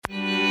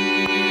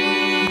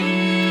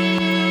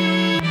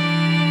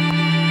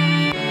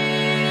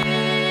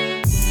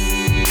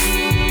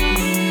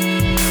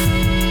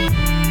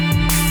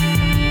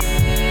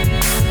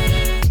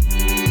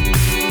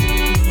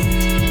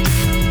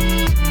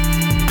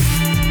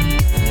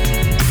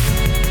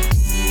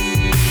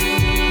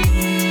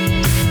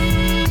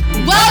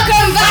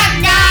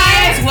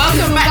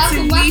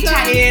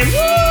again.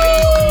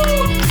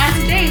 Woo! And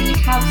today we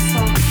have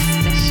some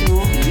special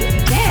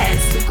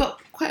guests. We've got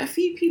quite a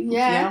few people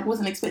here. I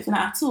wasn't expecting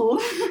that at all.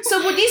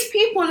 So would these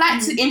people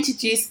like to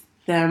introduce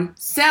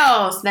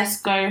themselves?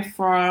 Let's go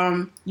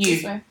from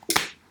you.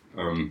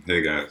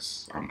 Hey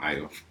guys, I'm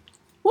Ayo.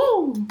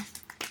 Woo! Do you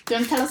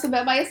want to tell us a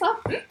bit about yourself?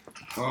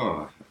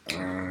 What do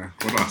I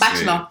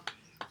Bachelor.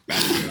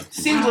 Bachelor.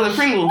 Single and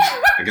Pringle.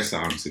 I guess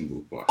I'm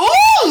single, but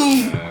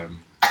Ooh!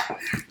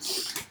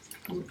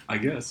 I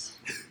guess.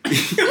 I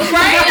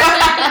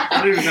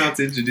don't even know how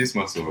to introduce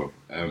myself.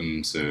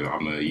 So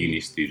I'm a uni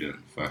student,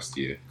 first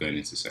year, going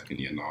into second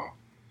year now.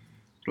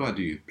 What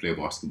do? Play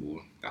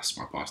basketball. That's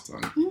my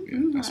pastime. Yeah,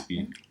 that's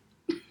me.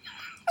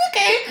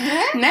 Okay.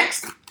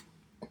 Next.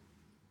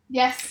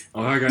 Yes.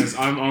 Oh, hi guys,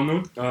 I'm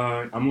Arnold.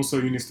 I'm also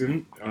a uni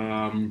student.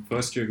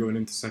 First year going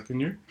into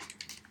second year.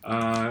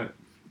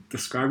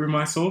 Describing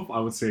myself, I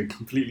would say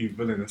completely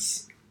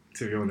villainous,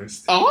 to be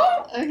honest. Oh,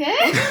 Okay.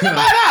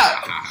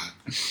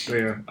 So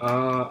yeah,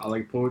 I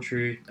like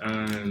poetry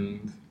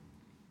and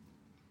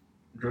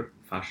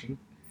fashion.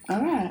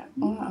 Alright.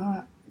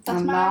 That's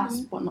And mine.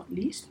 last but not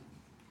least.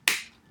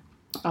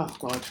 Oh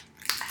God.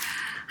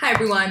 Hi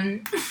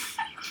everyone.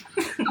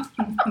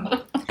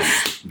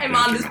 I'm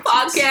on this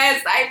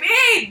podcast.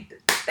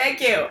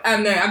 Thank you.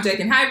 No, I'm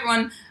joking. Hi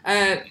everyone.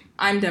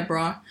 I'm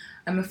Deborah.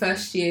 I'm a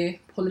first year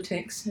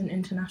politics and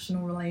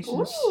international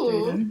relations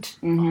student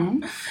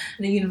Mm-hmm. at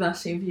the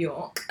University of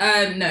York.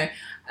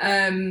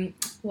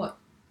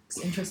 What's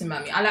interesting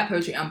about me? I like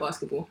poetry and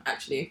basketball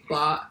actually,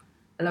 but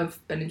I love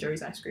Ben and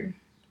Jerry's ice cream.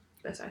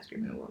 Best ice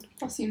cream in the world.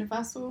 That's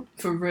universal.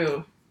 For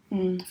real.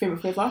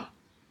 Favorite flavor?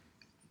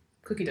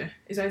 Cookie dough.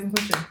 Is that even a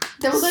question?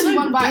 There was So only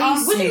one right basic.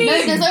 answer. What do you No,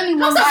 mean? there's only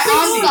one How's that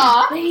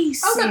right answer.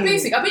 Basic. How's that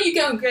basic? I bet you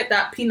get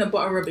that peanut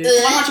butter rubbish.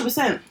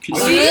 100%.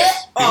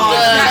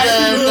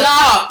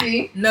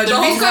 Nasty. No, The the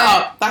whole pizza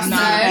cup. up. That's No,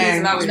 the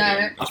thing. that was No.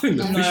 I think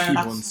the No. fish food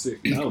one's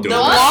sick. That was The The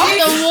what? what?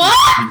 The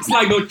what? It's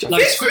like no,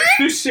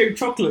 fish-shaped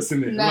chocolates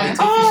in it. No. Like,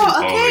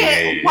 Oh,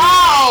 okay. yeah.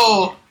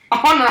 Wow. I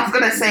was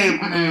gonna say,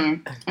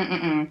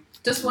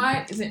 Just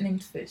why is it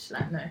named fish?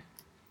 Like, no.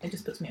 It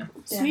just puts me off.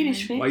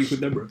 Swedish fish. why you call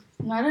Deborah?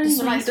 No, I don't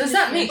even like Does Swedish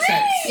that fish. make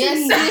sense?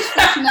 Yes, Swedish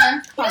fish,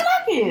 no. I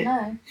like it.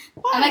 No.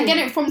 Why? And I get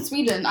it from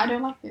Sweden. I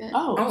don't like it.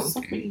 Oh, Oh,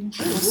 sorry.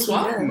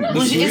 Swat.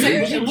 Bougie, is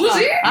it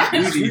bougie? Huh?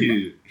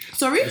 Really?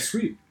 Sorry? It's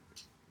sweet.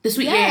 The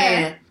sweet, Yeah.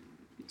 yeah.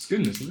 It's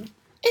good, isn't it?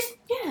 It's,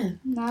 yeah.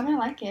 No, I don't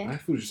like it. I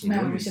thought it was just No,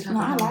 we nice. should have No,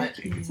 I that. like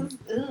it. It's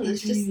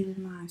It's just really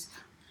nice.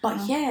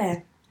 But yeah,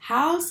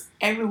 how's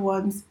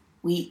everyone's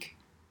week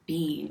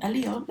been?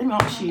 Leon, let me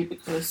ask you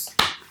because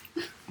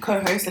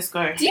co-host, let's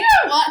go. Do you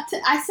know what?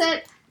 I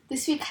said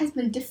this week has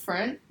been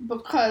different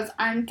because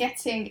I'm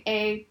getting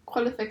a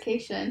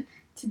qualification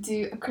to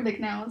do acrylic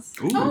nails.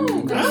 Ooh. Oh,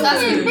 So good.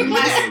 that's gonna be my.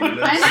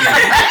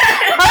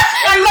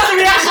 I love the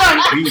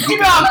reaction. You Keep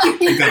it up.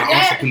 You gotta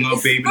ask no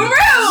baby. For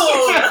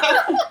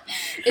real!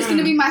 It's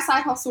gonna be my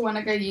side hustle when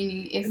I go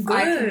uni if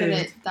I can get Good.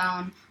 it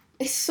down.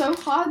 It's so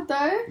hard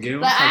though. Yeah,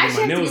 Like, I my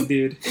actually have nails to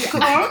did. I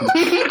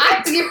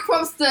have to give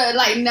props to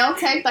like nail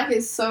tech. Like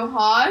it's so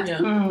hard,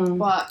 Yeah.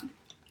 but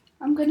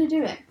I'm gonna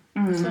do it.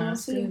 So we'll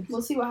That's see. good.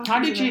 We'll see what happens. How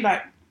did with you it.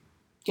 like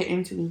get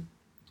into?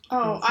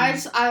 Oh, I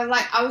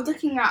was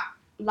looking at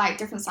like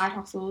different side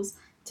hustles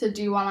to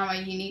do while I'm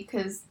at uni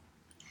because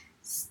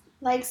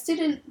like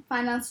student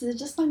finances are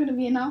just not gonna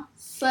be enough.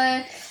 So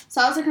I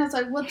was looking at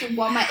like what am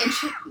I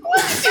interested?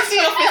 You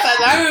see your face like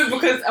that? No,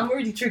 because I'm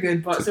already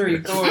triggered, but sorry,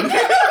 go on.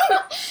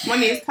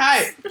 Money is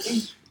tight.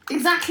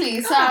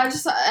 Exactly. So I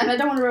just and I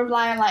don't want to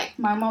rely on like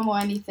my mom or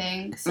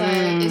anything. So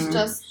it's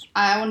just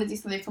I want to do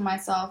something for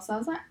myself. So I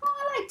was like, oh,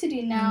 I like to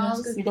do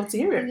nails. You got to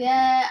hear it.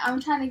 Yeah, I'm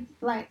trying to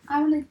like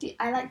I like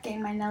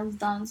getting my nails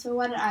done. So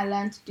why don't I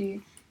learn to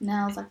do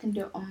nails? I can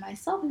do it on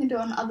myself. I can do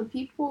it on other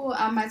people.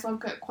 I might as well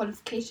get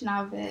qualification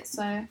out of it.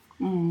 So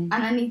and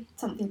I need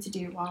something to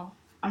do while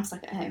I'm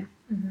stuck at home.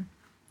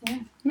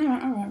 No,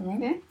 alright.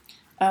 Okay.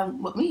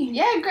 What me?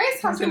 Yeah,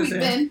 Grace, how's your week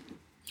been?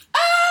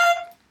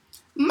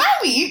 My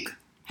week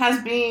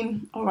has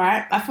been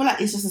alright. I feel like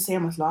it's just the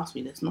same as last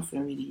week. There's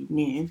nothing really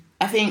new.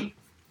 I think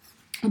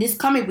this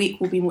coming week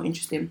will be more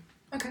interesting.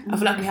 Okay. I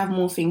feel like we have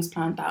more things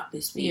planned out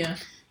this week. Yeah.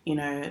 You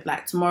know,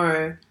 like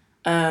tomorrow,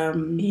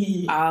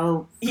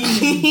 I'll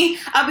be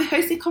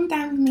hosting Come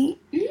Down With Me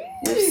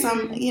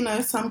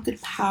with some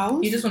good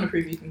pals. You just want to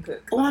prove you can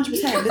cook.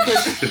 100%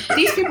 because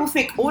these people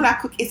think all I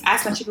cook is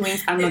Iceland chicken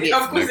wings and nuggets.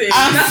 Of course it is.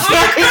 I'm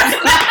sorry.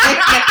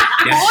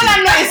 But all I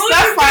know is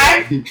stir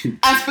fry and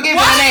spaghetti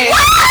bolognese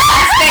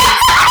and steak.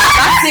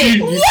 That's it.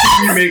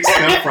 You make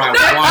stir fry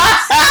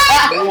once.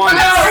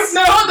 No,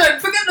 hold on.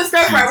 Forget the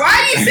stir fry. Why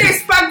do you say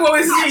spag bowl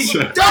is me?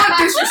 Don't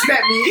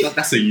disrespect me.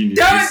 That's a uni.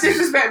 Don't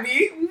disrespect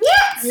me.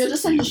 What? You're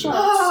just in the shots.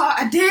 Oh,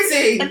 a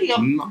daisy.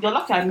 You're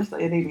lucky I missed out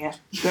your name, yeah.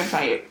 Don't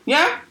try it.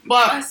 Yeah?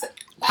 But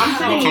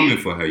I'm coming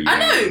for her. I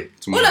know.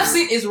 Tomorrow. All I've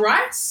seen is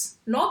rice,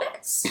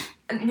 nuggets,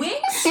 and wings,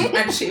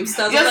 and chips.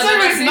 That's Your all I've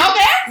service seen.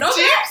 nuggets?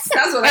 Nuggets?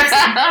 That's what I've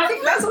seen. I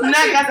think that's all I've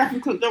No, seen. guys, I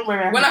can cook. Don't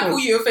worry. When I call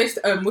you a face,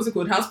 what's it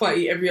called? House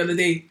party every other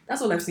day.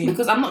 That's all I've seen.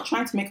 Because I'm not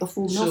trying to make a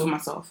full meal Sure. for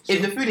myself. Sure.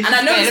 If the food is And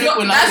I know there, it's not.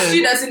 everyone That's knows.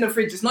 you that's in the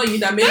fridge. It's not you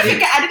that made Don't it.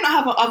 forget, I did not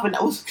have an oven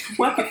that was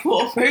working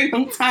for a very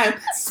long time.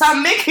 So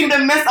I'm making the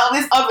mess out of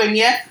this oven,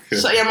 yeah?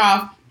 Shut your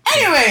mouth.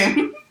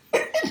 Anyway,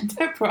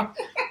 Deborah,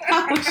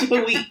 how was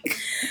your week?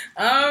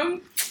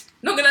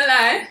 Not gonna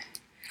lie.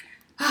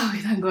 Oh,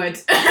 thank God.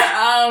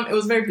 It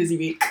was a very busy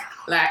week.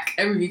 Like,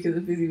 every week is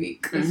a busy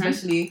week.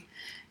 Especially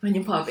when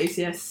you're part of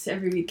ACS.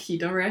 Every week you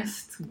don't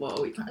rest.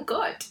 Whoa, thank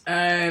God.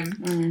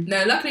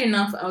 No, luckily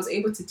enough, I was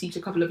able to teach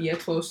a couple of year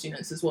 12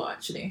 students as well,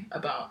 actually,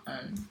 about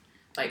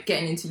like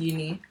getting into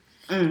uni.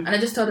 And I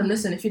just told them,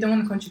 listen, if you don't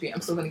want to contribute,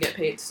 I'm still going to get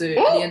paid. So at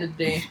the end of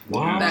the day,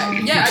 Wow.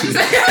 like, yeah, I just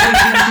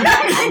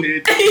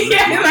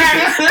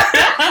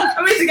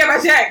I'm going to get my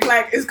check.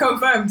 Like, it's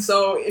confirmed.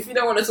 So if you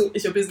don't want to talk,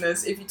 it's your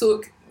business. If you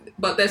talk,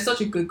 but there's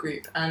such a good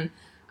group. And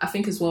I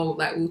think as well,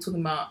 like, we were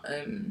talking about,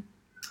 I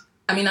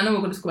mean, I know we're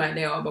going to talk about it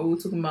later, but we were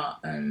talking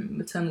about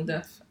maternal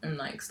death and,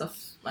 like, stuff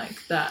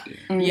like that.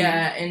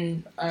 Yeah,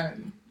 and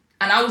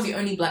I was the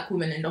only black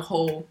woman in the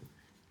whole.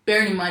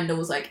 Bearing in mind there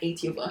was like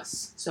 80 of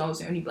us, so I was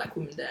the only black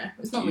woman there.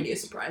 It's not really a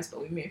surprise, but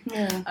we moved.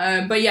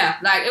 Yeah. But yeah,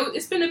 like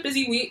it's been a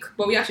busy week,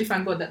 but we actually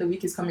thank God that the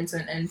week is coming to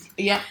an end.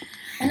 Yep.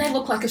 And I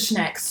look like a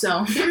snack,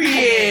 so.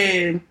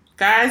 Period.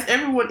 Guys,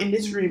 everyone in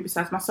this room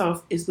besides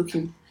myself is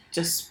looking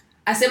just.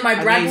 I said my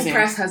bridal amazing.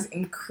 price has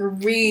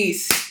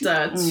increased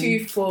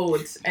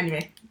twofold.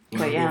 Anyway.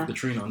 But yeah. The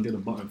trainer undo the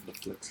button for the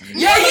flex.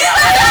 Yeah,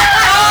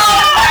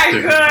 oh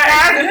my God.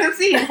 Guys, you can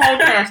see his whole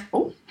chest.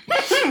 Oh.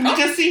 You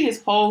can see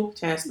his whole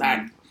chest,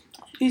 like.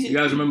 You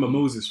guys remember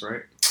Moses,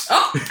 right?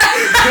 Oh!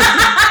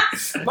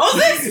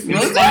 Moses?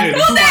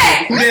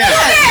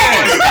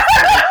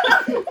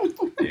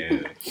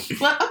 Yeah.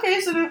 But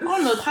okay, so then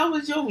Arnold, how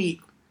was your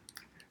week?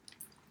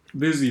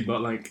 Busy,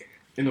 but like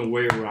in a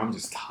way where I'm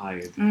just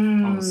tired.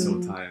 I was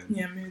so tired.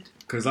 Yeah, mood.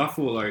 Because I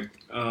feel like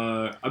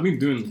I've been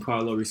doing quite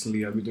a lot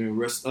recently. I've been doing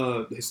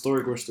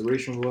historic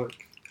restoration work.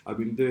 I've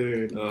been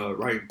doing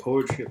writing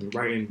poetry. I've been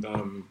writing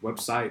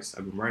websites.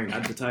 I've been writing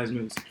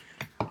advertisements.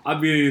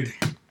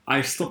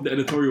 I stopped the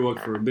editorial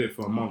work for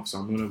a month, so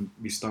I'm gonna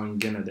be starting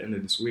again at the end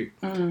of this week.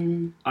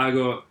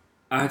 I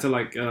had to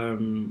like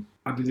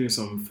I've been doing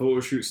some photo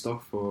shoot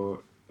stuff for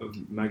a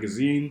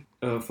magazine,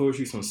 photo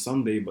shoots on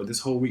Sunday, but this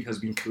whole week has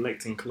been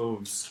collecting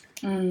clothes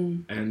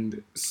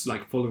and it's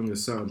like following a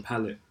certain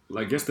palette.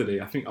 Like yesterday,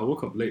 I think I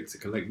woke up late to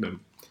collect them.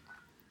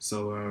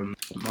 So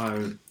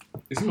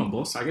is he my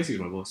boss? I guess he's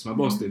my boss. My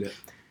boss did it.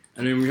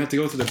 And then we had to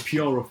go to the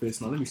PR office.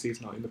 Now let me say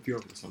it now, in the PR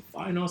office. Some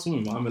fine ass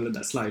woman, but I'm gonna let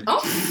that slide.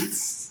 Oh.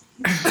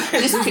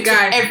 This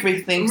guy,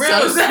 everything.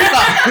 Real. So speak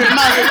up. You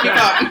might as well speak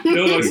up.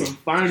 There was like some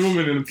fine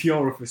woman in the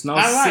PR office. Now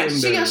Alright, sitting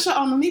she there. got shot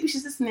on. Maybe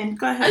she's listening.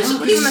 Go ahead. And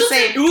What do you want to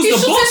say? It was the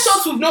boss.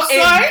 shots with no aim.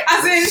 Sorry?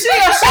 As in, She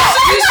got shot.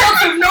 she shots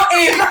with no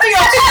aim. Nothing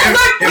else.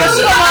 Your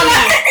sugar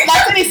mommy.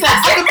 That's what he said.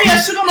 I could be a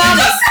sugar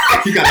mommy.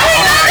 You got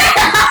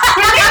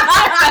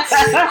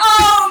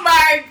Oh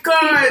my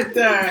God.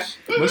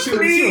 But she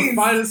was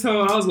fine as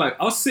hell.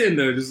 I was sitting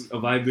there just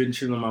vibing,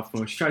 chilling on my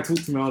phone. She tried to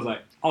talk to me. I was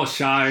like, I was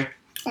shy.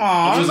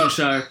 I wasn't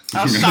shy.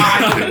 I was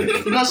shy.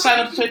 You're not shy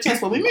enough to show your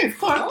chest, but we moved.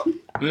 Come on.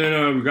 And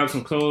then we grabbed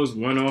some clothes,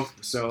 went off,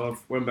 set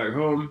off, went back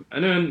home.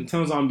 And then it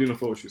turns out I'm doing a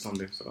photo shoot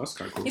Sunday. So that's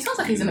kind of cool. He sounds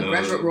like he's in a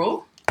graduate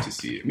role. to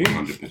see it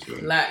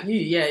 100%. Like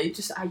you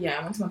just I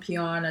went to my PR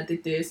and I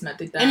did this and I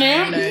did that. And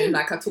then- you know,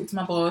 like I talked to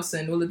my boss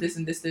and all of this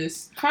and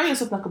this. Carry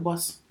yourself like a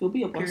boss. You'll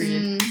be a boss.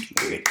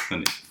 Period.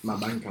 My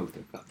bank account.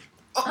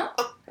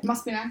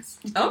 Must be nice.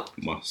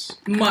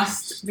 Must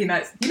Be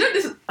nice. You know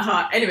this.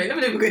 Anyway, let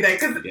me go there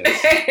because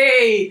Yes.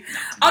 hey,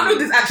 I know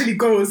this actually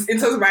goes in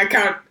terms of my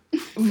account.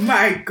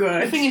 My The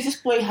God. thing is, this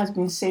boy has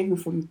been saving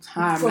from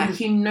time. From Like,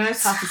 he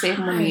knows how to save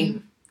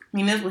money.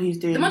 He knows what he's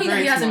doing. The money that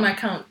Very he has in smart. my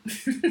account,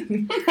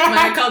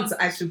 my account,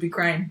 I should be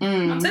crying.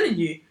 I'm telling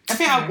you. I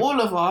think out of all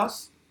of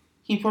us,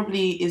 he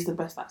probably is the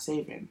best at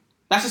saving.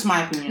 That's just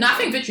my opinion. No, I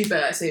think Victory's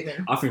better at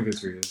saving. I think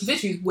Victory is.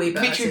 Victory's way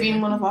better. Victory at being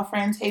saving. one of our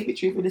friends. Hey,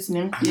 Victory, for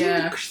listening.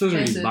 Yeah. She doesn't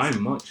really Princess. buy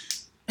much.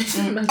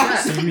 Like that.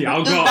 See me,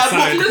 I'll go Just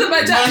outside. He doesn't buy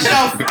On jack. the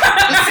shelf.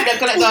 Just sit there,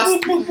 collect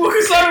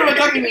us. Sorry we're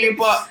talking to you,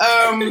 but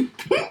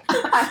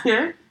I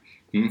hear.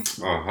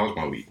 Oh, how's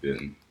my week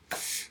been?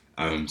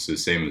 So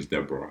same as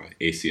Deborah,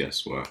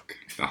 ACS work.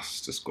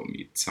 That's just got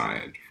me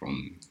tired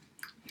from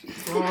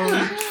whenever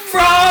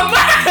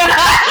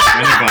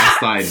I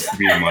started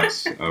pretty much.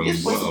 What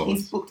He's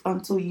else? booked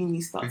until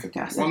uni starts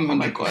again. I said, 100%. oh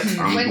my god.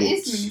 I'm When booked.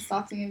 is uni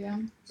starting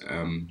again?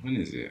 When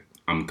is it?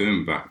 I'm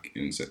going back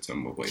in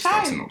September, but it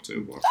starts in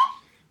October.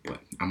 But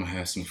I'm gonna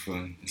have some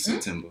fun in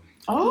September.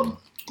 Oh,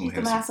 Gonna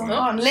gonna have some fun.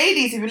 fun.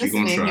 Ladies, if you're We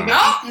gonna listening,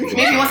 try.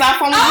 maybe once I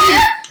phone with you.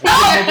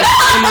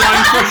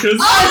 Online pressures.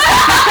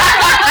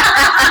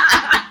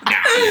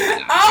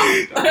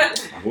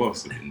 What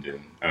else have I been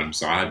doing?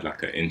 So I had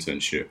like an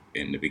internship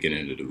in the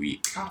beginning of the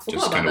week. I forgot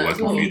Just about kind of that as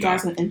working well. through You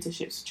guys that. on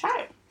internships.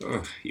 Try it.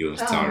 Oh, it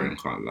was tiring,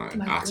 can't lie.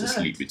 I had to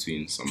sleep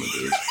between some of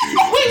those.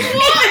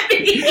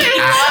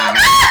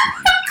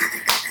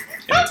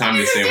 Anytime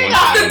they say one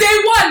After day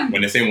one!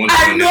 When they say one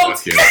I'm not.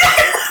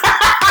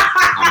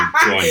 I'm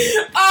gone.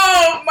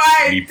 Oh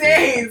my Sleeping.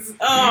 days!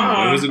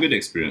 Oh. It was a good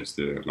experience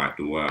though. Like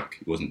the work,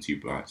 it wasn't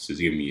too bad. So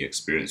it's given me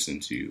experience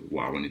into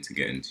what I wanted to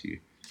get into.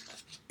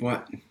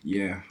 But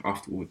yeah,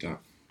 after all that,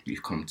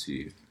 we've come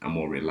to a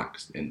more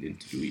relaxed ending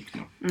to the week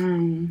now.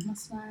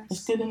 That's nice.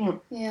 It's good, isn't it?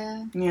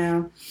 Yeah.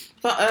 Yeah.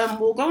 But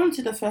we'll go on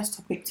to the first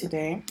topic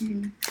today.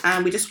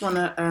 And we just want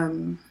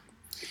to,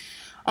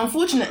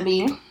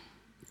 unfortunately,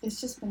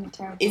 it's just been a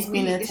terrible It's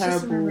been a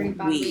terrible really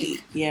bad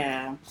week.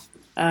 Yeah.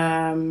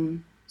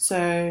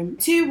 So,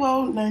 2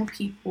 well-known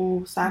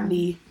people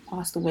sadly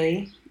passed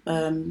away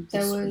There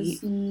this was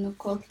week.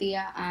 Nicole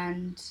Thea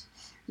and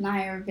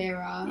Naya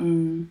Rivera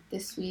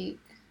this week.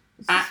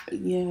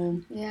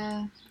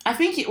 Yeah. I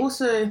think it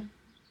also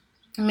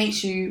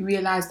makes you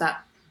realise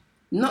that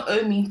not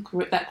only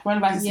that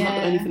coronavirus is not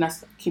the only thing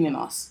that's killing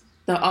us.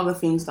 There are other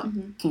things that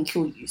can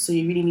kill you. So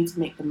you really need to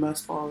make the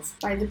most of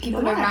Like the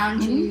people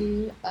around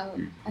you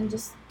and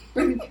just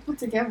bring people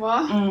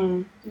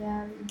together.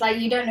 Yeah. Like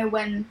you don't know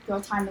when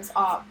your time is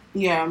up.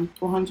 Yeah,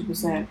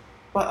 100%.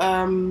 But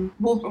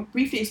we'll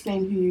briefly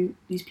explain who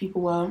these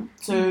people were.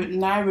 So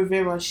Naya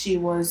Rivera, she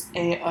was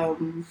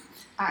an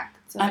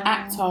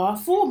actor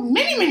for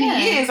many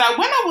years. Like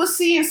when I was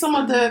seeing some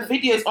of the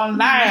videos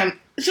online,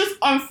 she was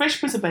on Fresh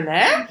Prince of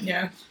Bel-Air.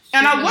 Yeah.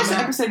 And I watched the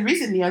episode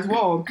recently as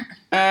well.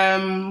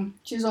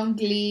 She was on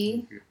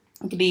Glee.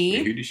 Who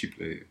did she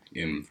play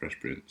in Fresh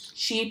Prince?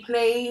 She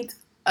played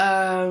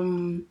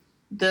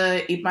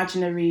the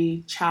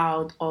imaginary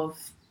child of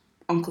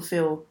Uncle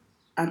Phil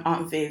and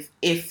Aunt Viv,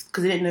 because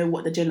they didn't know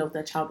what the gender of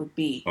their child would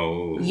be.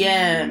 Oh.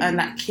 Yeah, and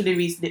like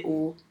Hillary's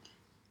little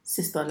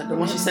sister, like the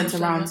one she sent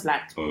around,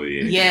 like. Oh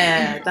yeah.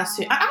 Yeah, that's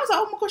it. I was like,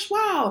 oh my gosh,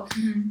 wow.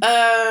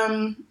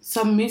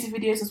 Some music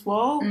videos as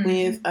well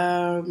with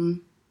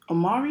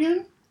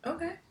Omarion.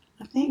 Okay.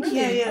 I think.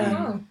 Really? Yeah.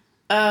 Oh,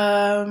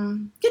 wow.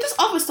 Just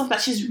other stuff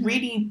that she's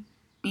really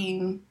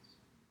been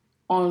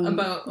on. And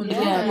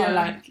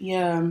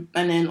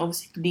then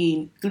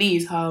obviously Glee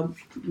is her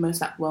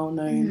most like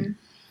well-known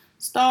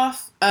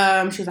stuff.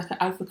 She was like an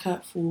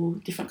advocate for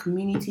different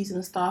communities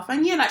and stuff.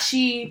 And yeah, like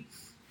I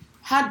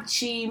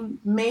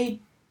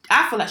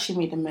feel like she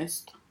made the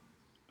most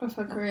of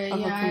her career.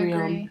 I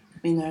agree.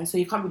 You know, so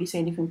you can't really say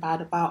anything bad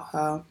about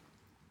her.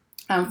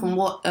 And from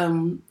what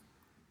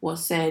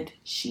was said,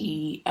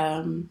 she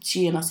and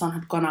her son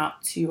had gone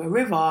out to a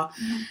river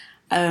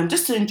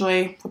just to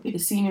enjoy probably the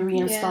scenery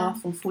and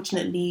stuff.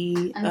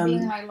 Unfortunately, and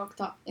being like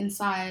locked up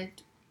inside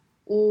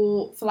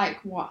or for like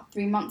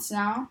 3 months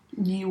now,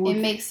 it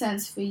makes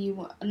sense for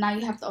you. Now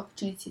you have the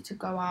opportunity to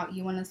go out.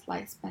 You want to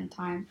like spend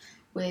time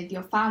with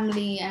your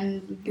family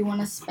and you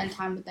want to spend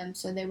time with them.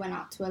 So they went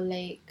out to a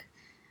lake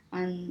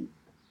and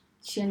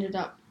she ended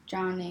up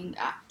drowning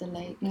at the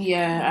lake.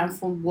 Yeah, and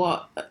from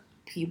what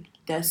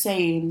they're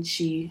saying,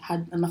 she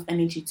had enough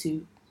energy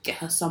to get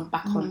her son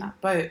back on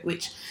that boat,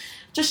 which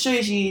just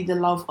shows you the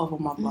love of a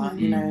mother.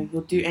 You know,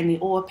 you'll do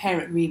or a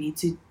parent really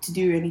to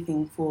do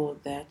anything for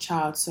their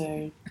child.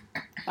 So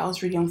that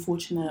was really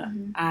unfortunate.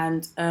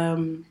 And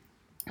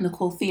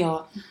Nicole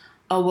Thea,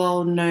 a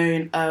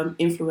well-known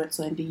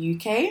influencer in the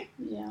UK.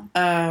 Yeah.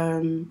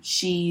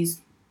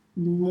 She's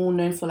more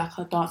known for like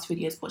her dance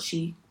videos, but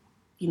she,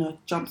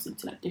 jumps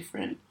into like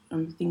different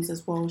things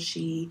as well.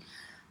 She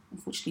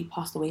unfortunately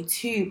passed away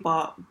too.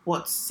 But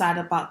what's sad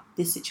about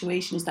this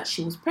situation is that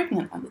she was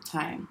pregnant at the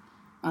time,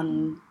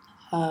 and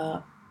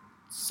her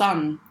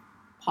son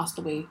passed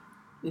away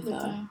with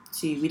her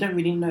too. We don't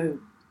really know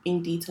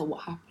in detail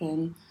what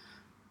happened,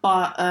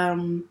 but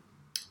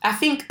I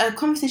think a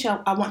conversation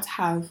I want to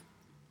have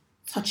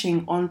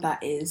touching on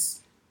that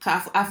is,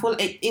 I feel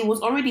it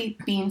was already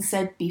being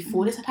said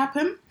before this had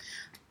happened,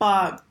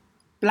 but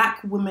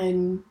black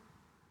women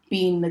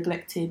being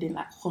neglected in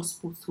like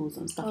hospitals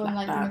and stuff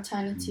like that.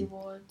 Maternity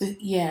wards.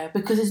 Yeah,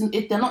 because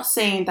they're not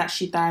saying that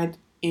she died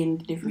in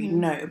delivery,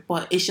 no,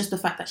 but it's just the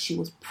fact that she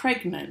was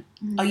pregnant.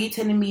 Are you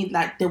telling me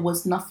like there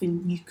was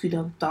nothing you could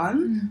have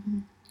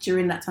done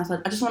during that time? So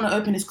I just want to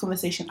open this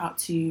conversation out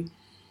to you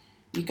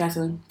guys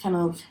and kind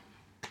of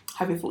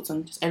have your thoughts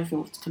on just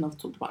everything we've kind of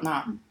talked about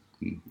now.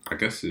 I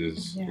guess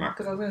it's like,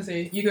 because I was going to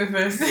say, you go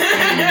first.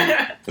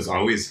 Because I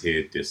always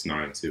hear this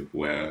narrative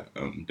where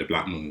the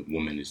black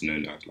woman is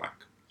known as like,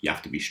 you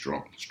have to be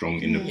strong,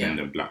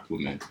 independent black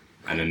woman.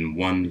 And then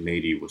one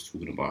lady was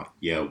talking about,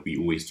 we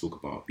always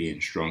talk about being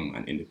strong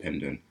and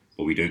independent,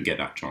 but we don't get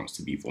that chance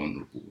to be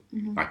vulnerable.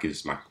 Like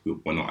it's like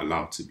we're not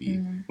allowed to be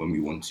when we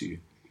want to.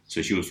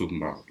 So she was talking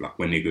about like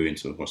when they go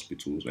into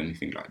hospitals or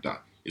anything like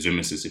that, it's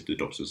almost as if the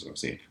doctors are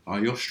saying,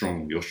 you're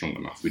strong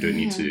enough. We don't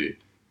need to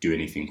do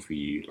anything for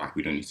you. Like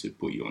we don't need to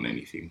put you on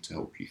anything to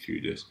help you through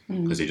this.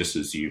 Because they just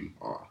assume,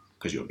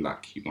 because you're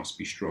black, you must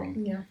be strong.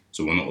 Yeah.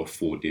 So we're not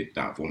afforded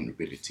that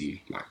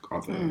vulnerability like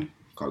other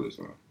colours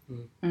are.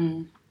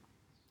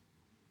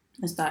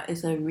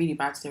 It's a really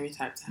bad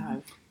stereotype to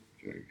have.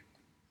 Very.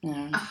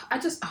 Yeah. I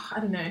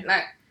don't know.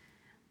 Like,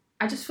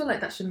 I just feel like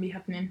that shouldn't be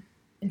happening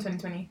in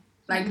 2020.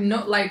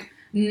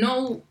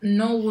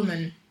 No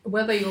woman,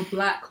 whether you're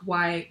black,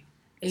 white,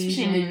 Asian,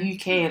 especially in the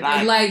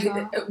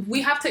UK,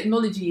 we have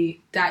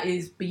technology that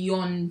is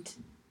beyond,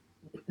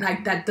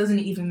 that doesn't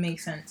even make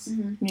sense.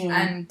 Mm-hmm.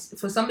 Yeah. And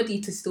for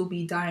somebody to still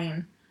be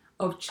dying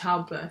of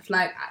childbirth,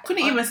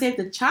 couldn't even save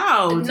the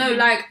child. No,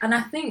 and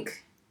I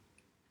think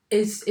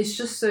it's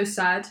just so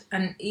sad,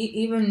 and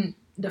even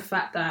the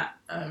fact that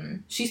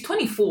she's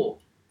 24.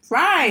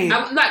 Right.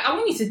 I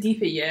want you to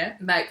deep it, yeah?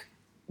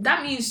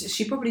 That means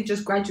she probably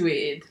just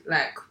graduated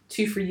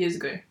 2-3 years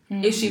ago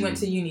if she went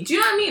to uni. Do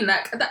you know what I mean?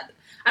 That,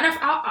 and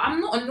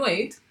I'm not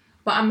annoyed,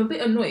 but I'm a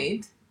bit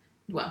annoyed.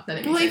 Well, that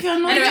didn't make sense. If you're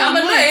annoyed, anyway, I'm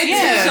annoyed.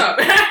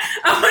 Yeah.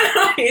 I'm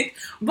annoyed,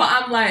 but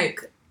I'm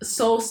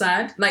so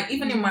sad.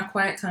 Even in my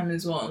quiet time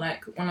as well.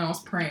 When I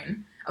was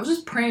praying, I was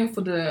just praying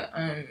for the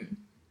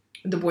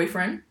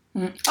boyfriend.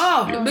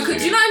 Oh,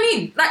 because you know what I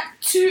mean?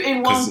 2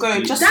 in one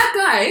go. Just that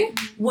guy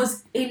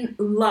was in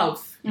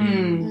love.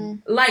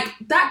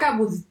 That guy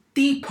was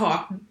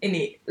deeper in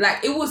it.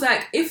 It was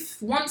if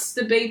once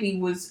baby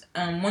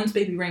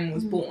Rain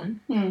was born,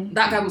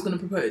 that guy was gonna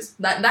propose.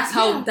 That's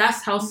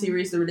how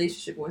serious the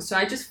relationship was. So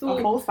I just feel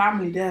the whole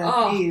family there.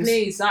 Oh,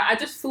 please. I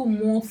just feel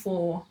more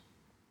for.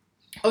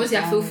 Obviously,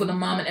 I feel for the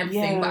mom and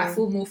everything, but I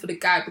feel more for the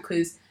guy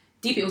because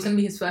deep it was gonna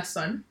be his first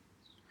son.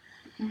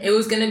 It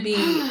was gonna be,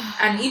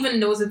 and even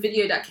there was a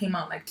video that came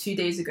out 2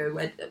 days ago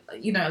where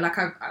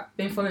I've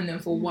been following them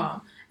for a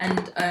while,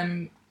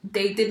 and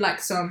they did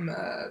some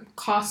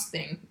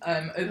casting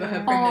over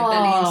her pregnant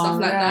belly and stuff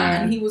like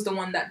that, and he was the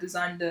one that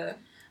designed the.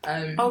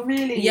 Oh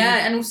really?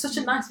 Yeah, and it was such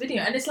a nice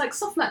video, and it's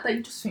stuff like that.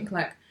 You just think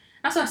that's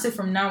what I said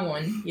from now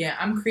on. Yeah,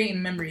 I'm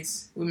creating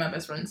memories with my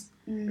best friends.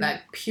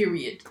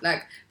 Period.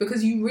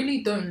 Because you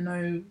really don't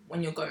know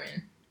when you're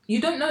going.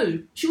 You don't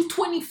know. She was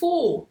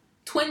 24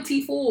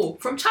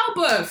 from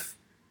childbirth.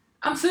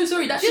 I'm so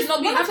sorry. That should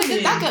not be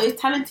happening. That girl is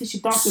talented. She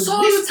dances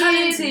so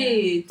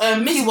talented.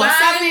 Miss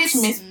Savage,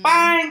 Miss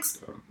Banks,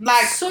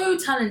 so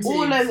talented,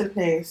 all over the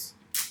place.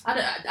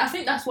 I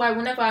think that's why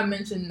whenever I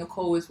mention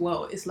Nicole as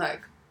well, it's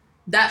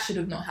that should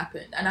have not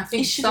happened. And I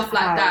think stuff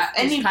like that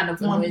is kind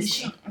of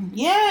annoys me.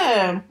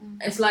 Yeah,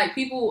 it's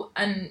people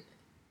and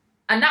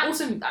that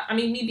also. I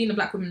mean, me being a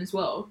black woman as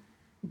well.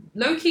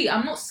 Low key,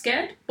 I'm not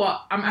scared,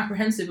 but I'm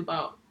apprehensive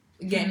about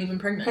getting even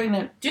pregnant.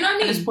 Do you know what I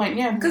mean? At this point,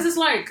 yeah. Because it's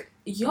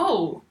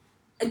yo,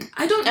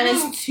 I don't know. And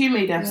it's too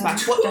many deaths.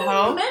 What the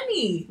hell? Too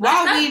many.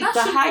 Why are we the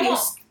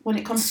highest when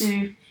it comes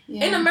to...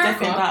 In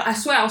America, I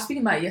swear, I was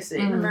speaking about it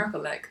yesterday. In America,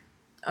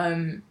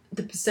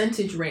 the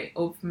percentage rate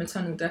of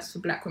maternal deaths for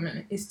black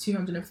women is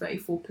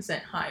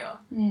 234% higher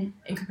in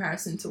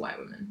comparison to white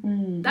women.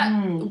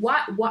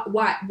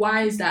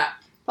 Why is that?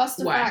 Plus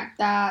the fact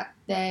that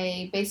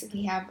they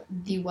basically have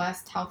the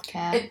worst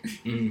healthcare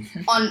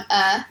on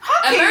earth.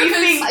 How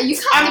can you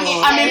think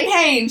I'm in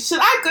pain? Should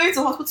I go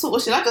to hospital or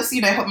should I just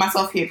help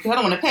myself here because I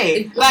don't want to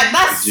pay?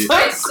 That's so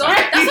that's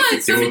why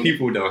it's there were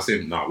people that were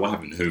saying, "Nah, we're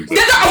having home." Just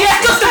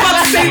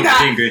about to say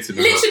that.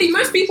 Literally, hospital.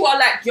 Most people are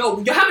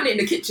yo, you're having it in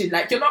the kitchen.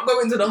 You're not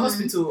going to the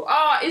hospital.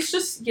 It's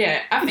just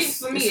I think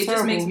for me it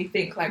just makes me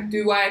think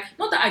do I?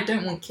 Not that I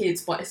don't want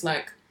kids, but it's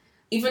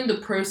even the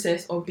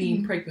process of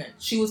being pregnant.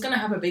 She was gonna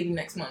have a baby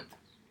next month.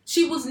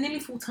 She was nearly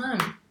full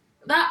time.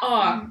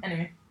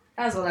 Anyway,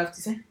 that's all I have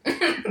to say.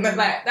 But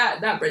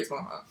that breaks my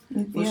heart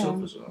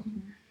for sure.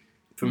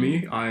 For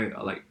me,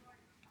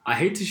 I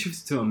hate to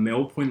shift to a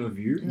male point of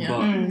view,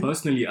 but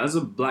personally, as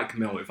a black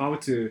male, if I were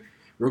to,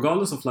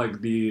 regardless of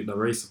the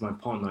race of my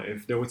partner,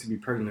 if they were to be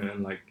pregnant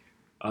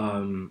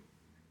and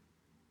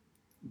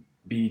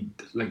be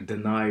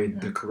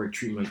denied the correct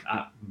treatment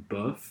at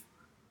birth,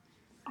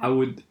 I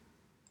would.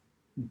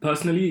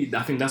 Personally,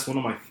 I think that's one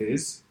of my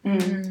fears.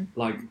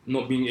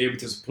 Not being able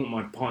to support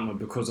my partner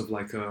because of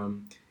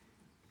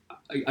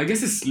I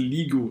guess it's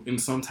legal in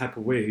some type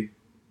of way,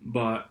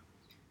 but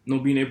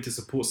not being able to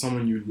support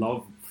someone you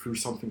love through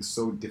something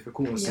so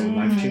difficult and so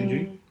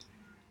life-changing.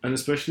 And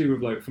especially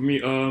with for me,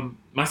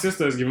 my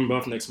sister is giving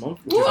birth next month.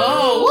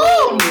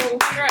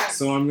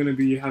 So I'm going to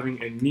be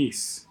having a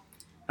niece.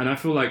 And I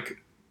feel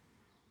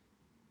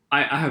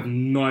I have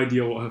no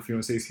idea what her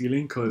fiancé is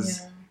feeling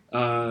because...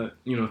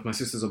 if my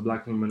sister's a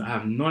black woman, I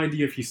have no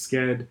idea if he's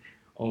scared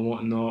or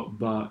whatnot,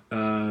 but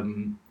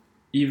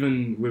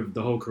even with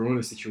the whole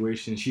corona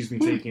situation, she's been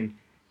taking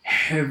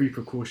heavy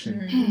precaution.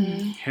 I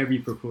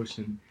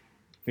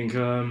think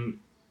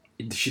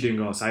she didn't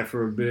go outside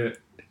for a bit.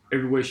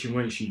 Everywhere she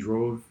went, she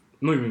drove.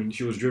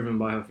 She was driven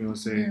by her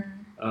fiance,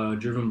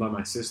 driven by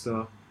my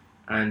sister.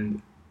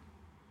 And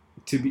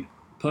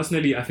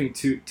personally, I think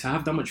to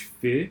have that much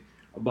fear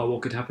about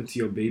what could happen to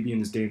your baby in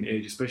this day and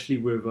age, especially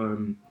with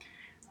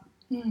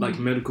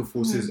medical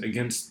forces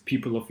against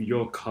people of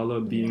your color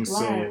being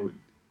so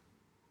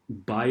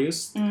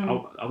biased.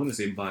 I wouldn't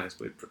say biased,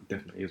 but it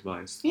definitely is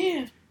biased.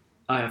 Yeah.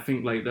 I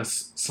think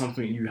that's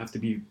something you have to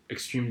be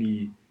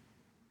extremely...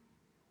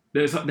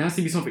 There has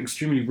to be something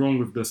extremely wrong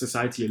with the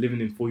society you're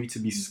living in for you to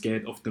be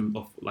scared of a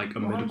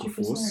medical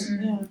force.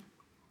 Yeah.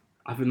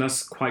 I think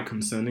that's quite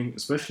concerning,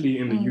 especially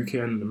in the UK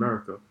and in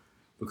America.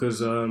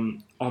 because our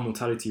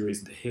mortality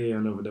rates here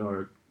and over there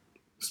are,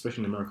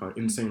 especially in America, are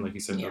insane, like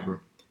you said, Deborah.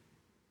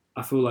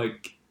 I feel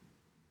like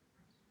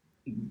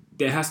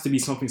there has to be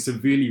something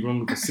severely wrong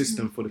with the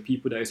system for the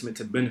people that it's meant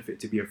to benefit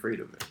to be afraid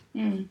of it.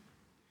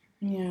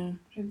 Yeah,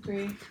 I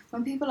agree.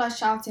 When people are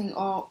shouting,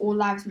 "Oh, all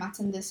lives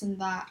matter," and this and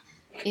that,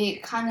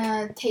 it kind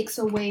of takes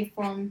away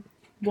from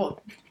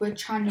what we're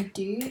trying to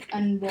do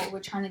and what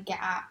we're trying to get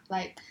at.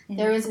 Like,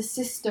 there is a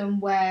system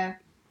where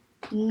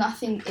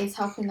nothing is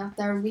helping us.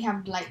 There, we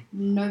have like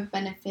no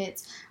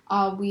benefits.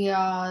 We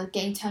are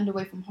getting turned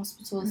away from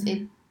hospitals.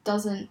 It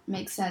doesn't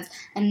make sense.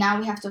 And now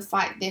we have to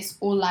fight this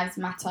all lives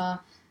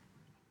matter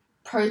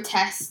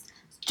protest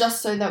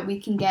just so that we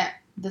can get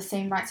the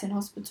same rights in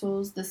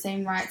hospitals, the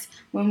same rights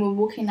when we're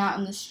walking out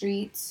on the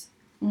streets.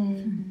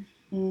 And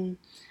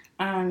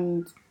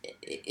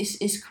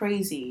it's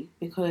crazy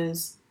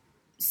because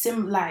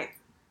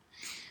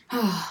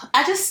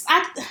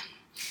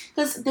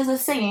because there's a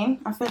saying,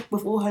 I think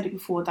we've all heard it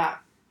before,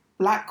 that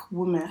black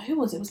women, who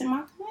was it? Was it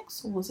Malcolm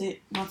X or was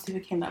it Martin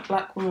Luther King? That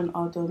black women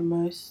are the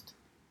most,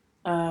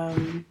 are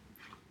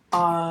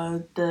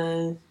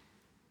the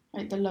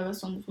like the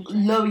lowest on the food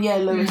chain.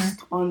 Lowest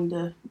on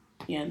the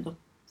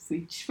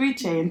food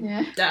chain.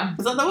 Yeah. Damn.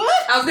 Is that the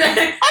word? I was gonna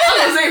say food I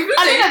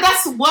don't chain. know,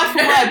 that's word for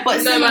word,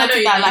 but No, but I know similar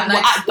to that, like we're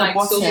at the like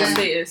bottom. social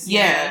status.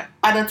 Yeah,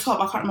 at the top,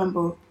 I can't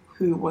remember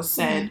who was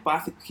said, but I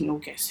think we can all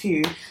guess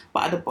who.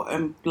 But at the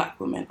bottom, black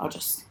women are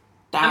just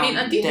down I mean,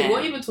 and DJ, there.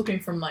 we're even talking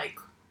from like,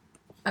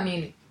 I know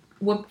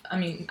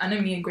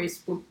me and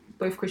Grace were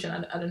both Christian.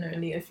 I don't know,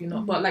 Leah, if you're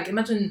not, but like,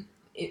 imagine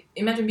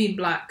being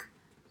black,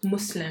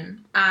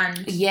 Muslim,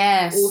 and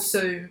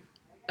also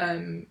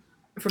from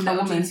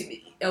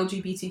the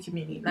LGBT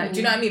community. Like, do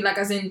you know what I mean? Like,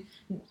 as in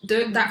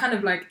that kind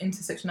of like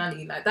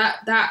intersectionality, like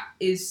that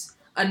is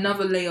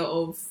another layer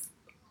of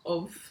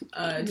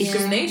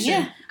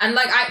discrimination. And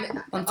like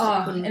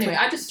anyway,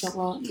 I just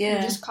you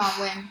just can't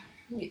win.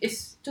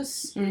 It's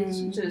just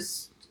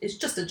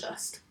a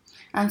just.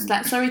 And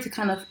like, sorry to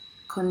kind of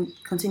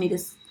continue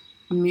this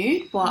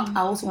mood, but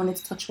I also wanted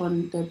to touch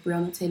on the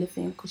Breonna Taylor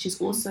thing, because she's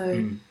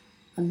also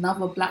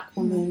another black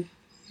woman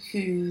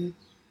who,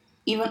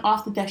 even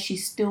after death,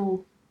 she's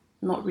still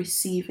not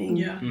receiving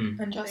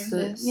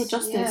justice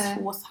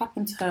for what's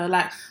happened to her.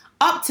 Like,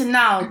 up to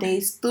now,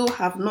 they still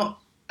have not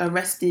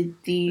arrested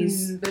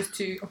those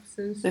two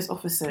officers. Those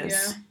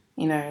officers,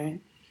 you know.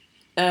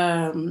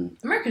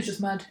 America's just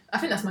mad. I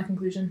think that's my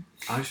conclusion.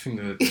 I just think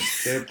that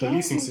their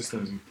policing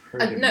system is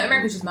incredible. No,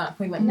 America's just mad.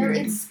 No,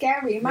 it's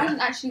scary. Imagine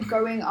actually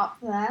growing up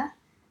there.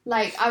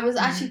 Like, I was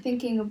actually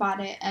thinking about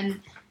it,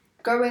 and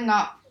growing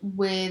up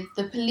with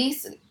the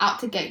police out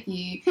to get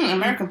you.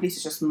 American police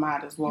is just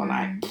mad as well.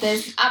 Like,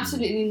 there's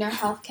absolutely no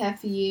healthcare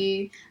for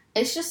you.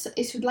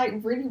 It's like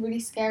really,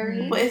 really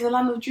scary. But it's a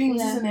land of dreams,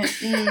 isn't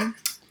it?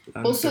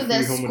 Also,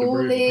 their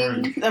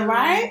schooling,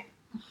 right?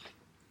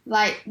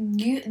 Like,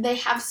 they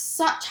have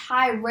such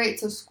high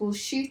rates of school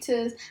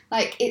shooters.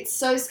 Like, it's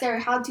so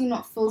scary. How do you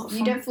not feel?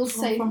 You don't feel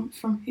safe.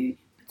 From who in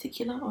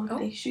particular are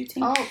they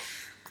shooting?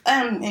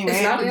 Anyway,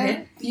 it's loud in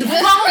here. The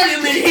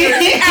volume in here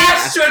is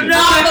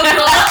astronomical.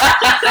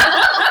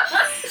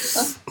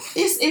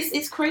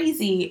 It's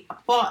crazy.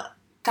 But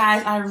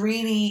guys, I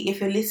really, if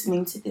you're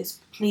listening to this,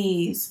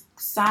 please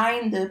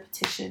sign the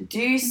petition.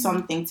 Do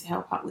something to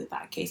help out with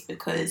that case,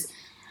 because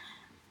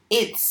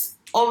it's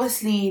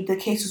obviously the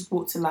case was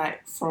brought to light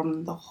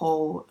from the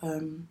whole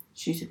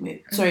shooting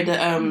with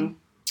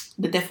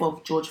the death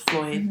of George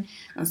Floyd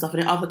and stuff,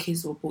 and then other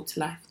cases were brought to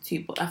life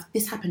too. But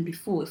this happened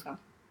before, if I'm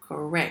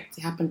correct.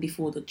 It happened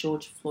before the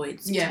George Floyd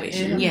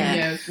situation.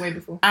 Yeah, way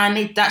before.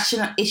 And that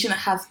shouldn't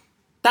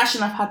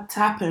have had to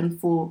happen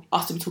for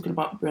us to be talking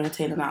about Breonna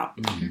Taylor now,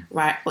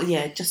 right? But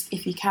yeah, just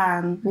if you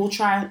can, we'll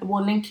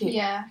link it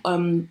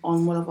on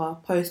one of our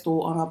posts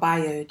or on our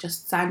bio.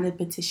 Just sign the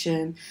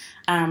petition,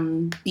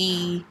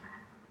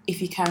 if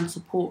you can,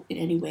 support in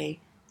any way,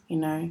 you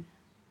know.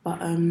 But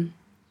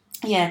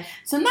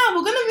so now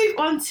we're gonna move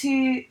on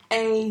to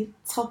a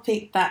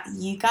topic that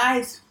you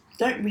guys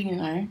don't really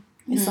know.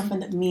 It's something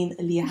that me and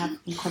Aaliyah have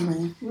in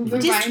common. We've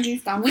been writing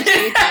these down. Don't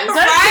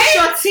push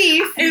your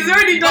teeth. It's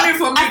already done it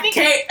for me.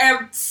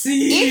 KFC.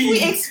 If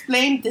we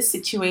explain the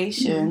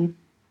situation,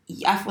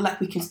 I feel like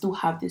we can still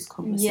have this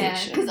conversation.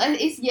 Yeah, because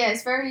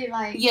it's very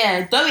like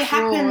though it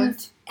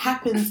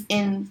happens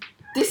in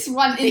this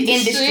one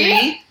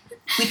industry,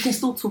 we can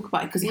still talk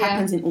about it because it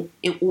happens in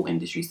all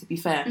industries, to be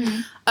fair.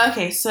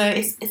 Okay, so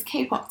it's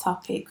K-pop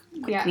topic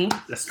quickly.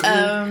 Let's go.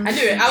 I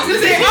knew it. I was gonna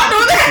say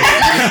Arnold.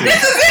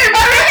 This is it.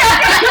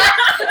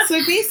 So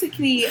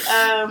basically,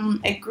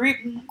 a group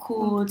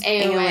called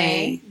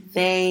AOA.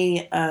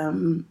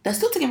 They're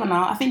still together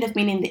now. I think they've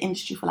been in the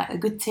industry for like a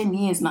good 10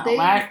 years now,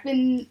 right?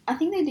 I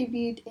think they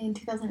debuted in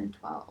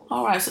 2012.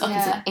 All right, so so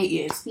like 8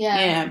 years.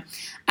 Yeah.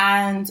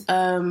 And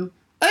over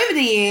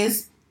the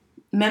years,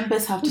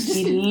 members have just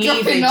been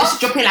leaving, just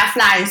dropping like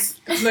flies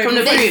from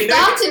the They group.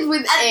 started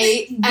with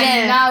 8,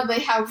 and now they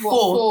have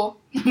 4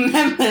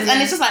 members,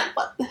 and it's just like,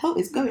 what the hell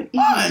is going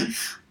on?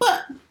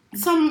 But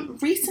some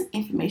recent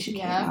information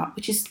came out,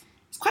 which is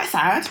quite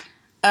sad.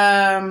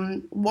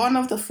 one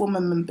of the former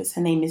members,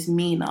 her name is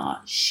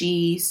Mina,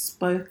 she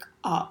spoke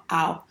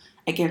out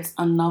against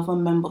another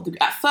member of the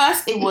group. At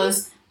first, it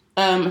was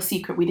a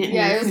secret. We didn't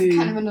know it was who.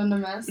 kind of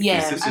anonymous.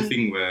 Yeah. Is this a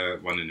thing where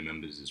one of the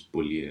members is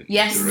bullying?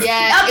 Yes. the rest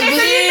Yeah. Okay, It so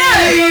was- you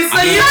know.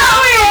 So you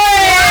know it.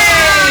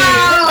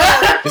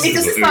 This It's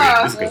is just what a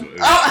This is what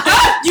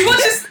You got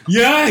this.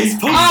 Yeah, he's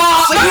posting.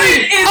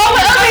 Owen!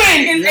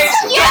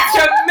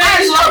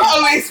 I love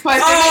Owen's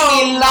post. They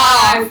make me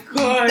laugh.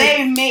 God.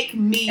 They make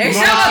me Hey,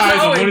 laugh. shout out to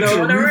Monetize Owen, and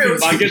though, on the monitor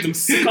reels. I get them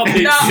sick up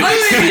hits. No, Owen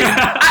is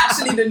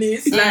actually the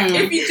news. Like,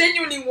 Mm. if you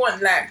genuinely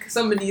want like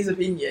somebody's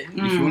opinion,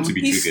 If you want to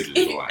be He's- triggered,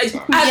 there's no if-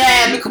 time.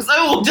 Yeah, because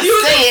Owen will just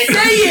you say it.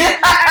 say it.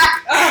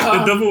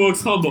 The devil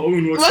works hard, but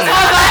Owen works What's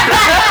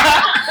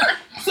hard.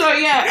 So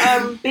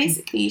yeah,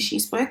 basically she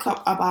spoke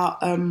up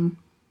about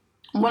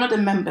one of the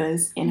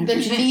members in her The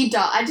group. leader.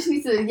 I just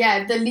need to, the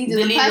leader. The The, leader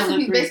of person the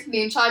who's group.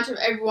 basically in charge of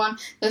everyone,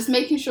 that's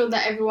making sure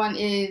that everyone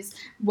is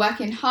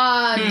working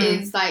hard,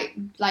 is like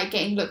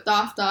getting looked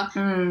after.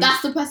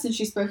 That's the person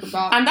she spoke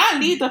about. And that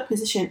leader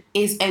position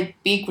is a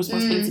big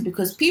responsibility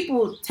because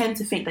people tend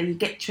to think that you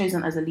get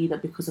chosen as a leader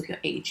because of your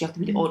age. You have to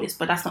be the oldest,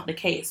 but that's not the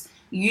case.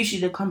 Usually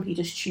the company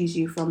just choose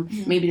you from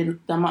maybe the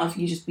amount of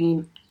you just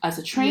being as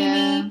a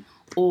trainee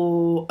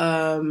or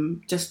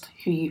just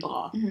who you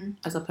are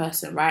as a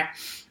person, right?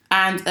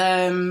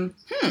 And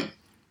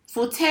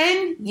for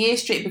 10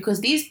 years straight,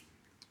 because these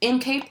in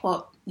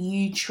K-pop,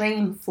 you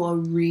train for a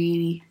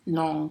really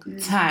long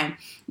time.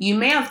 You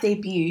may have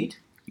debuted.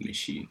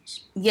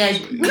 Machines. Yeah,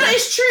 no,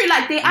 it's true.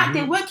 Like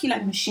they work you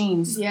like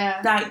machines. Yeah.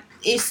 Like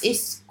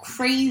it's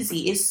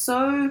crazy. It's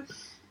so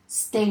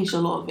staged, a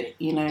lot of it,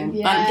 you know.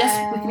 Yeah. And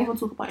yes, we can even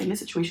talk about in this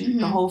situation.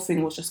 The whole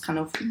thing was just kind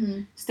of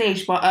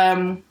staged. But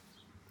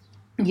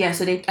yeah.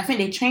 So I think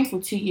they trained for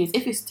 2 years.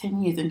 If it's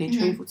 10 years, then they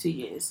train for 2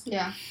 years.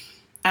 Yeah.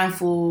 And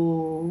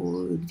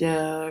for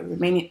the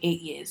remaining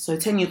 8 years, so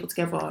 10 years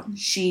altogether,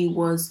 she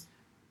was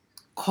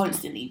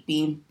constantly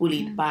being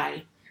bullied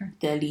by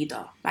their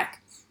leader. Like,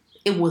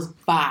 it was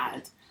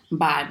bad.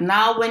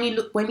 Now, when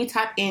you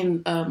type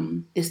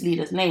in this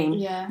leader's name,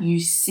 you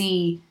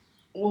see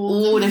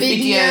all the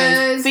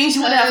videos, things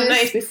you wouldn't have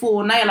noticed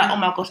before. Now you're like, oh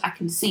my gosh, I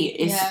can see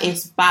it.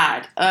 It's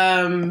bad.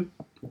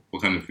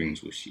 What kind of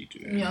things was she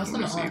doing? Yeah, I was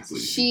gonna Obviously,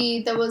 ask.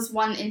 bullying. There was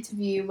one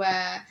interview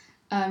where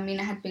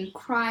Mina had been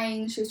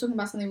crying. She was talking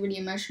about something really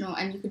emotional,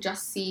 and you could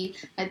just see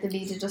like the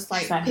leader just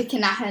like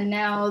picking at her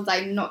nails,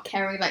 like not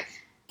caring. Like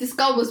this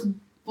girl was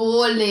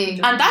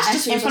bawling, and that's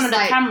just she in was front of the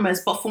like,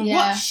 cameras. But from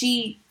what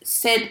she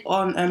said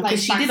on, because like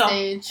she did a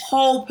backstage.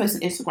 whole post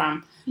on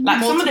Instagram.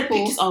 Like some of the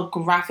pictures are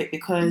graphic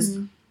because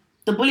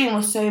the bullying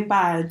was so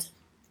bad.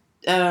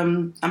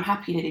 I'm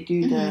happy that they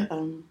do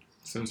the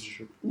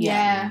censorship.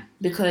 Yeah,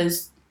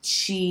 because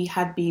she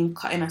had been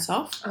cutting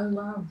herself. Oh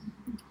wow!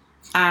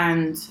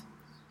 And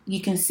you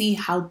can see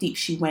how deep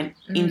she went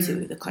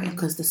into the cutting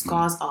because the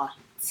scars are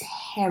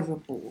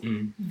terrible.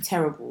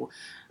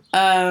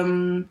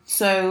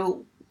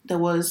 So there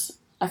was,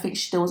 I think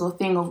there was a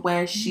thing of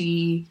where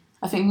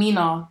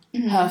Mina,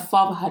 her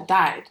father had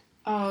died.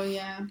 Oh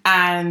yeah.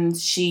 And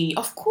she,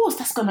 of course,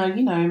 that's gonna,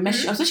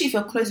 mess you up, especially if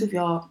you're close with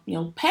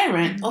your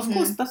parent. Of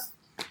course, that's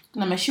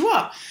gonna mess you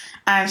up.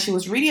 And she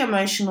was really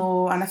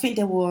emotional, and I think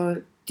they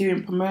were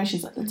doing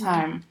promotions at the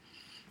time.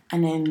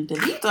 And then the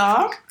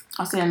leader,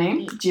 I'll say her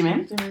name,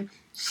 Jimin.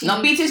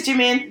 Not BTS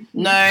Jimin.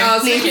 No,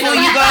 please, before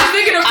you go.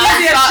 Thinking of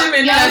BTS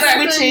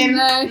Jimin. Switching.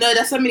 No. No,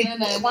 there's so many.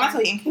 No. When I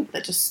tell you in K-pop,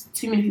 there's just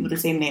too many people with the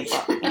same name.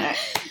 But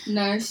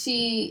No,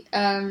 she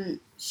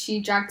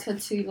dragged her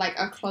to like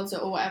a closet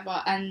or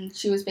whatever, and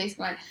she was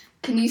basically like,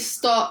 "Can you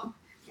stop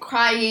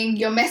crying?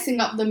 You're messing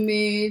up the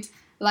mood."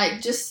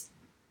 Like,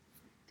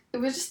 it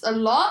was just a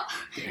lot.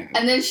 Yeah.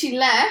 And then she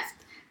left,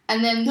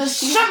 and then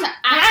she shut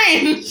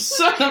had to act.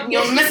 Shut up!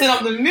 You're messing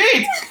up the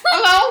mood.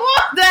 I'm like,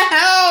 what the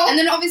hell? And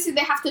then obviously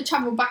they have to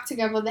travel back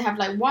together. They have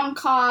like one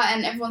car,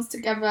 and everyone's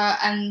together.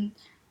 And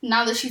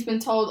now that she's been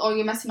told, "Oh,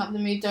 you're messing up the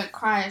mood, don't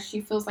cry," she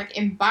feels like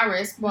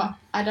embarrassed. But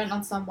I don't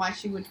understand why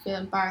she would feel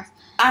embarrassed.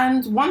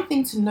 And one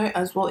thing to note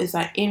as well is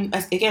that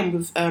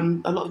with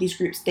a lot of these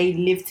groups, they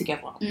live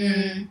together.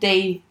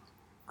 They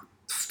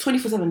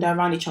 24/7 they're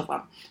around each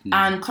other,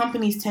 and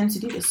companies tend to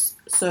do this.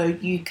 So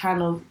you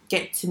kind of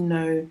get to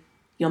know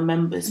your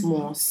members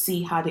more,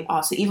 see how they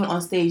are. So even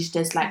on stage,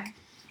 there's like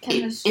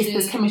Chemistry.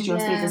 there's chemistry on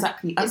stage,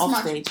 exactly, and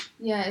off stage.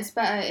 Yeah, it's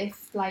better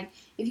if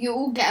you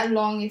all get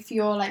along, if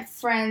you're like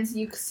friends,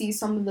 you can see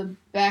some of the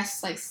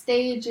best like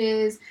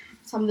stages,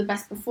 some of the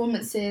best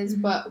performances.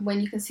 But when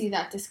you can see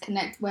that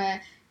disconnect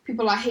where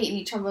people are hating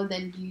each other,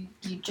 then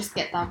you just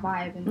get that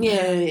vibe. And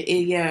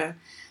Yeah.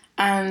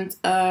 And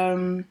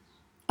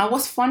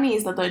what's funny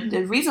is that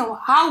the reason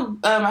how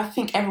I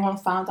think everyone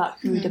found out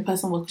who the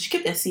person was, because she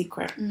kept it a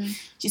secret.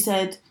 She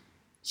said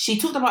she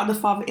talked about the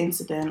father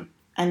incident,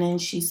 and then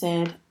she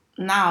said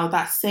now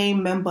that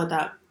same member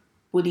that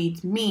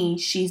bullied me,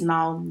 she's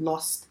now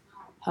lost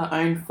her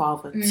own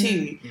father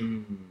too.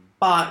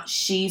 But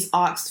she's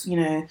asked,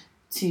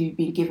 to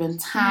be given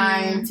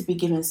time, to be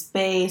given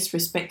space,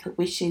 respect her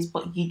wishes,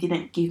 but you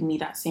didn't give me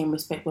that same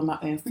respect when my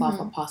own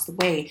father passed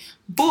away.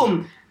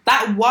 Boom!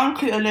 That one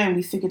clue alone,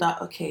 we figured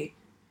out, okay,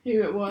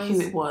 who it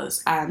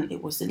was, and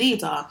it was the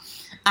leader.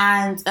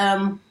 And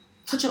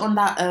touching on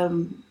that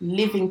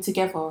living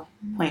together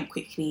point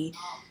quickly,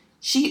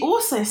 she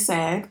also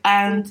said,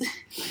 and the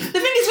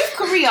thing is with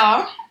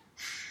Korea,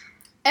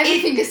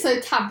 everything is so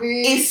taboo.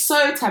 It's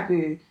so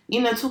taboo. You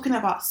know, talking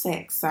about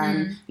sex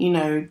and, you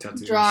know,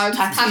 Tattoos.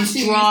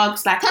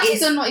 drugs. Like,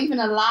 tattoos are not even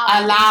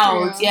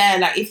allowed. Yeah,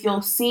 like if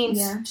you're seen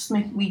just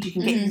smoking weed, you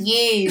can get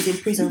years in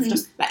prison.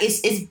 Just like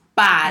it's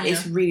bad.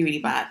 It's really, really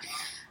bad.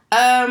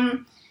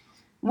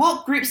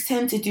 What groups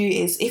tend to do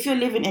is if you're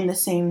living in the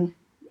same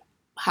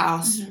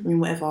house, room,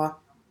 whatever,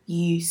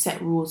 you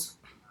set rules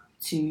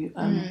to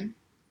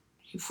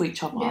for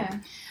each other. Yeah.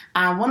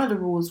 And one of the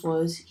rules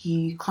was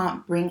you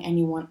can't bring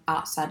anyone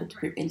outside of the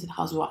group into the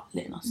house without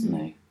letting us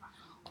know.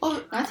 Oh,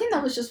 I think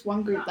that was just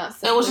one group that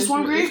said it was just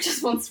one group?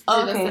 Just one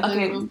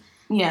Okay.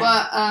 Yeah.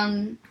 But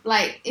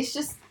like it's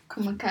just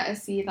common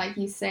courtesy. Like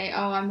you say,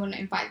 oh, I'm gonna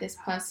invite this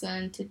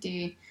person to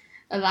do,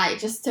 like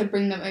just to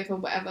bring them over,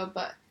 whatever.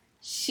 But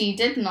she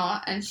did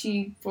not, and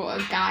she brought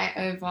a guy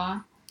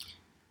over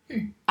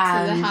to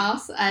the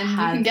house, and you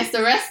can guess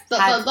the rest.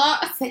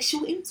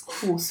 Sexual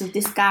intercourse with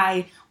this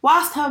guy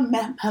whilst her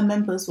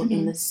members were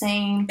in the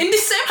same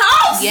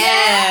house.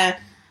 Yeah.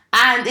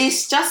 And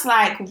it's just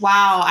like,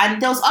 wow.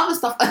 And there was other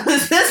stuff.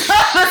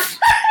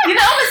 You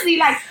know, obviously,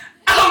 like,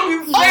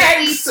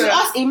 obviously, to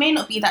us, it may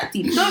not be that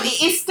deep. No,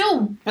 it's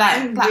still,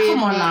 like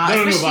come on now.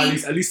 No,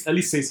 but at least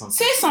say something.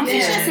 Say something.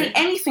 She didn't say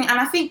anything. And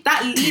I think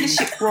that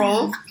leadership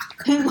role...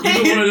 You know,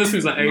 one of those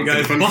things like, hey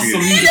guys, bust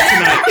some music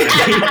tonight.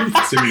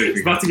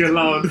 It's about to get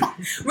loud.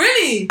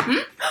 Really?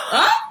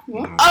 Huh?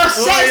 Oh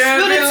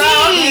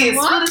shit!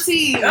 Spill the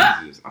tea! I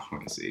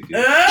can't say it.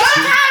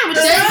 Don't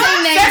say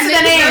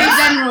names in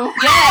general.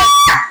 Yeah.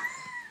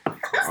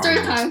 Story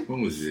time. When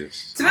was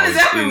this? To be honest, it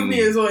happened with me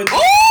as well.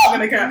 I'm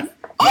gonna cap.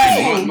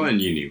 Not in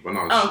uni. When I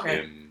was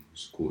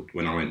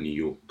when I went to New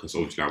York, because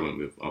obviously I went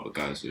with other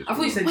guys. I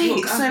thought you said New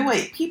York.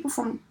 Wait, people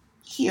from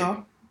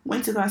here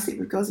went to go and sleep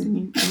with girls in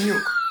New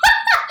York.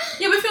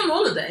 Yeah, we filmed on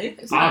holiday.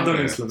 I've done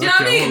it in Slovakia.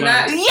 Do you know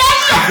what I mean? Like,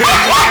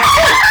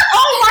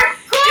 Oh my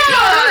god!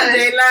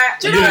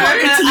 Do you know what?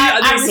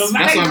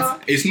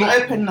 It's not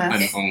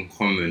openness. an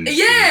uncommon.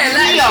 Yeah,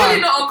 like it's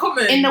really not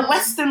uncommon. In the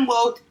Western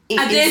world,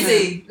 it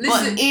isn't.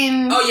 But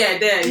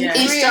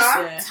it's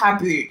just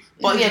taboo.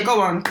 But yeah,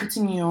 go on,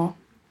 continue your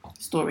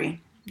story.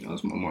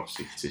 That's not much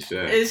to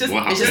share. It's just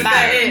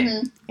that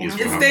it. It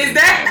stays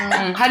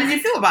there. How did you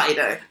feel about it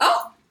though?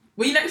 Oh,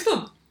 were you next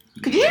door?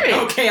 Could you hear it?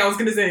 Okay, I was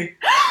gonna say.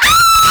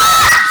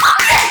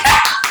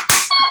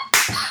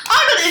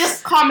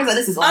 Calm as like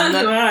this is on.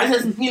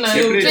 This is, you know,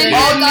 children.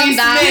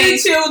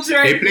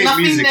 Children. They played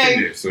music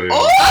in it, so.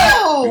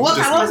 Oh, what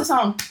was the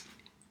song?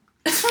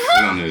 I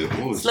don't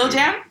know. Slow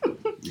jam.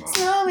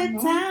 Slow it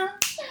down.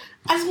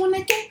 I just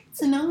wanna get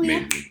to know you.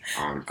 Maybe.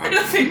 I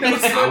don't think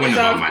that's. I went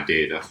about my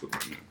day. That's what I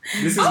know.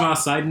 This is my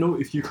side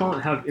note. If you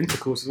can't have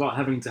intercourse without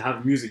having to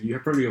have music, you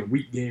have probably a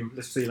weak game.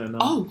 Let's say that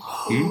now.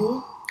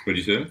 What did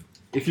you say?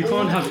 If you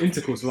can't have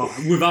intercourse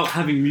without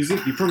having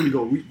music, you probably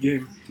got a weak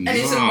game. And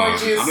it's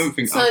emojis. I don't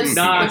think. So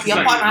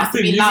your partner has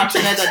to be loud to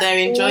know that they're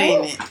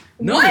enjoying it.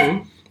 No.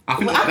 What? I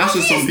think that's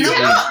just some people.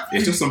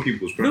 It's just some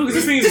people's No, because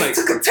this thing is like.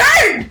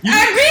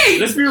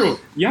 Let's be real.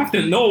 You have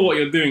to know what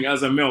you're doing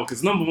as a male.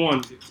 Because number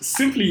one,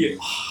 simply.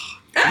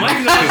 No.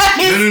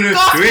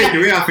 The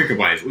way I think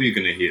about it is all you're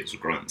gonna hear is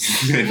grunts.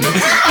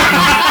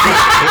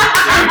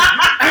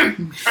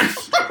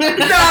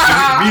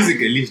 Music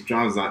at least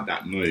drowns out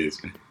that noise.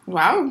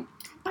 Wow.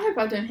 I hope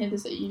I don't hear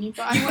this at uni,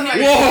 but I want to.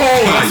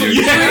 Whoa!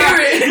 You hear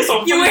it?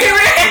 You will hear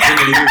it?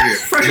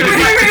 You're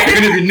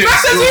gonna be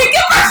next.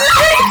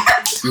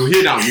 You'll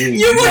hear that room.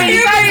 You will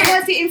hear it.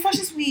 Was it in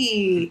Freshers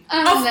Week?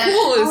 Of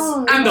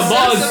course. And the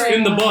bars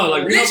in the bar,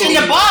 like literally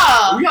in the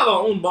bar. We have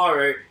our own bar,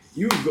 right?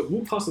 You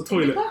walk past the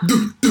toilet.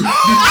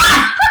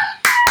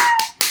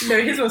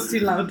 No, his was too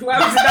loud. Why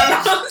was it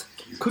that loud?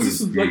 Because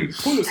this is like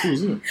toilet schools,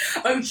 isn't it?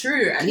 Oh,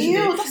 true. Actually.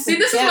 Ew, that's see,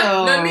 this is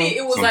what. No, me.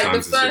 It was sometimes like the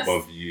it's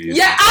above you.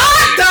 Yeah,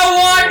 that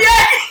one.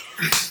 Yeah.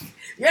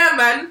 Yeah,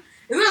 man.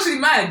 It's actually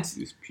mad.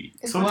 It's peak.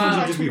 Sometimes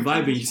you just be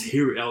vibing, you just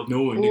hear it out of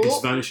nowhere, and it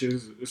just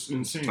vanishes. It's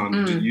insane.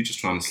 You're just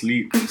trying to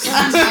sleep. I'm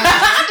trying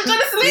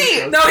to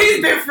sleep. No,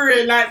 he's been through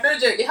it. Like, no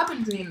joke. It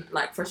happened to me in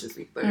like Freshers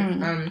Week, though.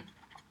 I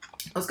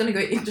was gonna go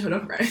eat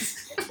jollof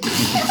rice.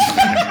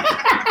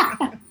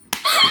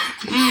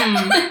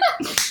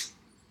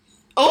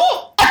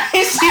 Oh,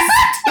 she's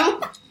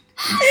still.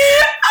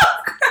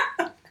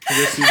 I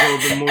guess you go a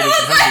bit more than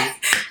hungry.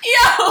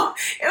 Yo,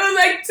 it was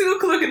like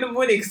 2:00 in the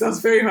morning because I was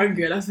very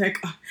hungry, and I was like,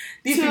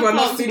 these people are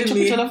not feeding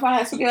me. They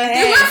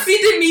weren't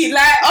feeding me.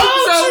 Like, so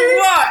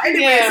what?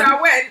 Anyway, so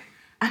I went,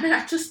 and then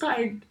I just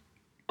started.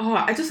 Oh,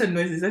 I just heard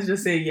noises. Let's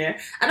just say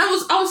and I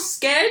was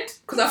scared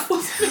because I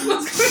thought something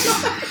was going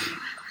on.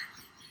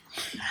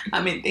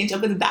 I'm in danger.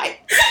 I'm going to die.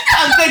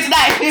 I'm going to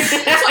die.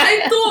 That's what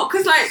I thought.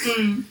 Because, like,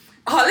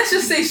 let's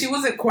just say she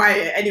wasn't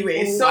quiet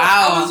anyway. So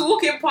wow. I was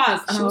walking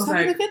past and she I was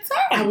having like, a good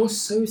time. I was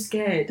so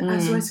scared. I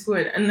swear to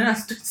God. And then I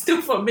stood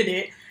still for a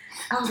minute.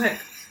 I was like,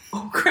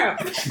 oh crap.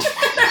 I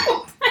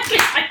walked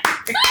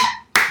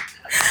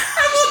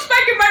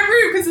back in my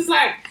room because it's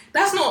like,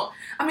 that's not,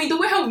 I mean, the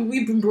way how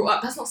we've been brought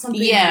up, that's not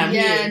something. Yeah. Do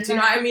you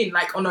know what I mean?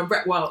 Like on a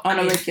regular.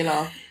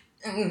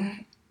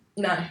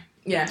 No.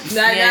 Yeah, that's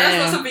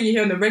not something you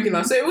hear on the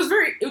regular. So it was a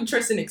very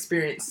interesting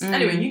experience.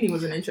 Anyway, uni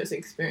was an interesting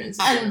experience.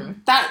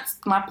 And that's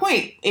my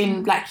point.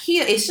 In like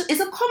here, it's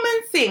a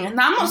common thing.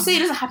 Now I'm not saying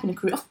it doesn't happen in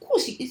Korea. Of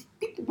course,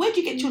 where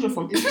do you get children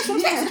from? It's from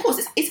sex, of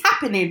course. It's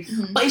happening,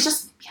 but it's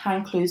just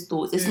behind closed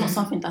doors. It's not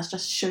something that's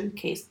just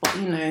showcased. But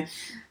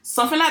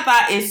something like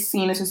that is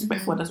seen as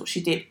respectful. That's what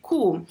she did.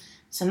 Cool.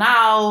 So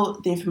now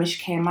the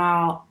information came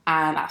out,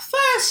 and at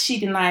first she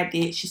denied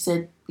it. She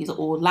said these are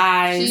all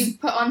lies. She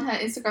put on her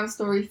Instagram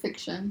story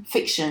fiction.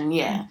 Fiction,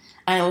 yeah.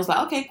 And it was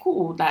like, okay,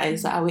 cool. That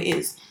is how it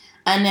is.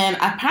 And then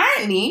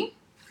apparently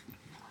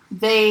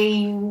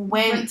they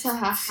went to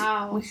her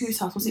house. Whose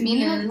house? Was it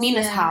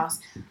Mina's house?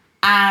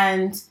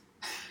 And do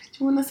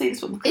you want to say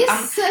this one?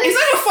 It's not even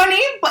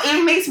funny, but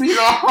it makes me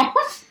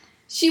laugh.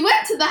 She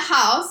went to the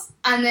house,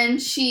 and then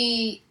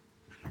she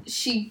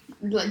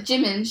like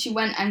Jimin, she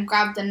went and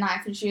grabbed a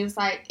knife, and she was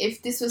like,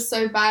 if this was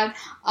so bad,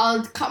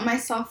 I'll cut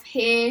myself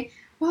here.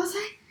 What was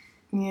I?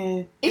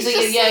 Yeah. It's so,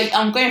 just yeah,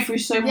 I'm going through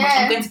so much.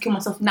 I'm going to kill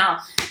myself now.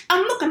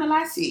 I'm not going to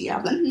lie to you.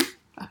 I'm like,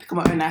 I'll pick up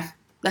my own knife.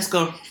 Let's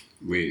go.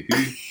 Wait,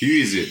 who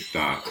is it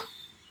that...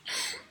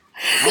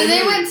 So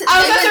they went to...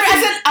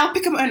 I said, I'll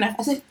pick up my own knife.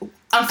 I said,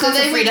 I'm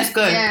cancer free, let's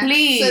go. Yeah.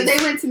 Please. So they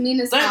went to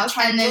Mina's house,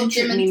 and then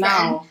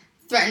Jimin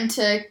threatened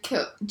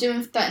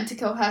to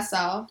kill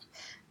herself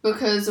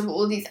because of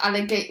all these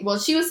allegations. Well,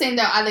 she was saying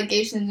there were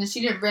allegations, and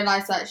she didn't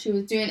realise that she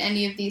was doing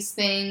any of these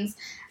things.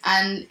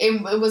 And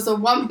it was a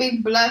one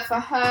big blur for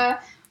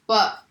her,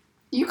 but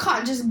you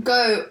can't just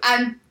go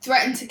and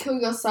threaten to kill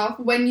yourself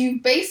when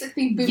you've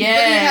basically been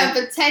bullying her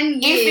for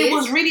 10 years. If it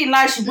was really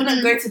lies, she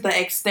wouldn't go to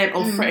the extent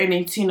of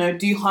threatening to,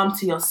 do harm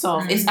to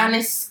yourself. It's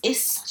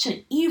such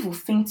an evil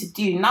thing to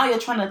do. Now you're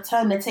trying to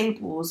turn the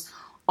tables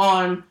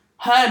on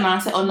her now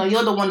and say, oh no,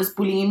 you're the one that's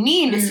bullying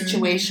me in this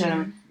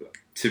situation.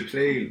 To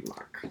play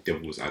like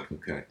devil's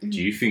advocate,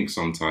 do you think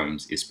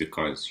sometimes it's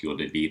because you're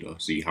the leader,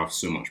 so you have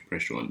so much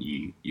pressure on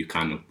you, you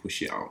kind of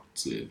push it out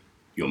to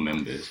your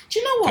members? Do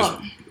you know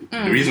what?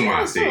 The reason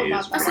why I say it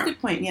is, that's a good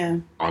point, yeah.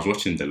 I was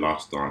watching The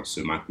Last Dance,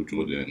 so Michael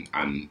Jordan,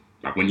 and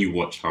like when you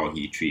watch how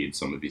he treated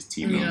some of his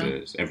team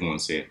members, everyone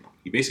said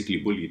he basically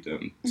bullied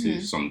them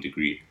to some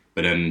degree.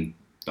 But then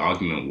the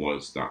argument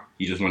was that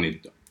he just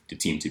wanted the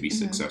team to be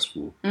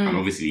successful, and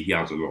obviously he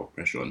has a lot of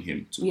pressure on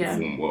him to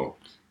perform well.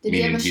 Did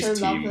he ever show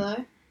love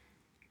though?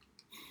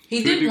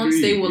 He did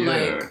once they were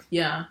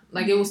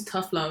like it was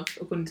tough love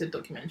according to the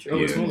documentary. Oh,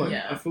 it's more like,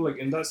 I feel like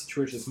in that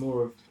situation it's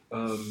more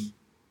of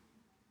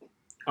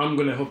I'm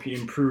gonna help you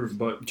improve,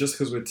 but just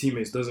because we're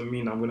teammates doesn't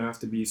mean I'm gonna have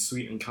to be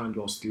sweet and kind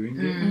whilst doing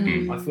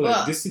it. I feel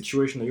like this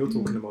situation that you're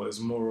talking about is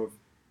more of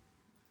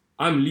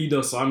I'm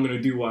leader, so I'm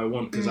gonna do what I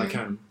want because I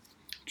can.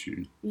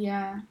 True.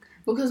 Yeah,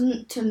 because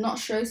to not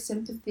show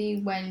sympathy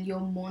when you're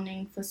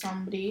mourning for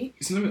somebody.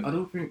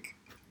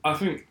 I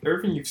think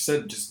everything you've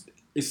said just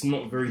it's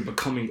not very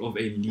becoming of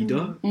a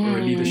leader or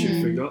a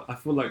leadership figure. I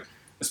feel like,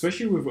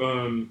 especially with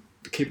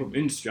the K-pop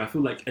industry, I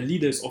feel like a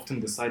leader is often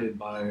decided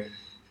by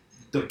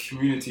the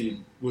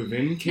community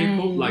within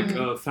K-pop,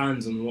 like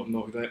fans and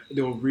whatnot. That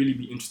they'll really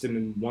be interested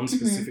in one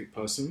specific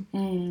person,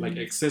 like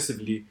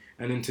excessively,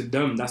 and then to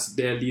them that's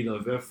their leader.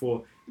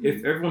 Therefore,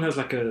 if everyone has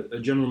like a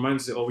general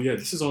mindset, oh yeah,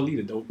 this is our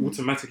leader, they'll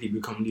automatically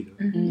become leader.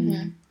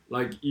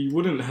 Like you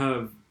wouldn't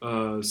have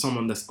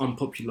someone that's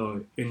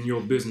unpopular in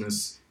your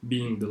business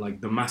being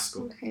the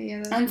mascot. Okay,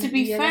 and to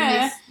be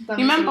fair,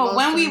 remember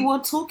when we were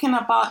talking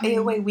about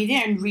AOA, we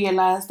didn't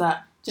realise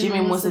that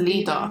Jimin was a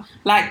leader.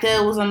 Like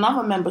there was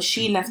another member,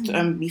 she left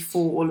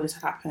before all of this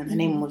had happened. Her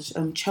name was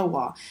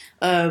Choa.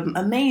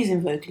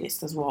 Amazing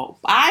vocalist as well.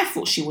 I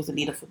thought she was a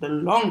leader for the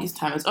longest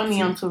time. It's only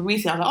until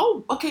recently I was like,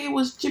 oh, okay, it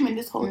was Jimin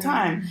this whole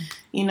time.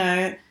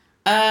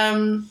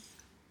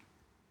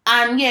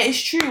 And yeah, it's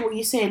true what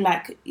you say,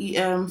 like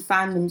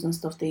fandoms and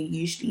stuff, they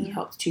usually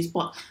help to choose.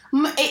 But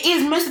it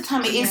is, most of the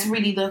time, it is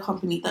really the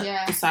company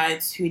that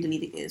decides who the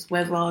leader is,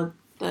 whether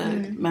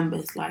the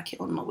members like it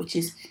or not, which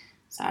is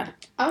sad.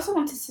 I also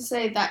wanted to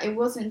say that it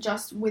wasn't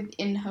just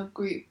within her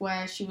group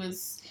where she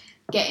was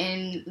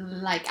getting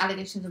like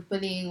allegations of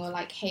bullying or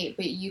like hate,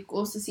 but you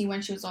also see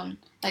when she was on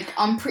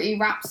Pretty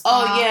Rap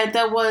Star. Oh yeah,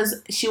 there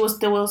was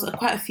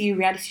quite a few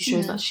reality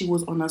shows that she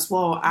was on as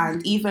well,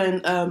 and even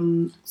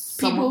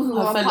people who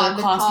are part of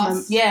the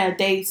cast.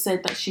 They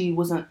said that she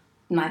wasn't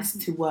nice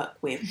to work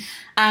with,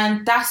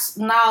 and that's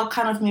now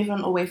kind of moving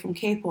away from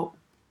K-pop.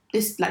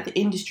 This like the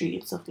industry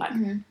and stuff like.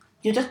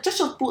 You're just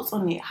your thoughts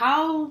on it.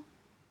 How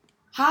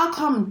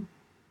come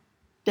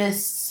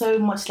there's so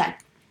much like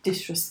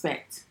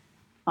disrespect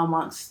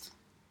amongst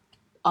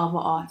other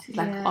artists,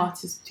 like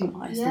artists between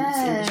artists in this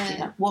industry?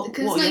 Like, what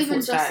are your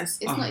thoughts, guys?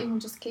 It's not even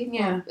just K-pop.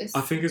 Yeah.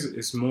 I think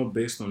it's more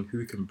based on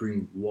who can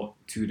bring what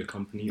to the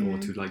company or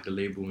to like the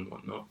label and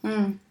whatnot.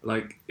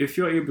 Like if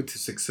you're able to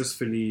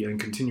successfully and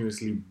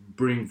continuously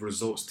bring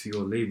results to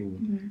your label,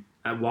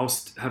 and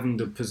whilst having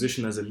the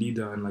position as a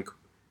leader and like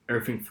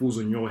everything falls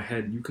on your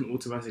head, you can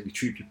automatically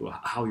treat people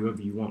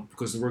however you want,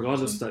 because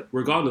regardless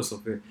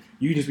of it,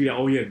 you just be like,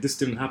 oh yeah, this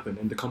didn't happen,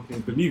 and the company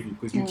will believe you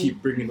because you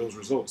keep bringing those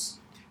results.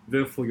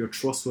 Therefore, you're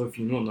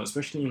trustworthy and whatnot,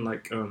 especially in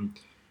like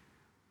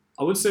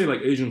I would say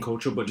like Asian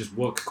culture, but just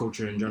work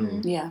culture in general.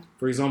 Yeah.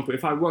 For example,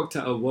 if I worked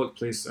at a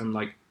workplace and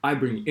like I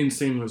bring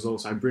insane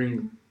results, I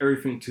bring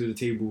everything to the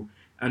table,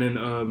 and then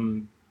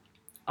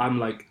I'm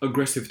like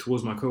aggressive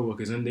towards my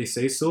coworkers and they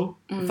say so.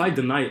 If I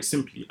deny it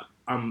simply,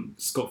 I'm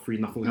scot-free,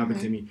 nothing will happen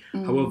to me.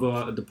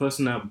 However, the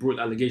person that brought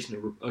the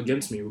allegation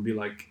against me will be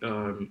like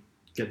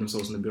get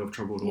themselves in a bit of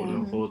trouble or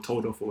whatnot, or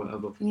told off or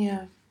whatever.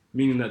 Yeah.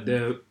 Meaning that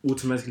they're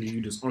automatically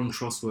viewed as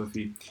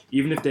untrustworthy.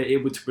 Even if they're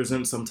able to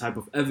present some type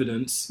of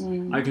evidence,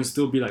 I can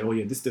still be like, oh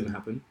yeah, this didn't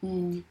happen.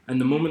 And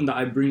the moment that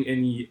I bring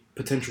any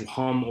potential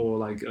harm or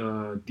like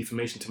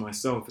defamation to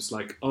myself, it's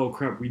like, oh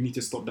crap, we need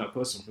to stop that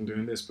person from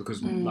doing this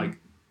because like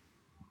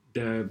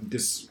they're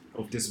this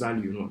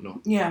value and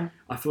whatnot. Yeah.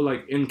 I feel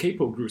like in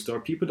K-pop groups, there are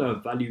people that are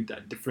valued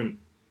at different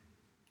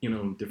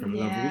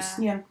levels.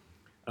 Yeah.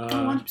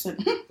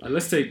 100%.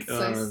 Let's take,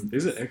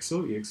 is it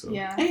EXO? EXO?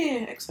 Yeah,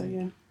 EXO,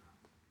 yeah.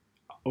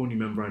 Only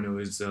member I know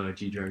is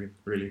G-Dragon,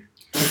 really.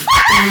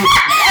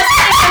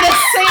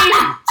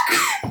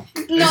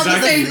 Not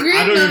the same group,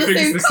 I don't even think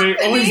it's the same.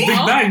 Oh, it's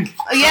Big Bang.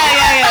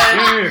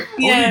 Yeah.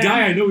 Only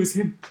guy I know is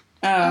him.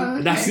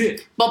 Okay. That's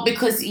it. But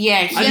because, he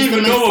I didn't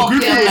even know what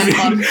group it was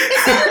in.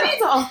 It's the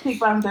leader of Big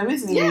Bang though,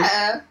 isn't he?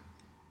 Yeah.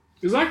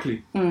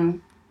 Exactly.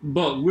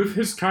 But with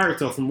his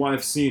character, from what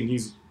I've seen,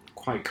 he's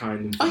quite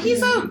kind. And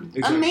he's an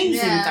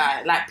amazing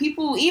guy. Like,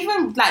 people,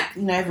 even, like,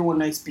 you know, everyone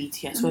knows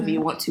BTS, whether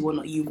you want to or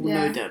not, you will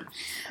know them.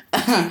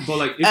 But,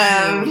 like,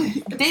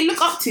 they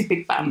look up to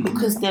Big Bang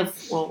because they're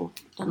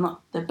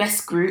not the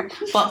best group,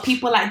 but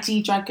people like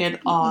G-Dragon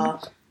are...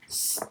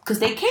 Because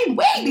they came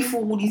way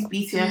before all these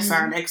BTS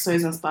and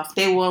EXOs and stuff.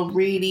 They were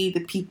really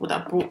the people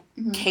that brought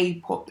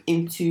K-pop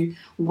into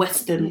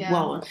Western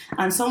world.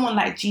 And someone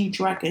like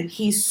G-Dragon,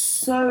 he's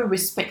so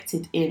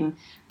respected in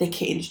the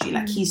K industry.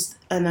 Like, he's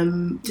an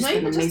amazing guy. Not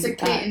even just the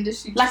K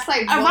industry, just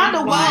like around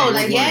the world.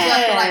 Like,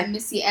 like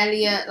Missy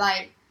Elliott,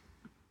 like...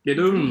 They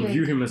don't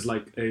view him as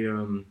like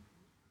an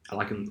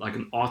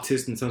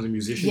artist in terms of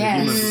musician. They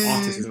view him as an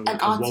artist, he's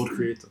like a world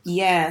creator.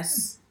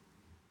 Yes.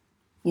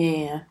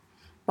 Yeah.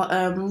 But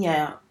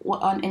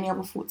what are any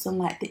other thoughts on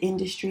like the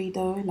industry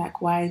though?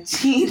 Like, why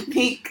do you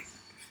think?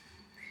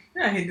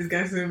 I hate this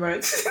guy so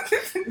much.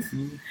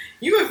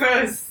 You go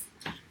first.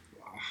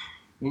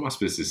 What am I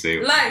supposed to say?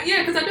 Like,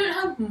 yeah, because I don't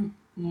have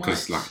much.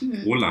 Because like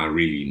all I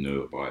really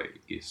know about it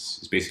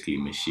is basically a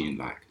machine.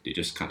 Like, they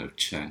just kind of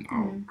churn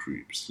out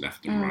groups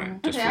left and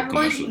right just for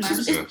commercial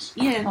success.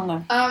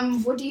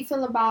 What do you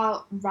feel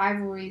about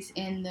rivalries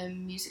in the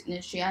music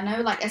industry? I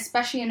know, like,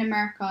 especially in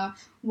America,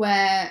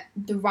 where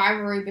the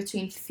rivalry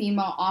between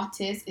female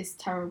artists is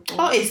terrible.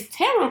 Oh, it's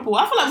terrible.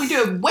 I feel like we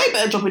do a way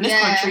better job in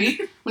this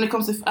country when it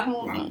comes to... I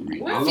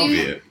love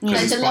it.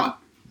 Because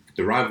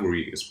the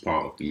rivalry is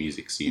part of the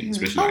music scene,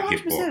 especially like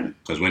hip hop.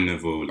 Because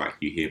whenever like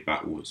you hear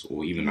battles,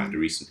 or even like the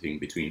recent thing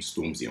between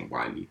Stormzy and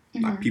Wiley,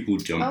 like people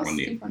jump on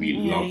it. We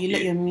love it.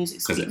 Let your music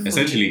because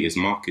essentially it's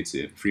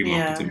marketing, free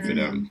marketing for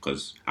them.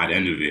 Because at the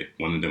end of it,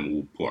 one of them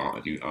will put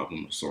out a new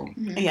album or song,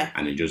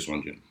 and they're just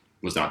wondering,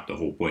 was that the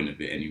whole point of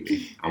it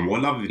anyway? And we're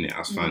loving it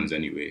as fans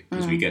anyway,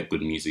 because we get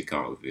good music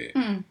out of it.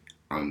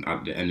 And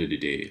at the end of the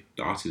day,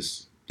 the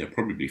artists, they're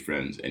probably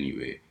friends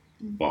anyway.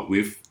 But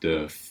with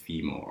the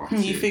female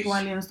artists... You think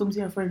Wiley and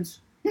Stormzy are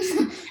friends?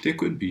 They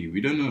could be. We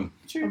don't know.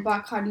 True.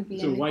 About Cardi B.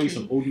 So why are you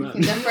some old man?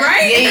 Right?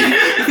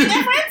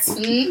 They're friends?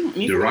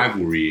 The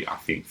rivalry, I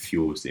think,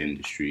 fuels the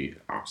industry,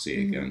 I'll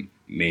say again.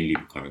 Mainly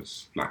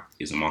because, like,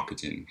 it's a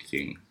marketing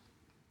thing.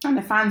 And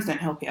the fans don't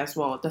help it as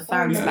well. The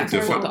fans if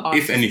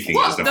anything,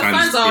 it's the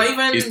fans are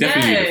even... It's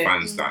definitely the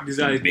fans that these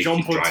guys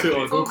jump on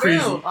Twitter, go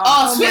crazy.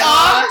 Oh,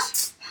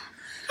 sweetheart!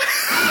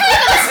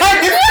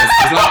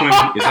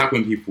 It's like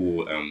when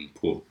people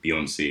put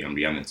Beyonce and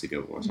Rihanna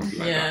together or something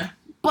like that.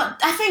 But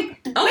I think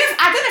I don't know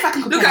if I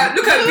can compare.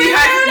 Look at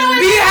Beehive.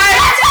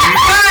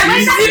 I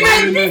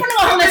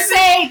was gonna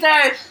say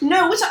though.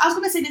 No, which I was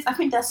gonna say this. I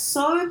think they're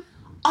so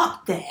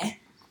up there.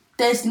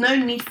 There's no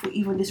need for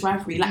even this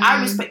rivalry. Like,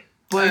 I respect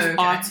both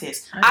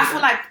artists. I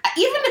feel like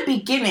even the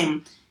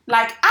beginning.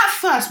 Like, at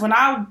first, when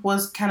I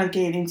was kind of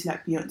getting into,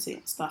 like, Beyonce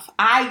and stuff,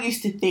 I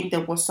used to think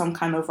there was some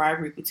kind of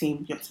rivalry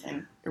between Beyonce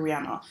and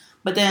Rihanna.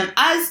 But then,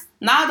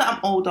 now that I'm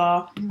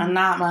older, and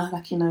now I'm,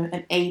 like, you know,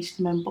 an aged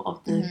member of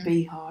the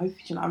Beehive,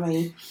 you know what I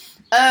mean?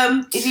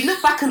 If you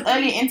look back on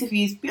earlier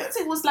interviews,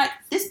 Beyonce was like,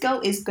 this girl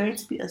is going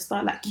to be a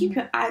star. Like, keep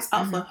your eyes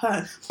out for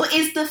her. But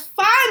it's the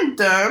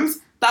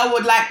fandoms that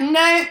would like,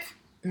 nope,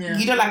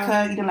 You don't like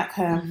her, you don't like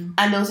her.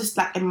 And there was this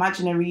like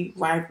imaginary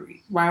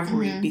rivalry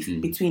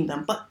between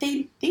them. But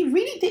they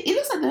really did. It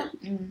looks like they're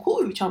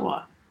cool with each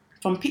other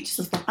from pictures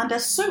and stuff. And they're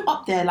so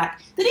up there, like,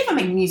 they don't even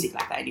make music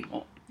like that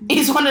anymore.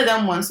 It's one of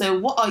them ones. So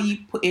what are you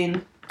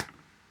putting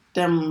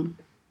them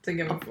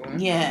together for?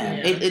 Yeah.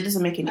 It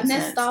doesn't make any sense.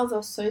 And their styles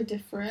are so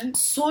different.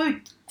 So,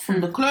 from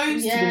the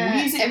clothes to the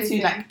music everything.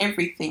 To like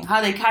everything.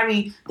 How they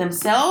carry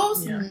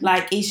themselves. Yeah.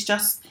 Like, it's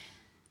just,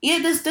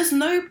 there's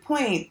no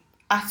point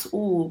at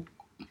all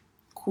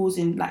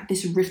causing like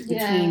this rift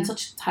between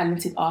such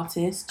talented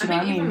artists. Do you know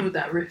what I mean? Even with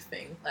that rift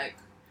thing, like,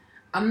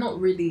 I'm more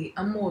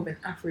of an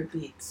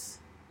Afrobeats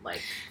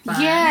like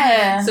fan.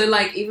 Yeah. So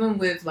like even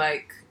with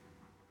like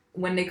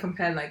when they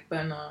compare like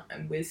Burna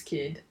and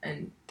Wizkid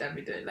and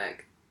Davido,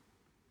 like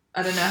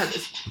I don't know how to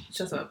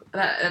shut up.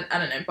 I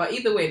don't know, but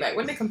either way, like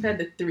when they compare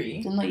the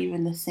three, they're not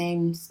even the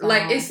same style.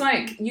 Like it's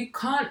like you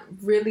can't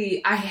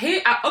really.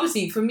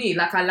 Obviously for me,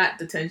 like I like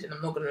the tension.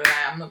 I'm not gonna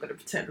lie. I'm not gonna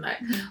pretend like.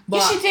 But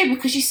yes, you do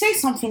because you say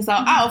some things that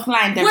are out of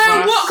line. Deborah.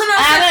 Well, what can I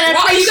say?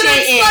 What are you gonna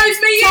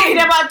expose me? Talking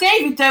about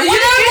David, though. What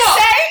did you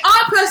say?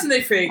 I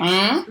personally think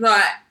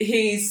that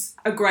he's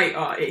a great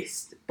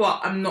artist,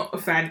 but I'm not a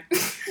fan.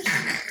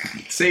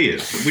 Say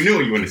it. We know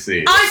what you want to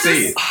say. I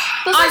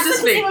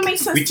just think. It even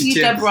makes sense to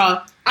you,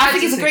 Deborah. I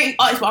think he's a great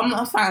artist, but I'm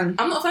not a fan.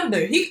 I'm not a fan though.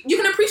 You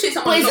can appreciate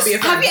someone and not be a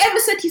fan. Have you ever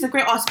said he's a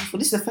great artist before?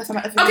 This is the first time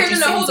I ever heard you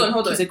say hold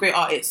on. He's a great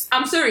artist.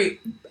 I'm sorry.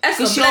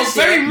 Because you're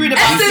very rude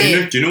about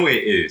it. Do you know what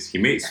it is? He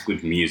makes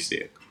good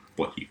music,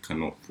 but he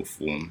cannot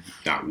perform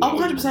that well. 100%.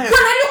 When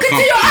I look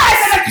into your eyes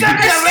and I jump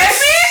in,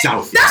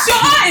 that's your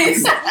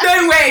artist.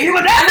 No way.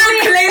 I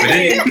don't claim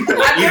it.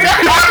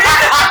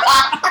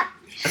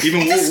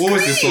 Even what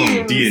was the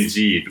song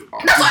D&G?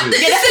 That's what I'm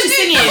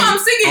singing.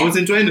 I was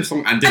enjoying the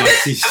song and then I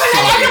see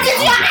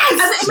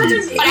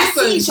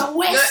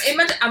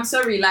Imagine. I'm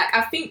sorry. Like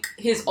I think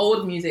his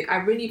old music. I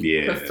really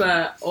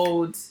prefer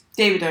old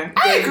Davido.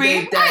 I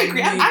agree.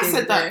 I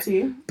said that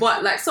too.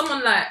 But like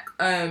someone like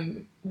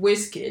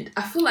Wizkid,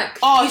 I feel like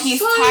he's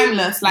so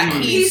timeless. Like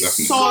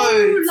he's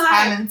so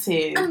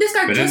talented. And this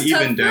guy but just then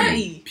even turned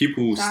 30. then,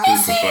 people still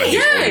prefer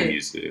his old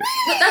music.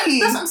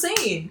 That's what I'm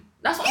saying.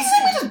 That's what I'm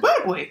saying. He's just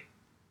Burna Boy,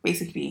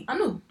 basically. I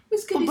know.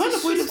 Wizkid Burna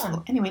Boy looks.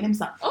 Anyway, let me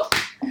stop. Oh,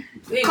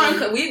 we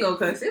ain't gonna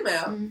curse him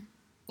out.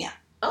 Yeah.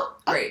 Oh,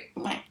 great.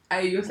 Right.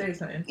 You were saying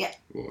something? Yeah.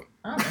 What?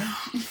 I don't know.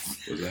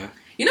 What was that?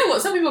 You know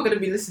what? Some people are going to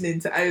be listening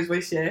to Ayo's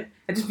Way Share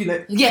and just be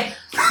like, yeah.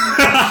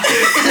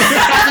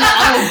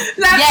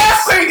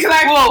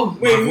 Whoa.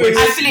 Wait.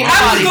 I feel it.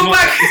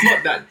 It's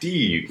not that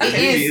deep. It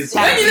is.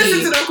 When you listen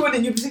to the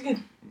recording, you'll be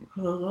thinking,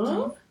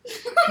 huh?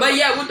 But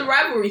yeah, with the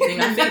rivalry thing,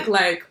 I think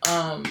like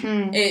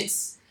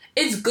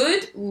it's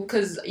good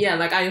because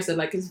like I said,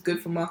 like it's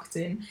good for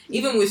marketing.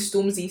 Even with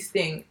Stormzy's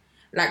thing,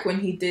 like when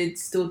he did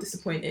Still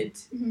Disappointed,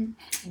 that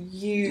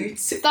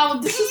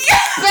was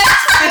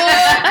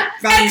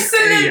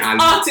excellent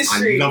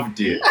artistry. I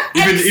loved it.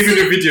 Even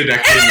the video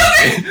that came.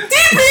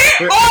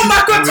 Oh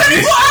my god, 24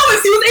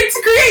 hours he was able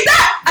to create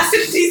that. I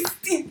said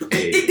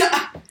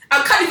I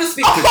can't even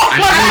speak.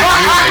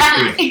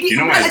 You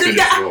know why it's good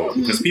as well?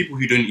 Because people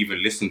who don't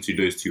even listen to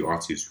those two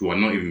artists, who are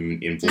not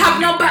even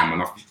involved in them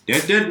enough,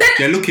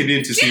 they're looking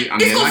in to see, and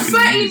it's they're got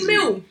liking 30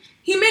 mil.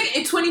 He made it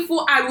in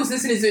 24 hours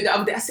listening to it the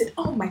other day. I said,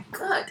 oh my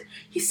god.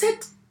 He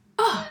said,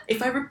 if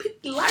I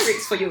repeat the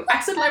lyrics for you, I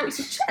said lyrics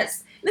with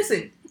chest.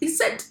 Listen, he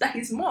said that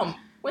his mom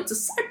went to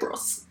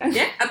Cyprus, and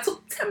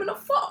took Terminal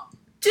 4.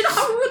 Do you know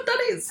how rude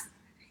that is?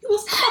 He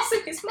was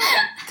cussing his mom.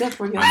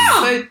 Deborah, you're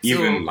so dumb.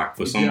 Even like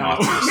for some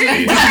artists,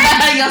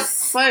 you're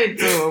so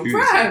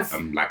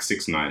dumb. Like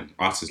 6ix9ine,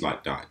 artists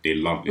like that, they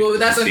love it. Well,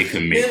 they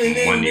can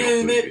make money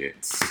off of it.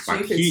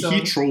 Like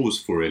he trolls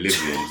for a living.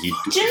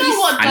 Do you know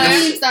what?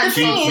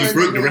 He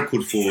broke the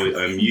record for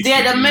YouTube.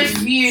 They're the most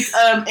viewed.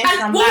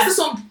 And what was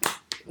the song?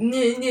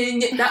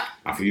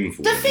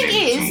 The thing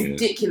is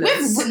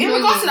ridiculous. In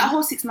regards to that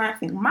whole 6ix9ine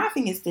thing, my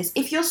thing is this: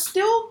 if you're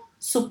still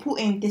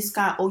supporting this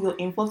guy or you're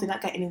involved in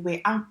that guy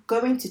anyway, I'm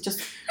going to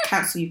just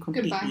cancel you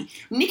completely. Goodbye.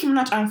 Nicki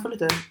Minaj, I unfollowed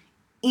her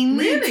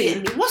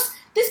immediately. Really?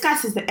 This guy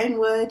says the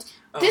N-word.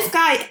 This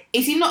guy,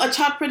 is he not a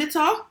child predator?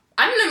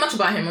 I don't know much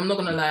about him, I'm not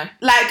gonna lie.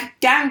 Like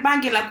gang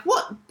banging, like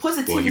what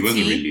positivity? Well, he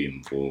wasn't really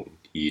involved.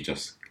 He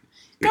just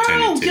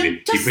pretended to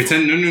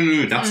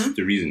live. That's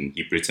the reason.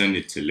 He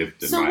pretended to live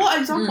the life. So what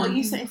example are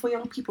you setting for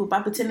young people by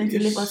pretending to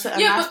live a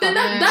certain life? But then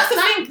that's the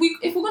thing.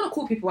 If we're gonna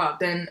call people out,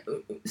 then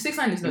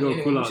 6ix9ine is not the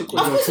only one we should call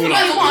out. That's the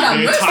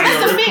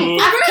thing.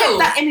 I've kept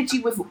that energy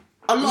with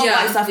a lot of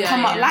artists that have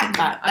come out like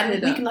that.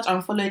 And we can not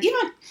unfollow.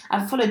 Even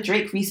I've followed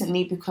Drake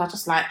recently because I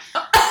just like.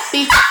 Do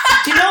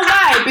you know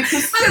why?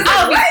 Because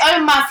out of his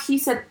own mouth, he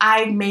said,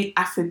 I made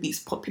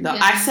Afrobeats popular.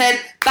 I said,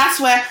 that's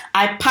where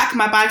I pack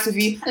my bags with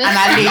you and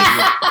I leave.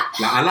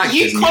 I like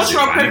you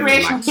cultural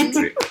appropriation.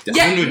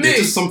 There's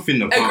just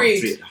something about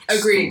Drake.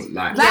 Agreed.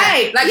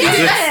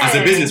 As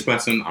a business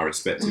person, I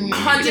respect him.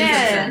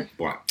 100%.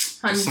 But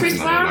Just Chris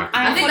something Brown, like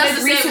I I think followed that's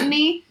the same-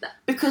 recently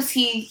because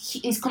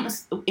his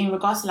comments in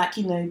regards to like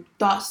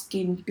dark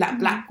skinned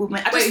black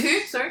women. Wait, who?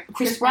 Sorry?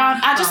 Chris Brown.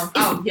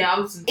 I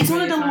was. It's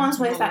one of the ones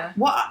where it's like,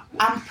 what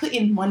I'm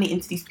putting money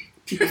into these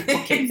people's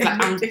pockets.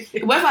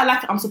 Like, whether I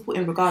like it, I'm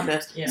supporting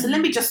regardless. Yeah. So let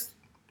me just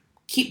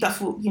keep that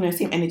full,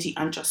 same energy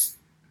and just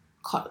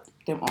cut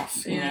them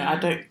off. You know, I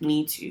don't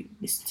need to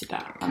listen to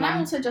that. Can I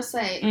also just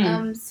say,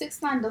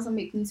 6ix9ine doesn't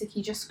make music.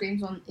 He just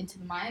screams into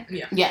the mic.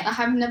 Yeah. I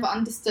have never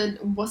understood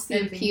what's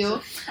the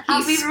appeal.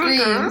 I'll He be rude,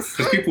 girl. screams.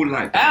 because people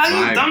like that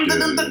vibe, though. I don't get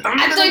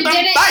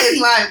it. That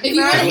is like, If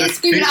you want to hear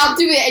screaming, I'll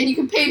do it, and you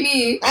can pay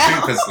me. I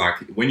think because like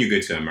when you go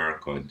to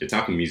America, the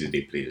type of music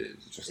they play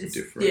is just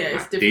different. Yeah, it's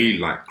Like, different. They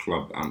like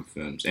club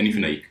anthems.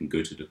 Anything that you can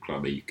go to the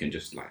club and you can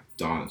just like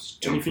dance,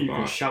 jump Anything you can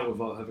about. shout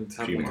without having to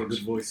have Pretty like a much.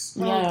 good voice.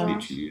 Yeah.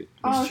 Literally,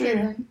 Oh, It's okay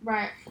true. then.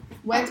 Right.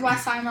 Where do I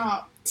sign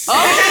up?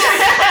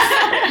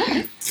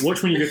 Oh.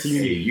 Watch when you get to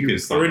uni. You can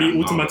It's start already that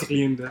now.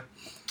 automatically in there.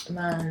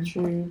 Man,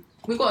 True.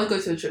 we gotta go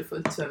to a trip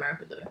to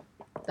America though.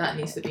 That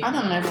needs to be. I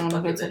don't know if I want to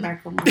go bucket to list.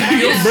 America.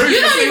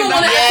 You don't even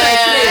want to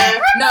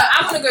Yeah. No, I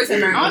want to go to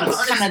America. I want to go to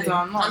honestly. Canada.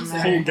 I'm not Honestly.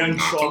 Whole gang Nah,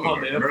 shot talking out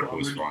about there. America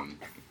was fun.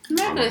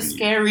 America is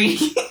scary.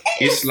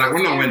 It's like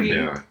when I went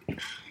Scary. there,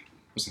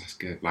 was that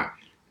scared? Like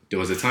there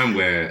was a time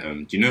where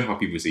do you know how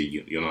people say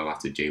you're not allowed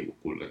to jaywalk,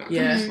 all of that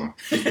Yeah. kind of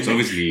stuff? So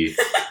obviously,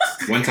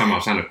 one time I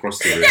was trying to cross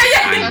the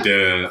road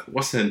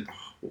and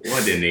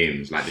what are their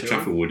names? Like the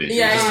traffic warden,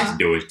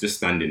 they were just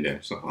standing there.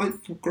 So I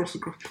cross.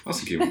 I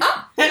was like,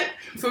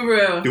 For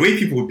real. the way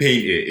people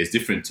paint it is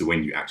different to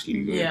when you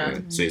actually go Yeah.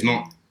 there. So it's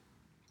not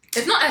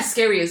as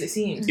scary as it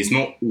seems. it's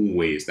not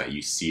always that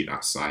you see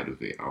that side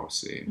of it, I would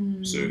say.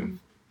 So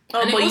Oh,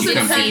 And it but you also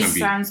can see depends-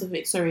 strands of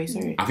it. Sorry.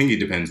 I think it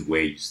depends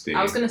where you stay.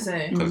 I was gonna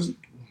say. Because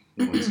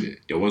what was it?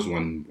 There was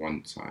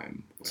one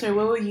time. So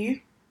where were you?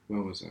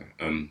 Where was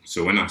I?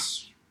 So when I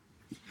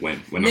when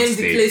I Name the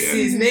stayed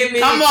places. Name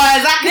it. Come on,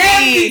 exactly.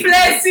 Name the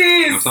there, I'm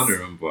places. trying to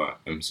remember.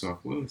 So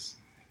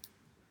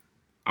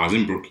I was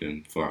in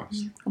Brooklyn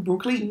first.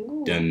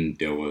 Brooklyn. Then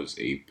there was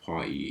a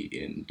party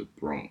in the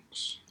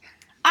Bronx.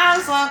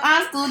 I'm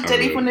still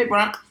Jenny from the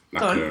Bronx.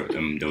 Like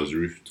there was a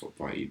rooftop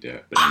party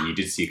there, but then you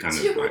did see kind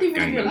of You're like really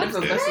gang living your members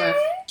life there. best life.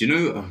 Do you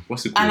know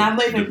what's it called? And I'm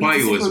not even the party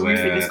being was super roof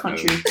where in this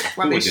country. what was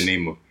Rubbish. the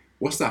name of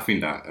what's that thing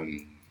that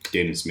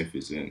Jaden Smith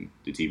is in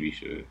the TV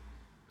show?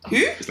 Who?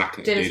 It's like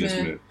a Jaden Jaden Smith.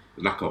 Smith.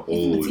 It's like an He's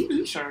in old. the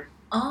TV show.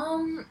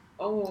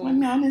 Oh.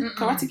 I'm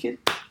Karate Kid.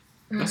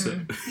 That's it.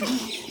 I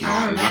It's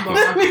don't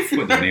like remember. I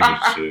forgot the name of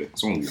the show.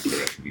 Someone will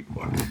correct me,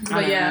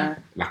 But yeah.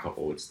 like an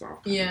old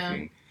style kind Yeah. of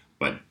thing.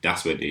 But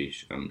that's where they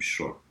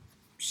shot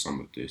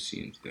some of the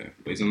scenes there.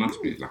 But it's a nice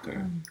place, like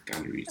a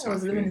gallery I type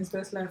was living thing. his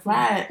best life.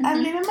 Right.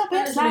 I'm living my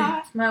best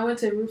life. Man, I went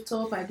to a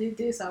rooftop. I did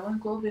this. I went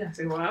clubbing. I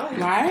said, wow.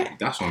 Right.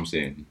 That's what I'm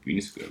saying. We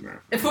need to go to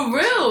America. For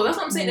real, that's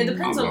what I'm saying. It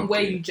depends I'd on love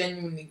where to. you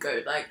genuinely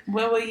go. Like,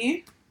 Where were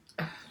you?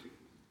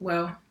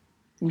 well,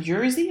 New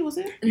Jersey, was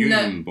it? You no.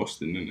 in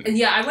Boston, isn't it?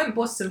 Yeah, I went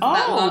Boston for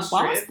that last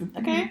trip. Boston.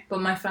 Okay.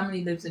 But my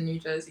family lives in New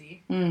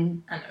Jersey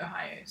Mm. and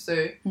Ohio.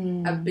 So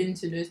I've been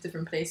to those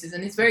different places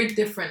and it's very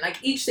different. Like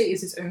each state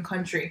is its own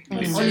country.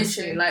 Mm.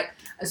 Honestly. Like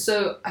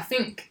so I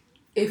think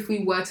if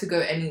we were to go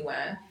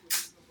anywhere,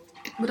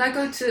 would I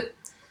go to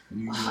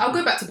I'll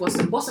go back to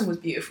Boston. Boston was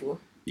beautiful.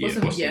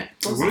 Boston. Boston. Yeah.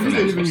 Why Boston. did you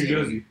live in New Boston.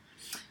 Jersey?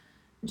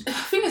 I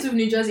think it's with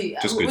New Jersey.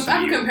 Just go With to New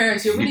African York.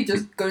 parents, you're really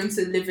just going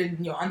to live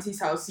in your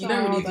auntie's house. You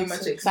don't really do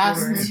much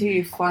exploring. That's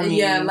too funny.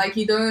 Yeah, like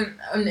you don't.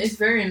 And it's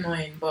very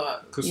annoying,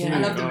 but Because Yeah. I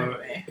love them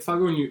anyway. if I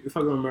go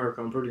to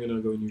America, I'm probably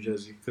gonna go New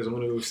Jersey because I'm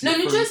gonna go see. No, a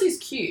New friend. Jersey's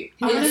cute.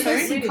 I'm gonna It's go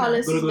really see nice.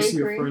 Carlos' I'm gonna go see a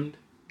bakery. friend.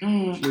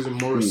 Mm. She lives in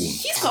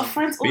Morris. He's got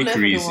friends all over the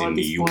Bakeries in world,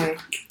 New this York.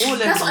 boy. All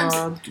over That's the what I'm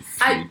world.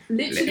 I Let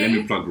me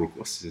literally. plug real quick.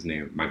 What's his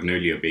name?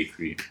 Magnolia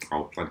Bakery.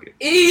 I'll plug it.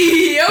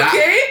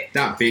 Okay.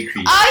 That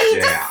bakery. Oh, he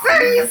there,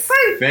 just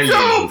said he's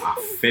so dope.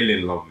 I fell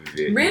in love with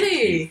it.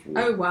 Really? Beautiful.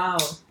 Oh wow.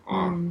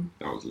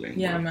 That was lame.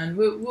 Yeah, man.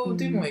 We'll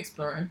do more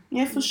exploring.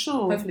 Yeah, for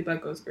sure. Hopefully by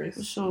God's For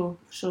grace. sure.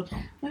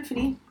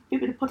 Hopefully,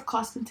 maybe the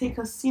podcast can take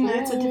us, to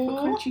different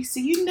Oh. countries. So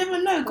you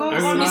never know. Go You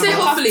on You a said podcast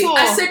hopefully. tour.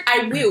 I said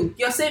I will.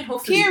 You're saying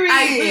hopefully. Period.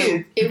 I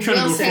will. It trying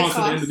to will go take France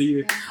at the end of the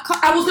year.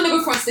 I was gonna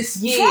go France this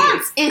year.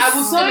 France is I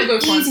was so gonna go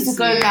France easy to this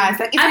go, year. guys.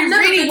 Like, if I've we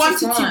never really been to wanted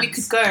to, we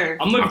France. could go.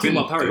 I'm not I think talking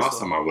about the Paris. last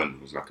though. time I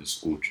went was like a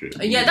school trip.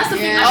 Yeah, that's the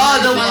thing. Yeah. Oh,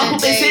 the Yeah, one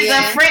who is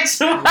yeah. the French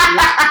one.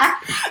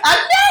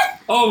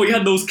 Oh, we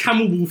had those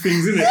camel ball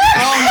things, innit?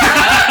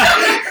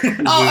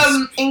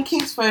 In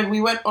Kingsford, we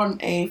went on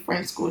a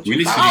French school trip.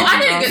 We literally, Oh, I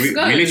didn't get to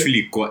go. we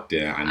literally got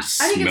there and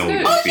I didn't get to smelled go.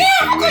 the Oh, fish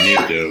and we were near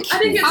the I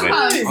didn't get to school go.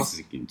 wedding. I was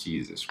thinking,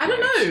 Jesus I don't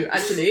Christ. know,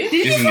 actually. Did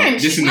you This is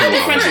French? this is I not did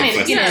what French I in was it,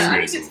 first you know. I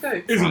didn't experience get to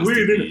go. It's France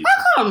weird, to innit? be.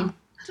 How come?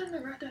 I don't know,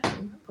 right? I don't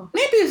remember.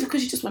 Maybe it's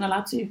because you just weren't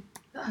allowed to.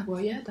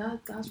 Well, yeah,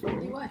 that's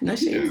probably why. No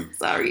shit. Yeah.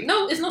 Sorry.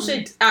 No, it's not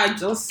shade. I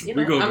just, We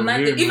go I'm over like,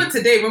 here, even man.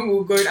 today when we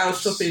were going out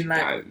shopping,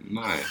 like,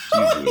 Nah, Jesus.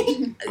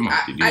 I'm gonna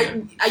have to do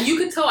that. you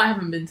can tell I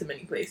haven't been to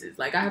many places.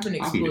 Like, I haven't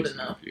I haven't been explored to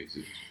enough. many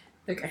places.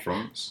 Okay.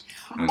 France.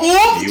 and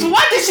Oh, New so York.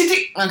 what did she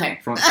do? Okay.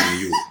 France and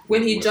New York.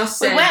 When he just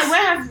So said, where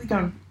have we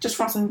gone? Just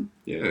France and...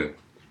 Yeah.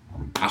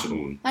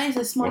 Ashton, That is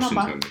a small number.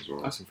 Washington as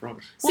well. That's in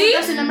France. Well, See,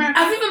 that's in America.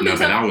 I've even No, been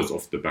but to. that was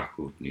off the back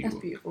of New That's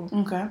York. beautiful.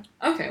 Okay.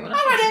 Okay, well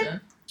that's Alright good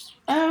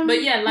then.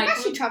 But yeah, I've like.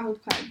 actually travelled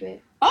quite a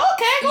bit. Oh,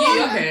 okay. Go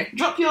You on. okay?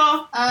 Drop your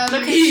Um,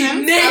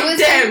 location. Name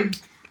them.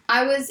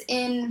 I was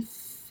in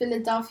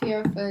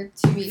Philadelphia for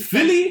 2 weeks.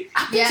 Philly?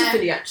 I've been to Yeah.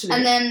 Philly actually.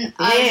 And then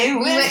Yeah,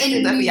 we were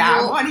in New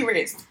York. What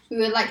raised? We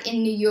were like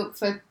in New York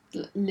for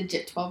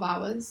legit 12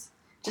 hours.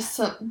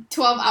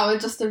 12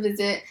 hours just to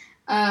visit.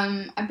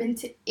 I've been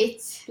to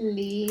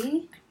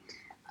Italy.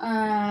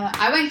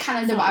 I went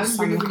Canada, but I was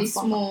really, really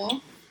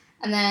small.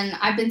 And then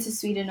I've been to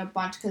Sweden a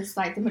bunch because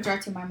like the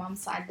majority of my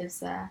mum's side lives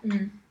there.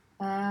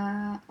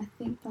 I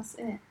think that's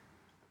it.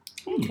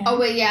 Okay. Oh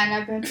wait, yeah, and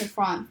I've been to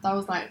France. That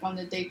was like on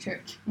the day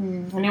trip.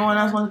 Anyone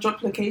else want to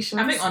drop locations?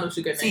 I think Arnold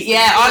should go next.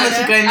 Yeah, Arnold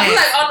should go I feel next.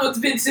 like Arnold's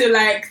been to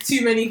like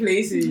too many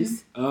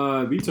places.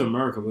 I've been to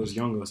America, but I was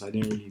younger, so I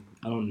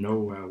don't know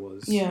where I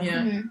was. Yeah.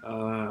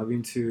 Mm-hmm. I've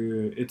been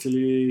to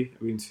Italy. I've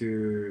been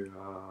to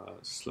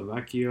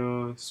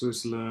Slovakia,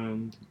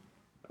 Switzerland.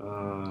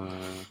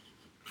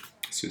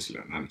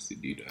 Switzerland, I need to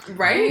do that.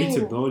 Right? Been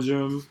to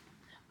Belgium.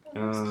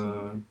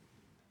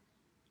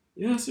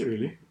 Yeah, that's it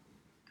really.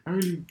 I don't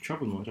really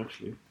traveled much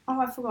actually. Oh,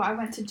 I forgot. I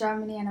went to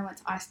Germany and I went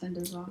to Iceland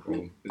as well.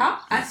 Oh,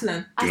 Oh,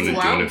 Iceland. do you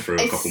want to throw a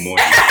It's- couple more?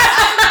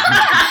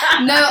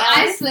 No,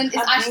 Iceland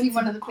is actually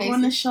one of the Corner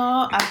places.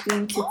 shop. I've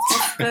been to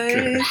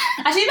Tesco.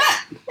 Actually,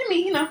 let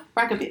me,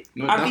 brag a bit.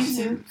 No, I've been that's-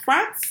 to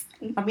France.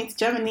 I've been to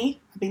Germany.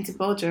 I've been to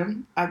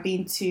Belgium. I've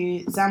been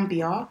to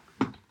Zambia.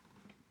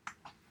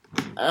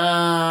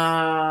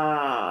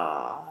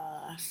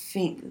 I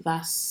think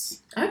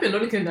that's I hope you're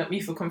not looking at me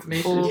for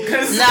confirmation. all.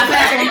 Because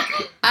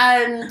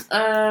And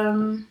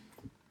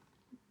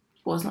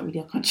well, it's not really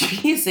a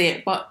country, is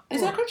it? But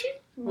is it a country?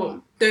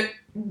 What?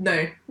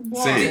 No.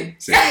 What? Say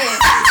it. Say Say it.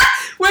 it.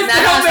 Where's the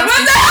No, helmet?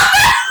 Where's the helmet?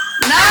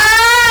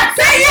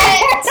 Say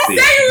it! Say Say it.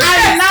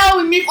 it. And now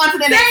we move on to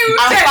the next and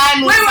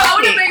final Wait, I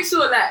want to topic. make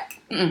sure like.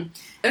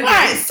 Okay.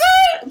 Right, so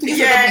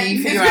Yeah,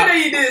 it's good that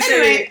you did say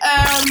Anyway,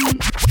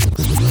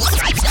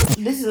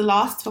 it. this is the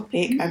last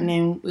topic, and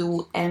then we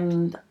will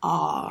end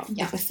our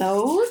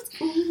episode.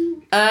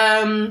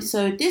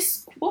 So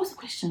this, what was the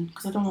question?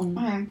 Because I don't want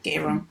to get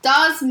it wrong.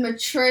 Does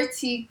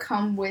maturity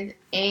come with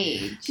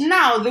age?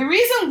 Now, the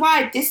reason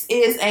why this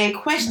is a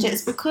question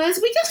is because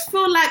we just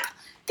feel like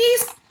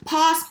these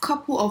past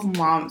couple of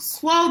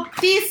months, well,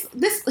 this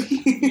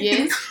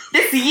Yes.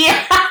 this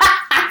year,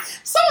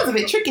 someone's a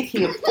bit tricky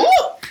here.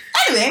 Oh,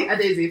 anyway,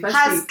 Adesi, if I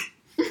has speak.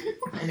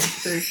 I know,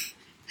 sorry.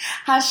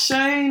 has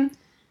shown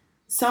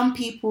some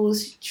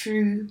people's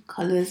true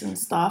colours and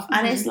stuff,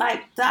 and it's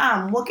like,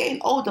 damn, we're getting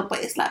older, but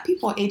it's like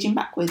people are aging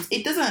backwards.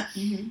 It doesn't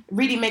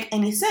really make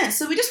any sense.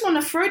 So we just want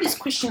to throw this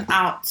question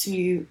out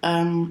to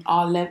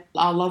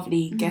our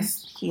lovely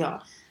guest here.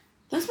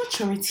 Does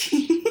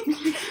maturity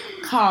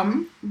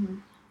come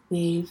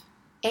with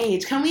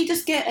age? Can we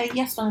just get a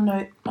yes or a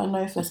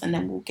no first, and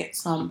then we'll get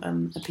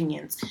some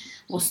opinions?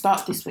 We'll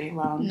start this way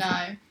around.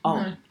 No.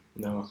 Oh.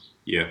 No.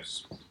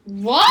 Yes.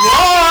 What?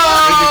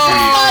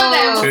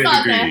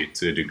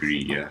 To a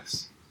degree,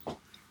 yes.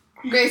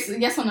 Grace,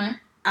 yes or no?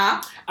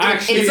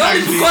 Actually, It's only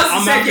because you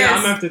I'm said yes.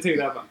 gonna have to take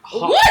that back.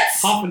 What?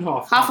 Half and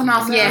half. Half and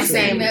half, yeah, No,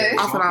 same. no.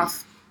 Half and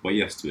half. But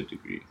yes, to a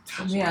degree.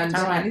 Yeah, I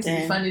Alright need to be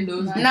then. finding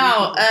those.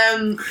 Now,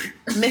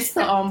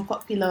 Mr.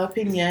 Popular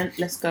opinion,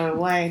 let's go.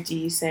 Why do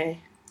you say?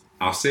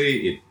 I'll say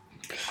it.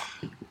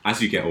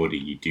 As you get older,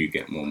 you do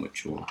get more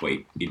mature, but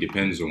it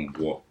depends on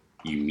what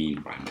you mean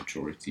by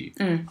maturity.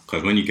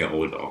 Because when you get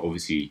older,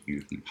 obviously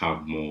you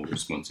have more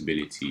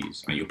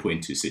responsibilities, and you're put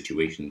into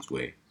situations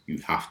where you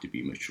have to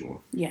be mature.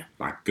 Yeah.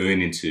 Like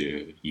going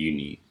into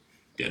uni,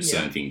 there are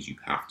certain things you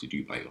have to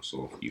do by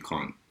yourself. You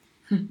can't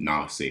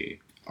now say,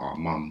 "Oh,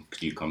 mum,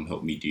 could you come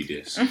help me do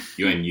this?"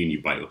 You're in uni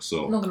by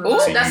yourself. Not gonna Oh,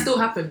 lie, so that you- still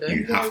happened though.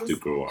 You have to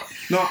grow up.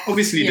 No,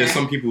 obviously there's Yeah.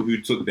 some people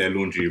who took their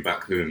laundry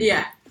back home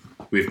Yeah.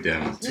 with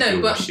them to No,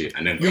 do but- shit,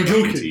 and then You're come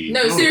joking. to you.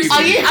 No, seriously.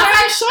 Are you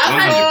very sure?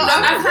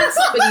 I've had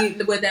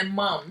somebody where their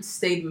mum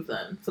stayed with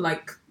them for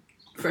like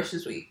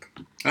Freshers Week.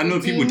 I know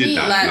people you did mean,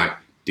 that. like- Like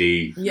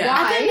they. Yeah.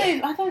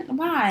 Why? I don't know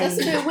why. That's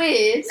a bit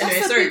weird. That's Anyway,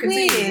 a sorry, bit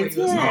continue weird, what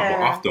you were No, saying. yeah.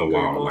 but after a Going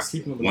while, more like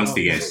sleeping on the once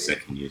they get couch. into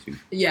second year,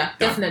 Yeah, that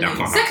definitely.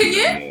 can't Second happen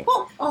year?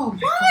 anymore. Oh my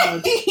Why?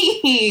 god.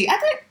 I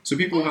don't. So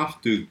people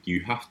have to. You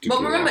have to. But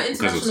grow remember up because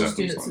of international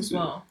students as circumstances.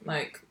 well,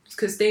 like,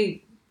 because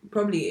they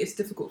probably, it's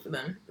difficult for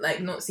them,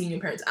 like, not seeing your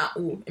parents at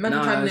all.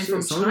 Imagine traveling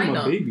from some of them are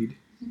China. babied.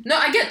 No,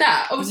 I get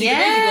that. Obviously, the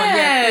baby one,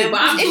 yeah, cool,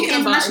 but I'm if talking you're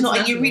international about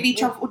and you really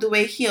international. travel all the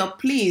way here,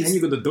 please. And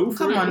you got the dough for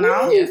Come it. on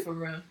now. Yeah, for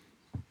real.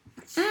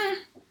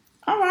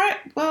 All right.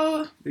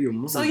 Well, Your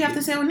mother so you have to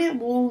did. say on it.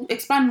 We'll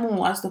expand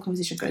more as the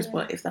conversation goes.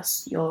 But if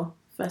that's your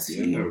first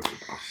Yeah, view, no,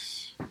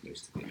 that's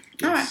basically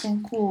it. all right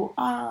then, cool.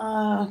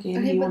 Okay.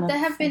 Okay, you but wanna- there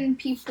have been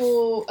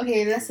people.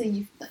 Okay, let's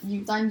say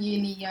you've done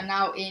uni. You're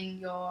now in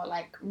your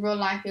like real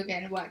life. You're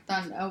getting work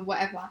done or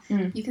whatever.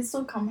 You can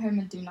still come home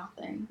and do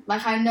nothing.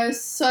 Like I know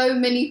so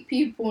many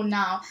people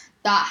now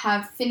that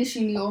have finished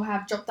uni or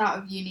have dropped out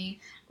of uni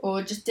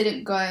or just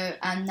didn't go,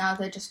 and now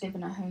they're just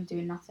living at home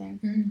doing nothing,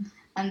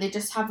 and they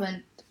just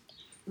haven't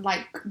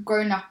like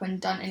grown up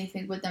and done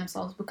anything with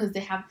themselves because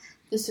they have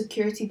the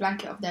security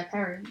blanket of their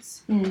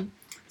parents.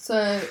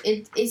 So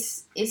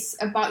it's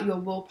about your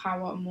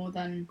willpower more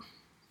than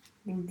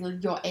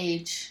your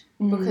age,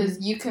 because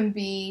you can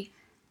be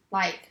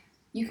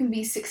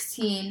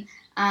 16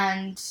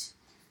 and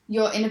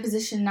you're in a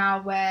position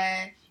now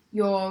where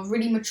you're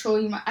really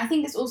mature. I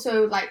think it's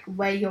also like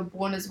where you're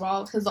born as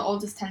well, because the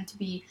oldest tend to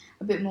be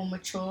a bit more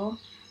mature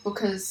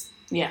because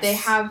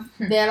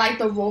they're like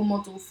the role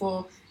model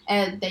for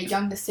their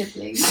younger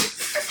siblings.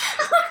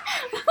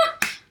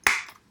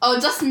 Oh,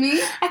 just me?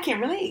 I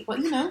can't relate,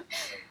 but some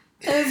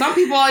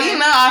people, are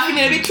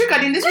feeling a bit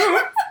triggered in this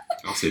room.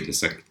 I'll say the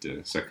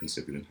second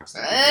sibling has to.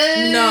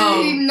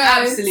 No,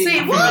 absolutely. Say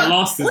The what?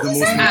 last is the most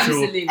mature.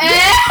 Absolutely.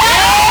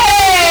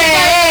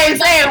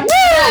 Say woo!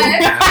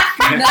 No.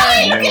 Why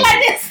are you looking like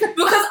this?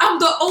 Because I'm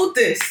the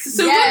oldest.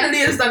 So when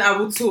Leah's done, I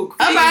will talk.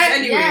 Please, Alright,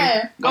 anyway.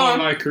 Yeah. Go on.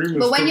 Like Kareem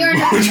But was when you're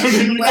in a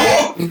position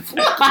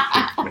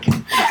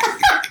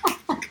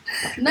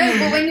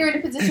when you're in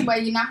a position where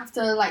you now have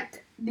to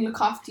like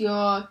look after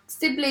your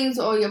siblings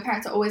or your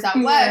parents are always at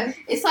work,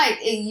 it's like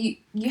you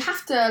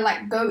have to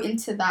like go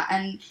into that,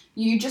 and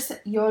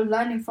you're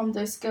learning from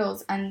those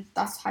skills, and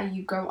that's how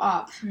you grow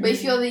up. But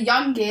if you're the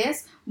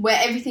youngest, where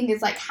everything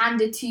is like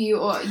handed to you,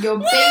 or your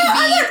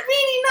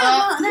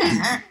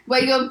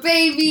where you're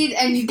babied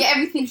and you get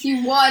everything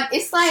you want,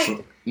 it's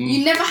like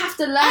you never have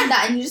to learn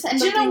that, and you just end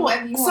up doing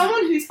whatever you want.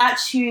 Someone who's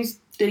actually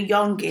the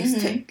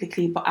youngest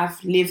technically, but I've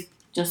lived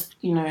just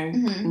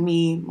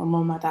me, my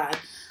mum, my dad.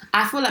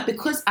 I feel like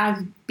because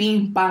I've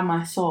been by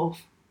myself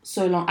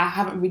so long, I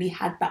haven't really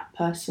had that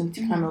person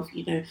to kind of,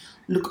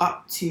 look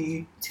up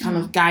to kind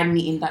of guide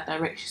me in that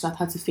direction. So I've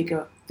had to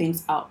figure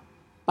things out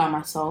by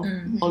myself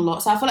a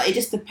lot. So I feel like it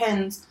just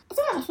depends. I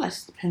feel like it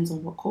just depends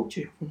on what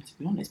culture you're from, to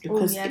be honest.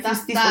 Because if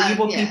it's these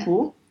Oyinbo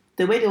people,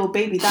 the way they will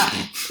baby that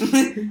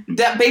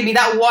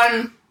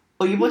one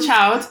Oyinbo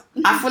child,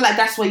 I feel like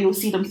that's where you'll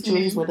see them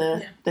situations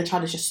where the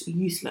child is just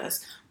useless.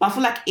 But I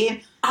feel like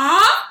useless?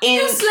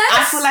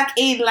 I feel like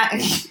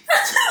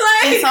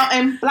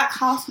in black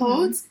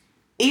households,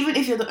 even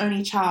if you're the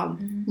only child,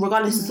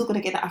 regardless, you're still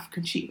gonna get the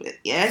African treatment.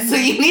 Yeah, so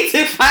you need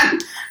to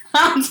find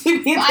how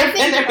to be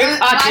independent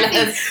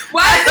regardless.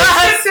 Why is this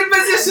shifting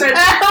position?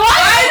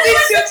 Why is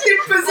this shifting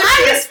position? Why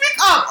you speak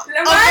up?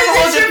 Why is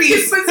this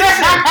shifting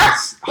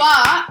position?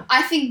 But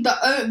I think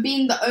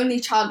being the only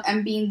child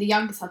and being the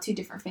youngest are two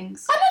different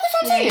things. I know that's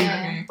what I'm saying.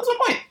 Yeah. That's my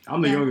point.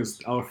 I'm the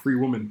youngest. I'm a free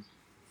woman.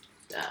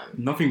 Damn.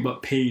 Nothing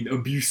but pain,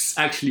 abuse.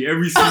 Actually,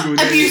 every single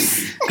day.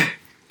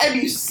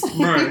 Abuse.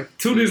 Bro,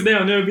 till this day,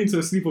 I've never been to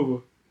a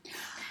sleepover.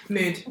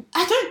 Mood.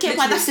 I don't get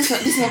why this is a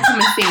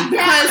common thing.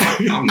 Because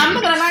I'm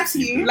not gonna lie to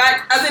you.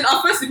 Like, as in,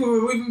 our first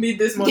sleepover will even be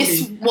this Monday. Your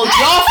first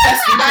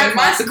sleepover.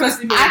 My first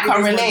sleepover. I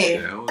can't relate.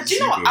 Yeah, Do you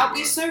know what? I'll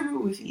be so real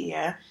with you,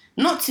 yeah?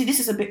 Not to, this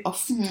is a bit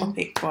off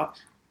topic, but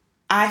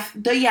I've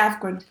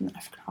grown up in an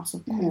African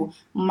household, cool.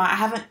 I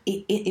haven't,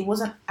 it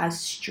wasn't as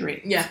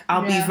strict. Yeah.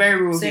 I'll be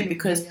very real with Same you,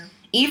 because with me,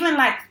 even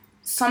like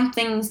some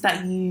things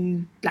that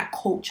you, like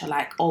culture,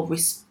 like,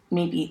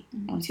 maybe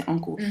auntie,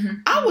 uncle,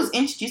 I was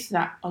introduced to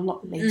that a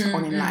lot later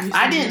on in life.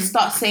 I didn't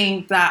start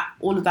saying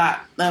all of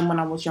that when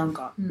I was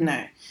younger,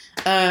 no.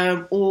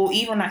 Or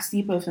even like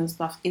sleepovers and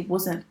stuff, it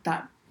wasn't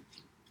that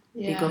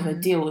big of a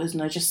deal. It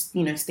was just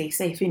stay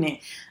safe,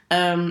 innit?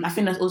 I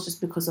think that's also just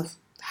because of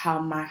how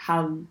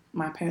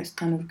my parents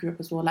kind of grew up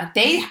as well. Like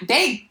they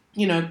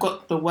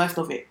got the worst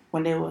of it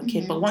when they were a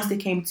kid, but once they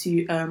came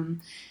to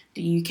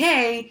the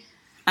UK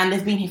and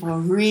they've been here for a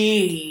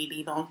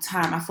really long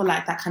time, I feel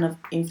like that kind of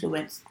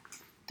influenced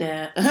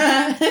their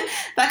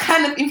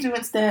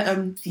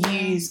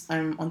views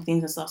on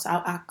things and stuff. So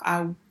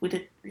I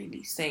wouldn't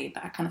really say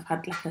that I kind of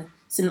had like a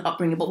similar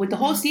upbringing. But with the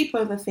whole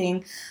sleepover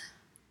thing,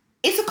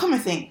 it's a common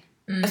thing,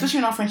 especially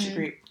in our friendship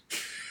group.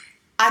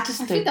 I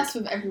think that's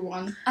with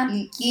everyone.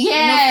 And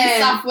North,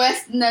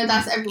 Southwest, no,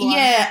 that's everyone.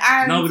 Yeah,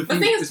 and no, but the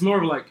thing is, it's more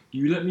of like,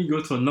 you let me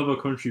go to another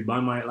country by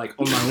my, like,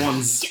 on my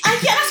ones. Yeah,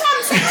 that's what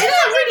I'm saying. It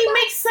doesn't really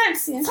make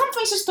sense. Some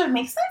things just don't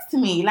make sense to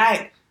me.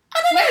 Like,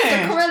 I don't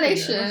know. The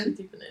correlation.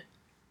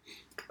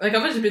 Like,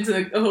 I've actually been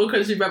to a whole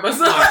country by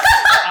myself.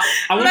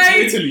 I went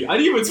to Italy. I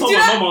didn't even tell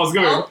my mum I was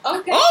going. Oh,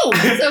 okay. Oh!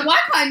 So why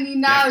can't you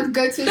now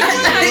go to the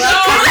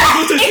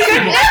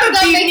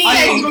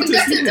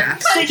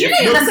So you know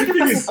you're the second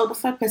person or the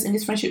third person in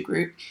this friendship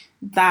group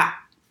that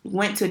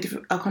went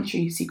to a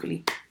country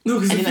secretly. No,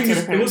 because the thing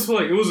is, it was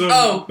like, it was in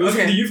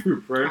the youth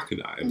group, right? How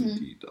could I ever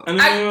do that? And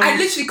I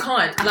literally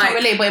can't. I can't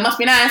relate, but it must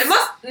be nice.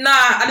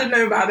 I don't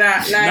know about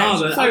that.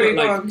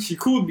 She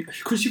called me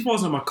because she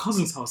was at my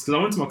cousin's house, because I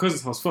went to my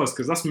cousin's house first,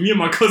 because that's me and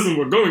my cousin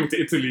were going to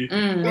Italy.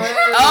 Oh!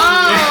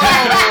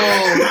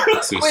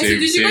 So wait, so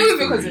did you go with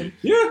your cousin?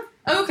 Yeah.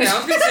 Oh, okay, I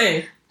was gonna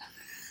say.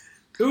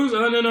 It was,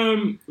 and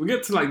then we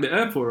get to like the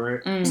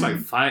airport, right? It's like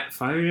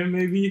 5 a.m.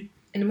 maybe.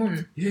 In the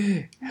morning?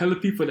 Yeah. Hella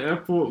people at the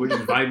airport, we're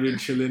just vibing,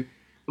 chilling.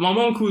 My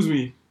mom calls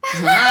me.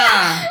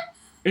 Ah.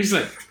 And she's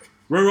like,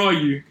 where are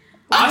you?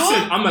 I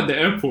said, I'm at the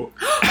airport.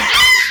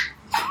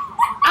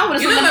 I I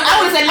would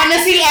have said London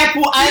City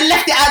Airport and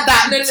left it at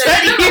that. No.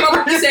 My mum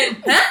would have said,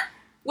 huh?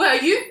 Where are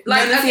you? Like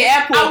London City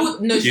Airport. I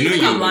would. No, she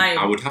think I'm lying.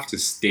 I would have to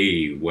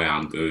stay where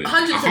I'm going. 100%. I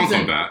can't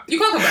come back. You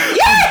can't come back.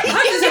 Yeah,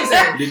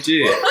 100%.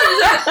 Legit. 100%. You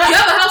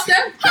have a house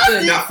there?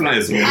 That flight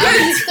is one.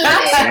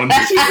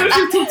 She said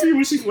she talked to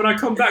me when I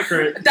come back,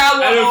 right?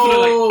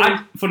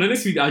 For the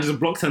next week, I just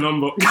blocked her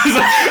number because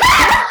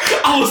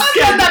I was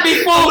scared. I've done that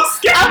before.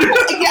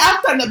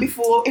 I've done that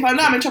before. If I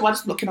know I'm in trouble, I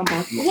just block your number.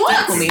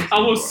 What? For me. I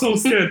was so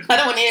scared. I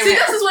don't want to hear See, it.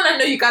 this is when I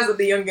know you guys are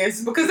the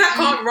youngest because that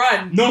can't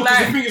run. No,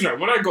 because the thing is, right,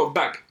 when I got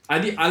back, I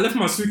left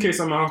my suitcase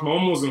at my house. My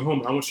mom wasn't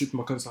home. I went straight to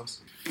my cousin's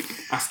house.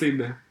 I stayed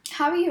there.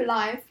 How are you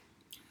alive?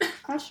 I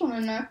just want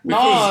to know.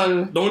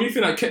 Because the only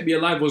thing that kept me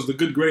alive was the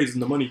good grades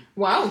and the money.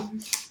 Wow.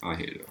 I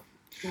hear that.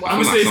 Wow.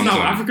 I'm gonna say this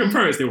now. African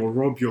parents, they will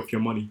rob you of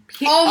your money.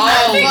 Oh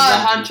my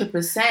God. 100%.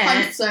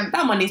 100%.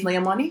 That money's not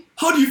your money.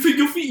 How do you think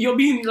you're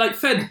being like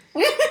fed?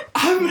 I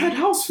haven't had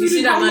house food. You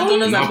see that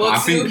McDonald's I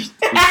bought too?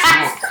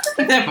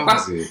 How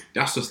is it?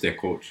 That's just their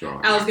culture.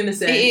 I was gonna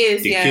say it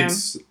is. The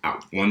kids,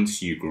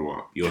 once you grow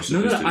up, you're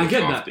supposed to I look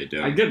get after that.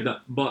 them. I get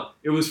that, but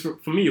it was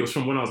for me. It was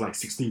from when I was like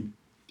 16.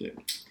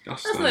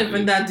 that's not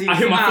even that deep. I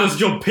hit my first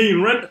job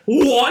paying rent.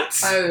 What?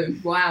 Oh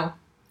wow.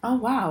 Oh,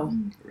 wow.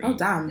 Oh,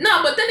 damn.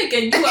 No, but then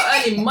again, you were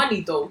earning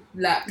money though.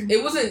 Like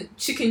it wasn't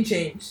chicken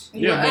change.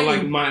 Yeah, but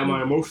like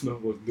my emotional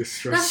was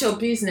distressed. That's your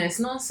business.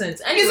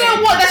 Nonsense. Anyway, Is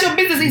that what? That's your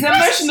business. It's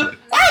emotional.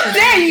 How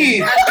dare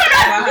you? What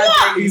kind of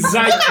what?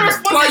 Exactly.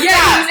 But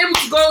yeah, he was able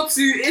to go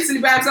to Italy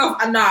by himself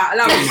and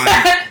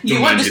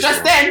You weren't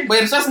distressed then, but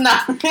you're distressed now.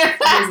 Please,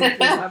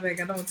 I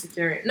beg, I don't want to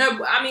hear it. No,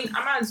 but I mean,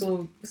 I might as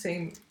well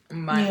say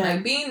mine. Yeah.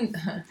 Like being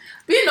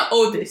the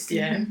oldest,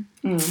 yeah,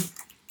 Mm.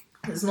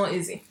 it's not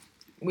easy.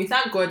 We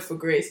thank God for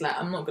grace. Like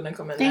I'm not gonna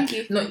comment. Thank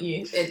you. Not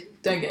you.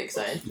 Don't get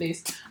excited,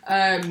 please.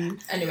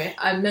 Anyway,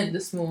 I meant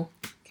the small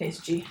case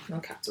G,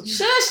 not capital.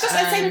 Shush, just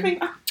don't say anything.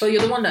 But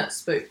you're the one that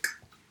spoke.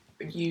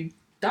 You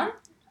done?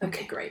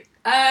 Okay, great.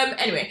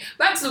 Anyway,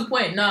 back to the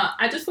point. Now,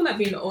 I just feel like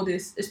being the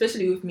oldest,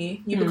 especially with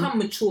me, you become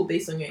mature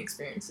based on your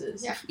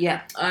experiences.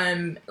 Yeah.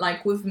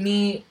 Like with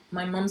me,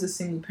 my mom's a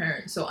single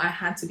parent, so I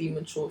had to be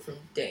mature from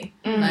day.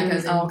 Mm, Like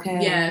as in, okay.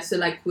 yeah. So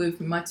like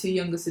with my two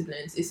younger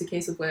siblings, it's a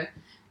case of where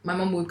my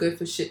mom would go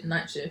for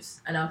night shifts,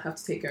 and I'll have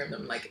to take care of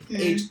them like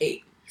age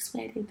 8. You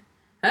sweated.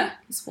 Huh?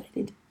 You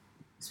sweated.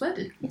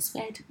 Sweated. You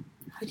sweated.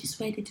 How you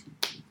sweated?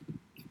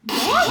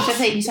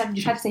 What? You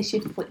tried to say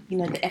shift, but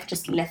the F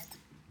just left.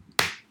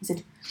 You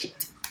said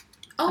shit.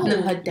 Oh, I've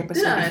never heard Deborah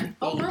did I? swear.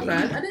 Oh, my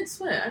bad. I didn't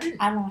swear. I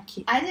didn't. I like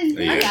it. I didn't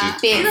hear Yeah, that.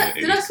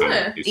 Did I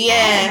swear?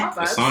 Yeah. My It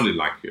bad. sounded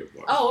like it.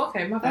 But Oh,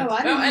 okay, my bad. Oh,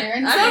 I didn't hear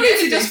anything. I Sorry didn't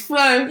to hear just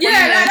flow.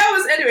 yeah, that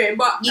was anyway.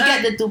 But You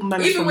get the double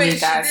moments even from when me, she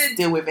guys. did-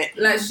 Deal with it.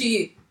 like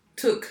she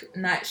took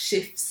night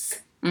shifts.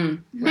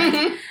 Mm.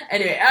 Right.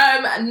 Anyway,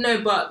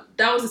 no, but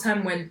that was the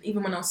time when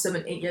even when I was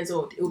 7, 8 years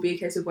old, it would be a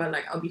case of where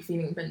like I'll be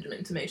feeding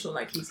Benjamin to make sure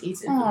like he's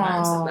eating for night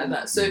and stuff like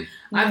that. So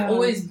I've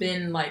always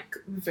been like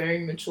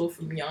very mature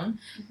from young.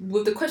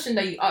 With the question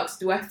that you asked,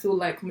 do I feel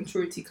like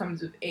maturity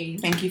comes with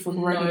age? Thank you for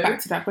going No. back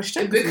to that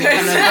question. Because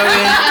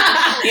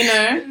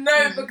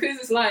no, because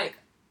it's like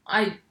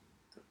I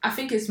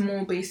think it's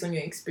more based on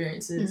your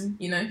experiences.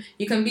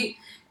 You can be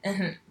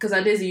because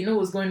Adesi, you know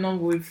what's going on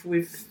with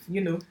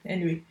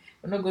anyway.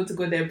 I'm not going to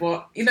go there,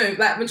 but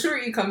like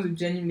maturity comes with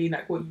genuinely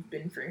like what you've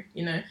been through.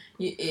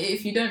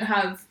 If you don't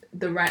have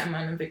the right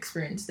amount of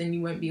experience, then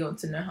you won't be able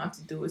to know how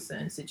to deal with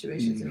certain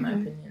situations. In my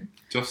opinion,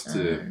 just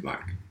to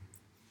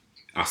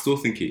I still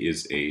think it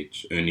is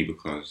age only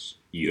because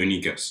you only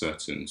get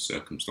certain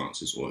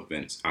circumstances or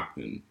events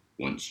happen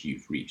once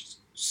you've reached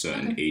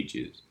certain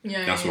ages.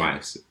 Yeah, That's why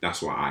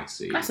I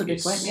say That's a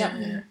good point.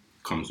 Yeah.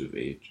 comes with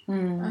age.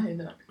 I hear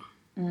that.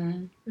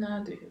 No,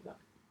 I do hear that.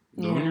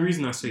 The only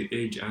reason I say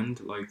age and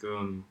like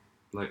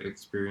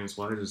experience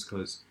wise is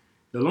because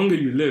the longer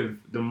you live,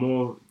 the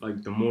more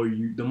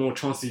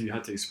chances you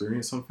had to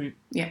experience something.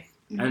 Yeah.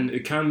 And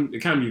it can be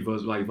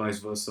vice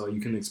versa. You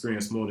can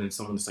experience more than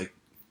someone that's like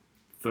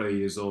 30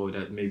 years old,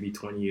 at maybe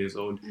 20 years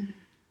old.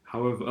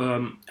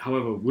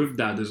 However, with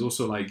that, there's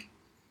also like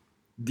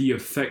the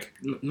effect,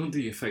 not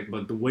the effect,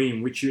 but the way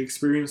in which you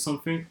experience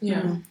something.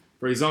 Yeah.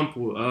 For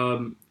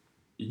example,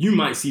 you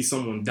might see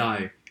someone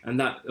die, and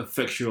that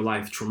affects your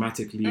life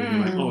traumatically. And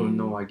you're like, oh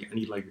no, I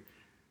need like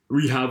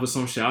rehab or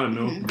some shit. I don't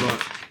know.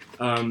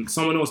 But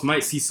someone else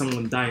might see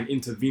someone die and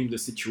intervene in the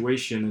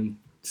situation and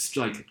just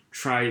like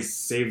try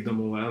save them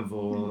or whatever,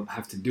 or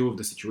have to deal with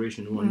the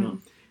situation and whatnot.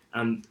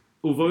 And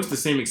although it's the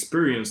same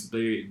experience,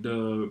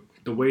 the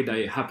way that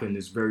it happened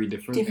is very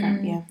different.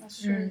 Yeah.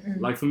 That's true.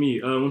 Like for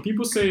me, when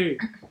people say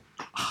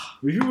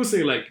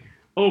like,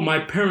 oh, my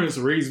parents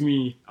raised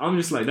me, I'm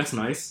just like, that's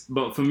nice.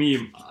 But for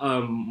me,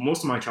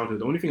 most of my childhood,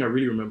 the only thing I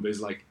really remember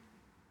is like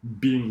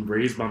being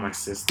raised by my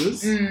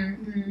sisters.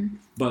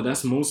 But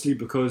that's mostly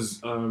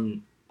because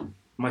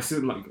my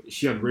sister, like,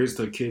 she had raised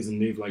her kids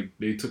and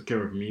they took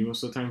care of me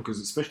most of the time. Because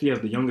especially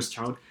as the youngest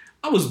child,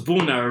 I was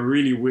born at a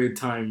really weird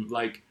time.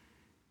 Like,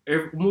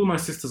 all my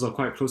sisters are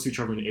quite close to each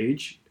other in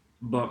age,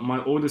 but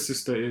my older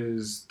sister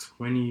is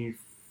 23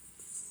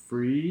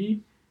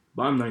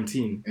 but I'm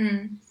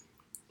 19.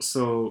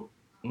 So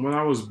when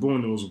I was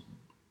born, it was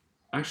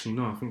actually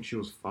no. I think she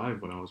was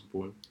 5 when I was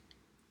born.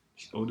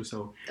 She's old as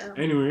hell.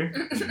 Anyway,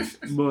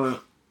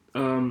 but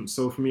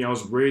so for me, I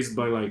was raised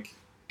by like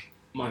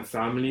my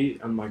family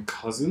and my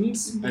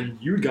cousins and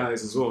you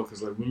guys as well,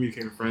 because like when we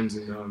became friends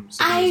in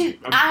I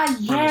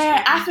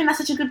think that's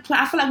such a good point.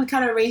 I feel like we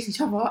kind of raised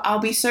each other. I'll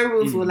be so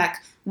real for like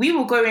we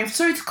will go in.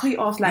 Sorry to cut you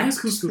off, like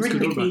really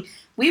quickly.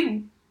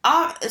 We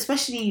are,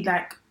 especially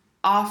like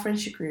our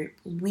friendship group.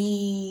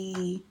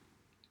 We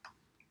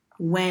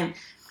went.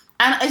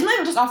 And it's not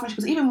even just our friendship,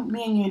 because even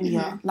me and you and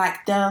Leah,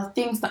 like, there are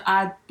things that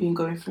I've been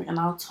going through and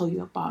I'll tell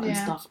you about and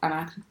stuff, and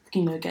I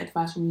can, get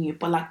advice from you.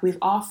 But, like, with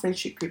our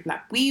friendship group,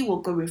 like, we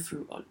will go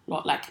through a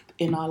lot, like,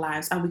 in our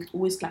lives, and we could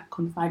always, like,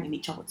 confide in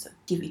each other to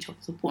give each other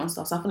support and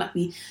stuff. So I feel like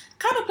we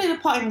kind of played a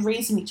part in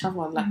raising each other.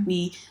 Like,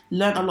 we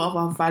learned a lot of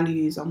our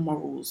values and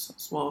morals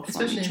as well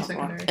from each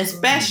other.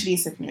 Especially in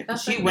secondary.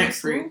 Because she went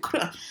through...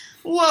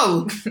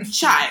 Whoa!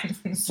 Chai!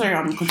 Sorry,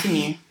 I'm going to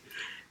continue.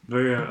 But,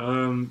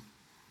 yeah,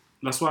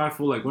 that's why I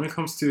feel like when it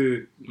comes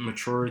to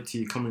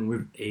maturity coming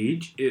with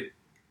age,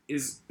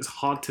 it's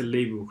hard to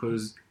label,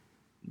 because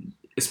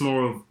it's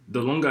more of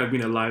the longer I've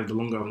been alive, the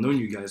longer I've known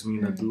you guys,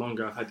 meaning that the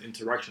longer I've had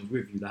interactions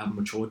with you that have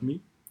matured me.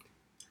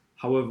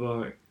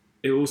 However,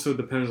 it also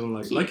depends on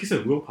like you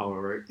said, willpower,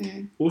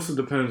 right? Also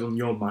depends on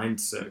your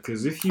mindset,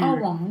 because if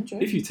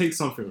you take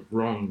something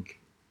wrong,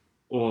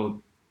 or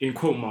in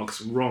quote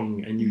marks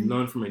wrong, and you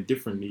learn from it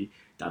differently,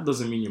 that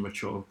doesn't mean you're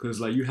mature, because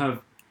like you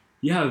have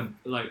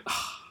like.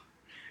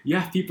 You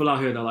have people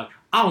out here that are like,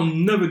 I'll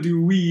never do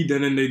weed,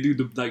 and then they do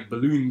the like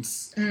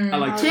balloons at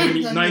like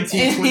 19,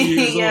 20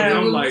 years old. And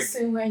I'm like,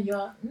 listen when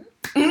you're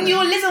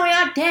you'll listen when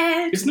you're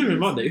dead. It's not even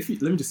about that.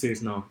 Let me just say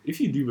this now. If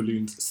you do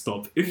balloons,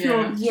 stop. If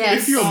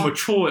you're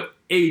mature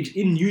age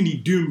in uni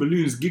doing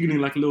balloons, giggling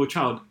like a little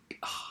child,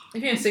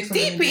 if you're in 6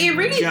 deep, it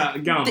really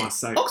get on my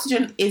side.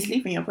 Oxygen is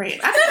leaving your brain.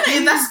 I don't know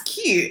if that's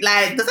cute.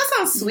 Like, does that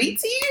sound sweet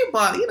to you?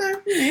 But you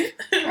know.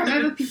 I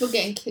remember people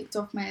getting kicked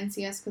off my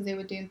NCS because they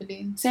were doing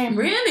balloons. Same.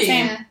 Really?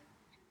 Same.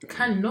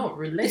 Cannot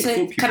relate.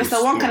 So,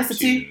 canister 1, canister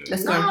 2.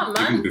 Let's go. Nah,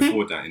 man. Even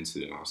before that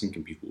incident, I was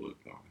thinking people were.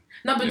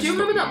 No, but do you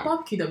remember that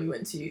barbecue that we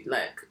went to?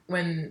 Like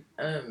when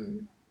I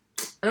don't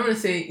want to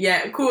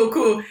say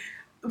cool.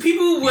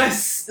 People were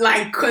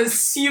like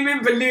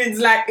consuming balloons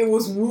like it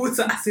was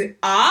water. I said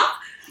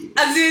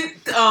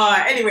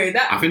anyway,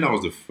 that I think that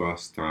was the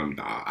first time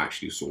that I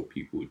actually saw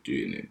people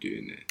doing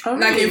it. Oh,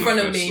 like really? in front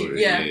of me.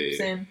 Yeah,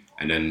 same.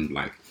 And then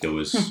like there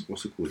was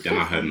what's it called? Then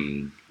I heard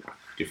like,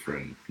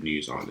 different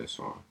news outlets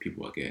or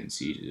people are getting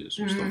seizures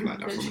or stuff like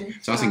that from it.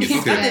 So I was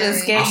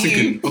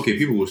thinking, okay,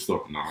 people will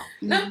stop now.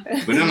 No.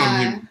 But then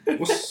I'm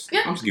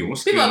thinking,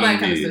 what's people are buying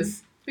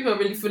canisters. People are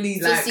really fully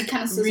like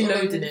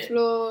reloading it.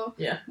 Floor.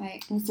 Yeah.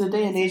 Like, it's the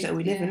day and age that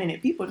we live in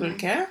it. People don't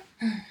care.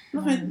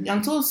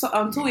 Until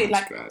it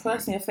like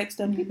personally affects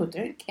them, people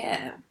don't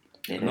care.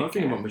 Another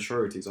thing about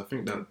maturity is I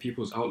think that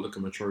people's outlook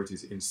on maturity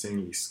is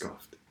insanely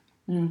scuffed.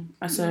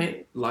 So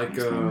like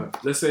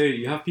let's say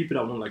you have people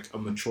that want like a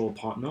mature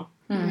partner.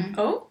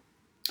 Oh,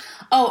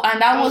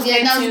 and that was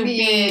going to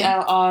be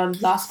our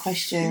last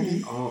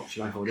question. Oh,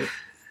 should I hold it?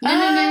 No,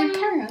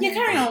 carry on. Yeah,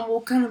 carry on. We'll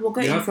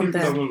go you have from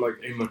people there. that want like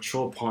a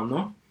mature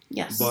partner.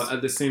 Yes. But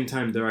at the same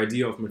time, their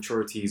idea of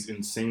maturity is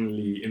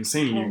insanely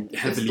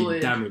heavily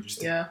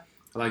damaged. Yeah.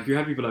 Like you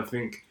have people that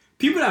think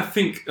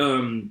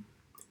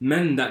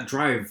men that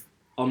drive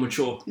are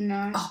mature.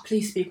 No. Oh,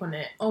 please speak on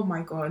it. Oh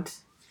my god.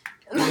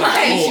 People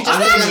like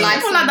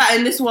that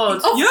in this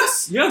world. Oh.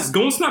 Yes.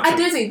 Go on Snapchat. I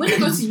dare say, when you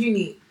go to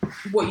uni,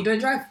 what, you don't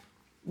drive?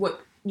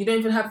 What, you don't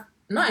even have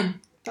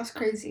nothing? That's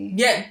crazy.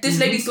 Yeah, this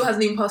lady still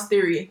hasn't even passed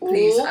theory.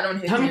 Please, I don't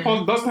hear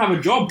it. Doesn't have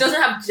a job.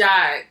 Doesn't have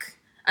jack.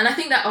 And I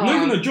think that... not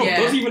even a job.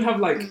 Doesn't even have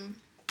like...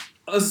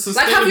 A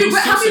have you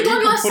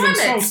done your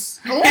assignments?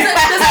 Does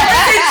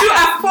it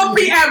at 4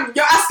 p.m?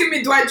 You're asking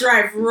me, do I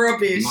drive?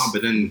 Rubbish. No,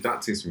 but then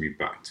that takes me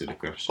back to the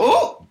question.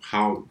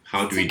 How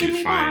do we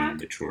define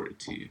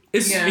maturity?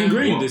 It's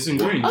ingrained. It's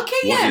ingrained.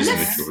 Okay, what is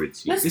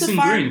maturity? It's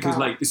ingrained because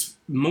like it's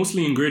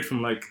mostly ingrained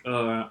from like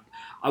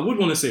I would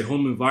want to say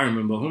home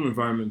environment, but home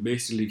environment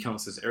basically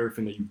counts as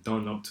everything that you've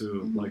done up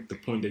to like the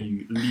point that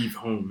you leave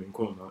home in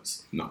quote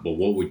marks. No, but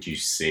what would you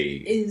say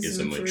is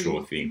a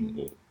mature thing,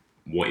 or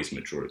what is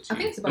maturity? I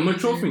think it's about a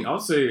mature thing.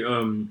 I'd say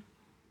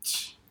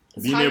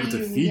being able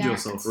to feed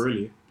yourself,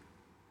 really.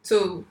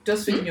 So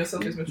just feeding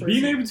yourself is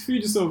maturity. Being able to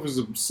feed yourself is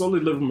a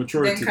solid level of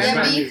maturity.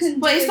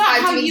 But it's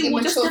not how you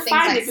would just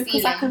define it,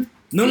 because I can.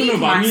 No,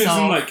 but I mean, it's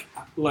in like.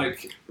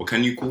 But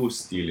can you call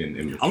stealing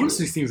immature? I wouldn't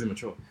say stealing is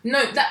immature. No,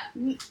 I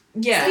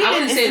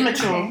wouldn't say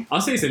immature.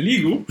 I'll say it's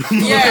illegal. I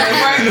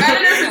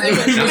don't know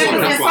if it's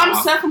immature. In some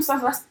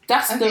circumstances,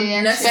 that's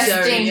the best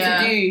thing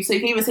to do. So you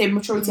can even say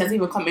maturity has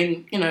even come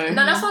in, you know.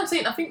 No, that's what I'm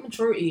saying. I think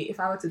maturity, if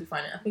I were to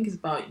define it, I think it's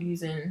about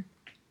using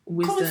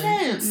wisdom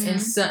in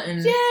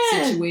certain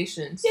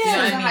situations. Yeah, you know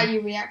what I mean? how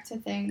you react to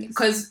things.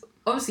 Because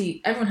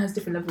obviously everyone has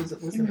different levels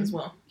of wisdom as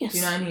well. Yes. Do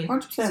you know what I mean?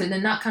 100%. So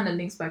then that kind of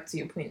links back to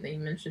your point that you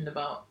mentioned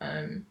about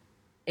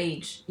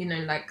age. You know,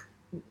 like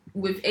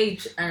with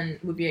age and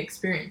with your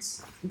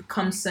experience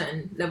comes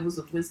certain levels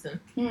of wisdom,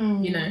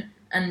 you know,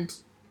 and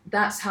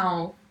that's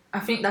how I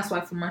think that's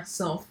why for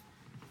myself,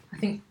 I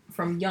think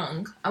from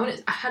young, I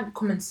had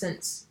common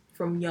sense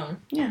from young.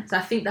 Yeah. So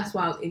I think that's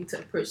why I was able to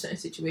approach certain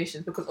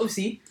situations, because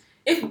obviously,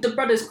 if the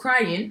brother's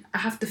crying, I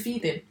have to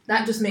feed him.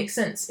 That just makes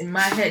sense in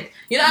my head.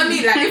 You know what I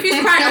mean? Like, if he's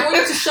crying, I want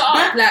you to shut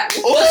up. Like,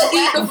 just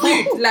eat the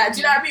food. Like, do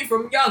you know what I mean?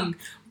 From young.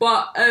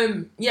 But,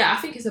 yeah, I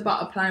think it's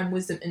about applying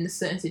wisdom in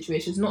certain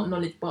situations. Not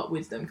knowledge, but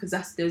wisdom. Because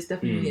there's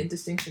definitely a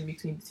distinction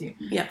between the two.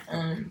 Yeah.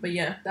 But,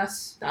 yeah,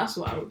 that's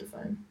what I would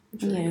define.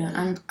 Go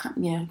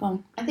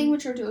on. I think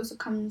maturity also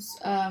comes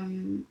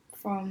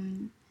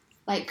from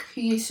like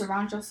who you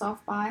surround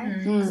yourself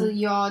by. So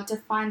you're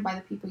defined by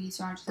the people you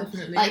surround yourself.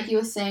 Definitely. Like you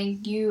were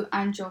saying, you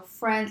and your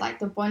friends, like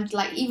the bond,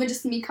 like even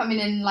just me coming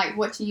in, like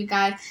watching you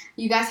guys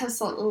have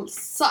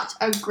such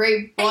a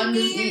great bond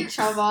with each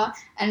other,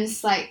 and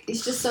it's like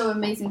it's just so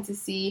amazing to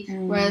see.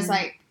 Whereas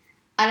like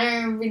I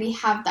don't really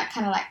have that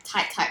kind of like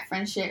tight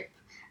friendship.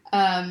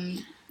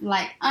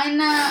 Like I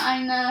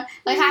know,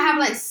 like I have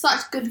like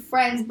such good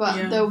friends,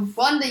 but the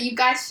bond that you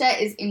guys share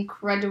is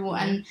incredible,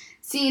 and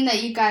seeing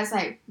that you guys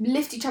like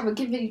lift each other,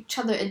 giving each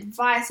other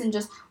advice, and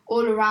just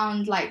all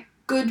around like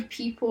good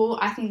people,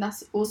 I think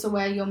that's also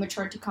where your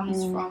maturity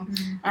comes from.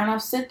 And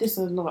I've said this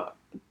a lot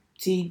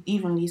to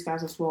even these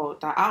guys as well,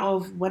 that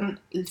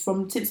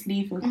since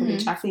leaving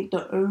college, I think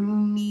the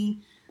only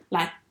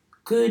like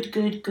good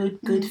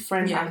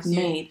friend I've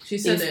made she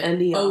said is it.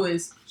 Aaliyah.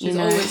 Always. She's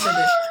always said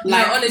it.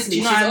 Like, no, honestly,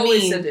 you know she's what I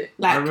always mean? said it.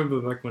 Like, I remember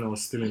back when I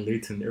was still in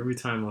Leighton, every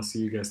time I see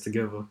you guys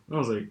together, I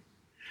was like,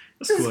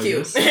 that's This cool,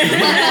 is I cute.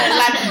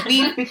 guess. like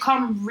we've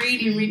become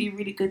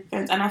really good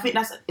friends, and I think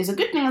it's a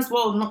good thing as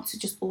well, not to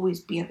just always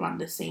be around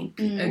the same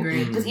people.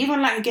 Agreed. Because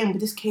even like again with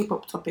this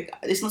K-pop topic,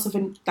 it's not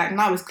something like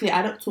now it's clear.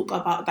 I don't talk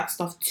about that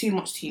stuff too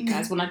much to you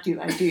guys. When I do,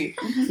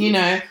 you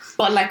know.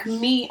 But like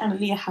me and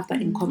Leah have that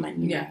in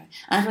common, you know. And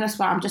I think that's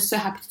why I'm just so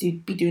happy to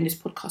be doing this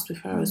podcast with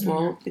her as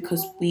well,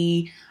 because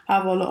we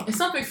have a lot. It's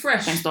something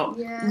fresh. It's It's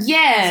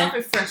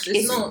something fresh.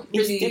 It's not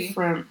really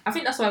different. I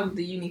think that's why with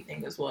the uni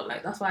thing as well.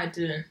 Like that's why I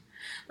didn't.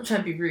 I'm trying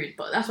to be rude,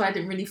 but that's why I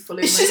didn't really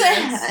follow my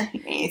friends.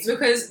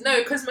 Because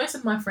most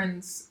of my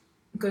friends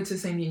go to the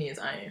same uni as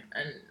I am,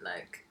 and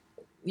like,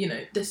 you know,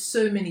 there's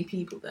so many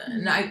people there,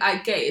 and I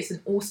get it, it's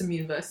an awesome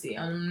university.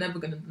 I'm never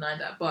gonna deny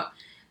that, but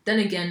then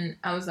again,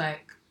 I was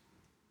like,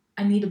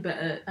 I need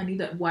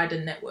a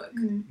wider network.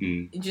 Do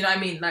you know what I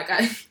mean? Like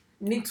I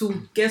need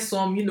to get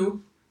some, you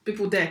know,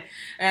 people there,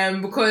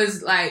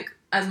 because like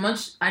as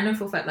much I know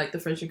for a fact, like the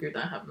friendship group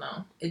that I have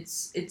now,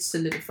 it's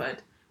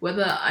solidified.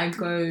 Whether I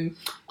go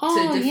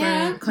to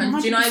different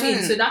countries, do you know what I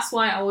mean? So that's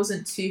why I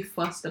wasn't too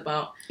fussed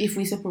about if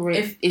we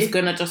separate. It's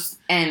gonna just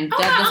end.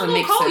 That doesn't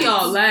make sense.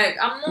 Y'all. Like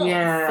I'm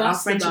not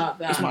fussed about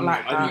that. It's not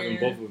like I didn't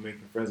even bother with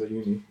making friends at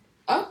uni.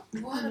 Oh,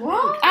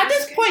 what? At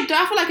this point, though,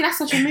 I feel like that's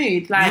such a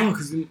mood. Like, no,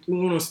 because in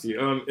all honesty,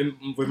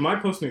 with my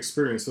personal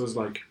experience, it was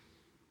like,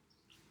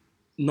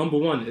 number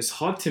one, it's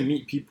hard to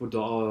meet people that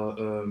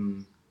are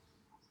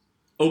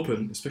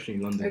open, especially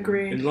in London.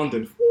 Agreed. In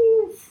London,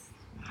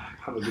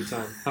 have a good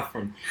time, have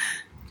fun.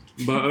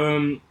 But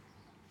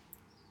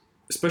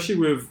especially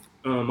with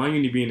my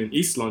uni being in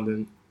East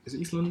London. Is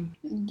it East London?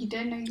 You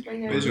don't know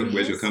Where's your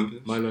campus?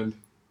 Myland.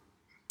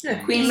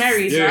 Yeah, Queen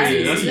Mary's, yeah, right?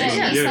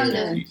 Yeah, East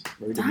London.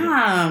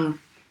 Damn.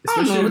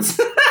 Arnold.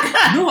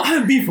 No, I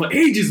haven't been for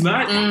ages,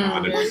 man.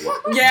 that's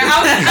why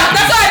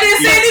I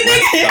didn't say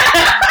anything.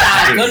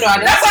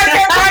 That's why I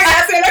kept quiet. I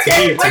said,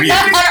 okay,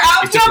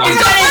 It's just London.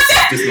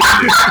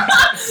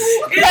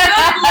 It's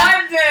not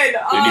London.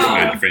 The only thing I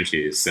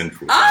differentiate is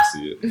central. That's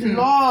it.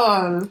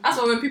 Lol. That's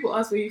why when people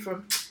ask where you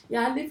from,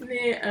 yeah, I live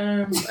near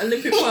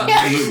Olympic Park.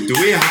 The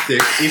way I have to,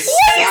 it's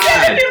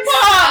sad.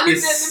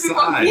 It's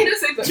sad. You don't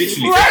say that.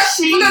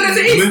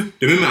 Literally.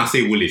 The moment I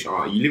say Woolwich,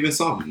 you live in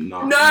Southern? No.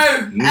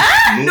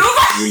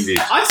 Woolwich.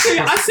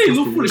 I say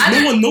North Woolwich.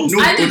 No one knows.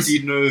 Nobody knows.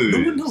 No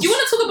one knows. You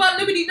want to talk about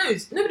nobody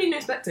knows? Nobody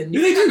knows Beckton.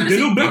 Yeah, they do. They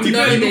know Beckton.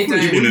 No, they don't.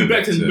 People know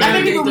Beckton. I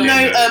think people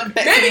know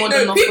Beckton more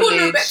than North people know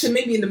Woolwich. Beckton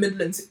maybe in the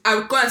Midlands. I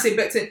would go and say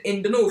Beckton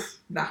in the North.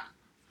 Nah.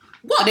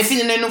 What? They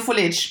think they know North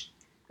Woolwich.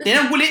 They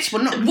know Woolwich,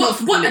 but not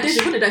North What Woolwich.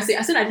 did I say?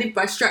 I said I live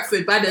by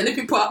Stratford, by the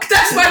Olympic Park.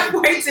 That's my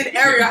pointed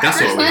area. That's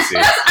what I always say.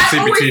 I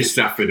say between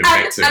Stratford and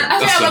Beckton. And I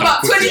think I'm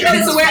about 20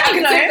 minutes away. I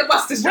can take the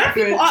bus to When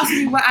Stratford. people ask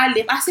me where I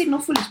live, I say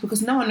North Woolwich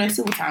because no one knows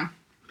Silvertown.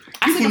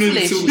 I say North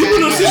Woolwich. People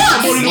know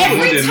Silvertown.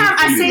 Every time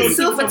I say People know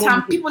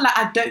Silvertown, people are like,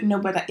 I don't know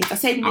where that is. I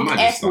say near I the might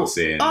just start airport.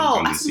 saying I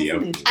London say Sea North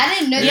Airport. Woolwich. I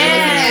didn't know Yeah. there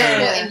was an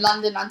airport in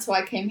London until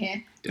I came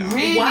here.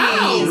 Really?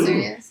 Wow.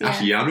 Serious, yeah.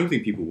 Actually, I don't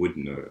think people would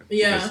know.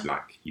 Yeah. Because,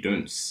 like, you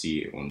don't see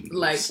it on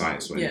Like,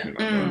 sites or yeah. anything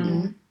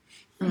like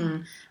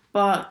that.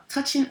 But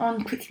touching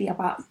on quickly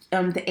about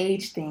the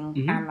age thing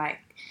Mhm. and like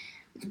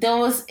there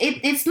was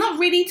it's not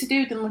really to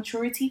do with the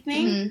maturity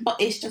thing, but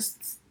it's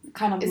just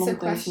kind of It's along a those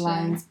question.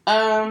 lines.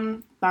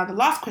 Now the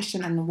last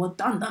question, and then we're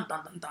done, and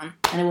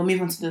then we'll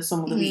move on to the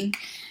song of the week.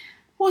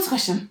 What was the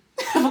question?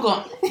 I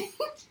forgot.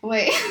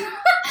 Wait.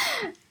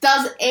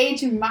 Does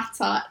age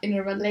matter in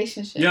a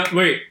relationship? Yeah,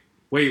 wait.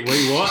 Wait,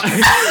 what?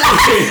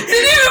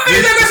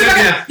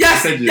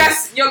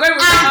 Yes, you're going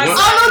with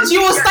Arnold,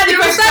 you will study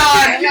question.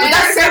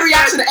 That's the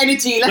reaction to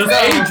energy. Let's Does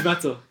go. age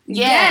matter?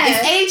 Yeah.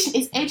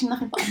 Is age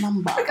nothing but a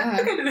number? Age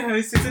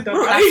matters,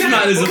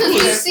 of Because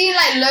you course. see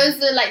like loads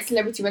of like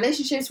celebrity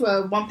relationships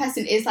where one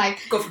person is like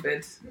God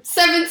forbid.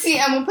 70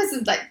 and one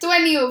person's like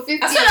 20 or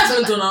 50. I said that's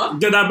what Donna.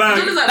 Get that back.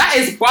 That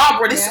is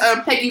Barbara. This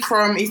Peggy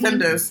from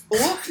EastEnders.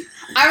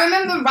 I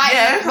remember writing.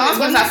 Yeah, her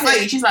husband's when like we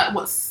 30. She's like,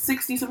 what,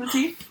 60,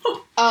 70?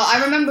 Oh,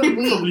 I remember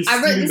Probably I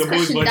wrote stealing this the boys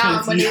question by down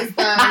when 20. it was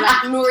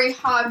like Lori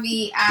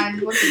Harvey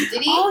and what's it,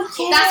 Diddy? Oh,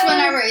 yeah. That's when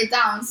I wrote it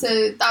down. So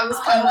that was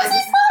kind of like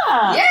this.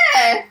 Yeah.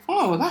 Yeah.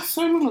 Oh, that's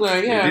so long ago,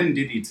 yeah. Didn't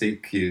Diddy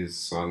take his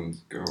son's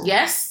girl?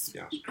 Yes.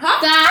 Yeah.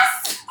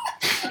 That's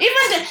Even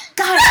the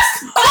guys,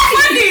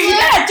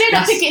 yeah,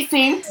 Jada Pickett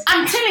thing.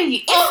 I'm telling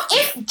you,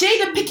 if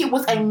Jada Pickett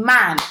was a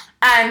man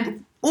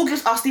and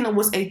August Alsina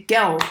was a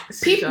girl,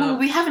 people will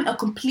be having a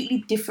completely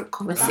different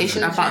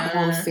conversation about the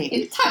whole thing.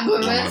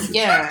 entanglement.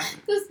 Yeah.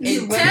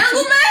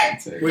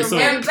 Entanglement? Wait, so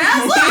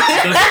Embezzle?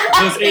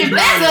 does age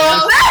matter?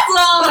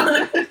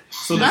 Embezzle?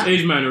 So does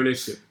age matter in a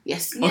relationship?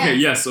 Yes. Okay,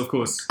 yes, of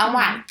course. And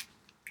why?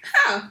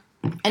 How?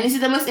 And this is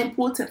the most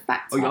important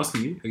factor. Oh, you're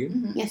asking me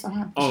again? Yes, I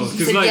am. Oh, She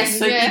 'cause said like- yes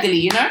so eagerly,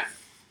 you know?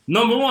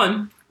 Number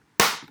one,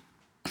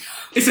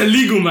 it's a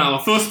legal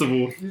matter, first of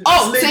all.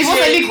 Oh, so if it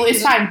was illegal,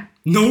 it's fine.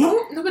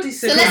 No? Nobody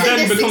So said let's then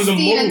say they're becomes a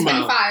 16 and moral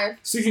 25.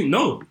 16,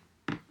 no.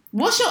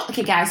 What's your...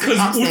 Okay, guys. Because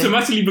ask them.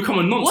 automatically become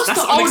a nonce. What's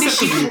That's the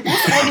oldest unacceptable.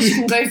 what's the oldest you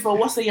can go for?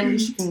 What's the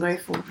youngest you can go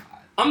for?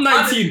 I'm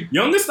 19.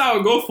 Youngest I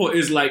would go for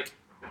is like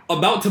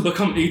about to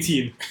become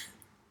 18.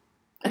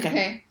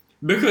 Okay.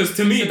 Because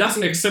to me, that's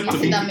acceptable. I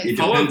think that makes It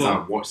depends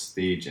However, at what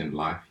stage in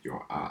life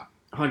you're at.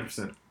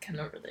 100%.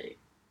 Cannot relate.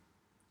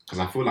 Because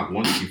I feel like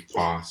once you've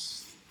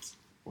passed,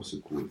 what's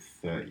it called,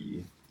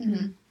 30,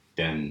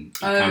 then it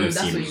kind of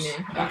that's what seems, you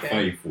mean. like Okay.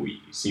 30,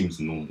 40, it seems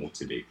normal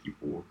to date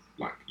people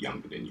like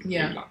younger than you,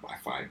 Yeah. maybe like by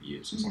 5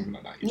 years or something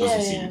like that. It Yeah,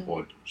 doesn't yeah. seem odd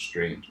or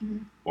strange.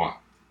 But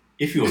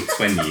if you're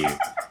 20 and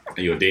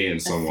you're dating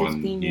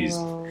someone who's...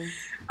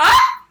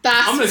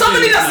 That's I'm gonna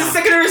Somebody say, that's nah. in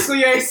secondary school,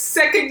 you're a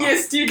second year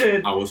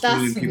student. I was That's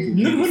calling people weird.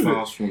 really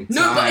fast from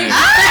No, but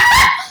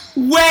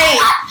time. Wait!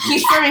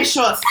 He's throwing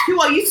shots.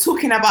 Who are you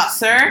talking about,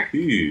 sir?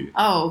 Who?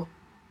 Oh.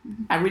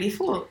 I really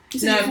thought.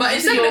 No, but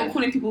it's you're like-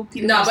 calling people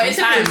No, but in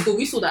secondary time. school,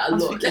 we saw that a I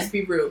was lot. thinking. Let's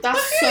be real.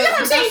 that's so. That's what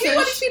I'm saying. That's You so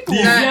want these people.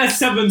 These year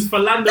sevens for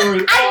Lando. Oh,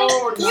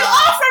 You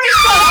are throwing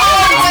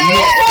shots!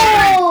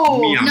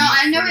 Me, I'm No, not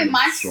I know throwing in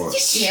my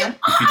shots. yeah.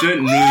 If you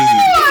don't know,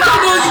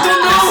 you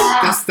don't know.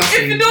 That's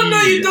If you don't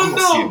know, you don't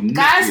know.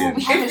 Guys will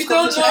be having If this you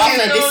don't conversation know,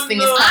 after you this don't thing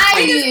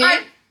know.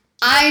 is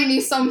I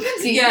knew somebody.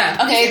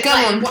 Yeah. Okay, go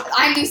on.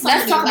 I knew somebody.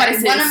 Let's talk about like,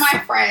 this. one of my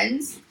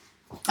friends.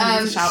 I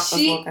need to shout as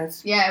well,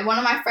 guys. Yeah, one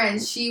of my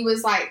friends. She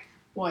was like,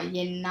 what,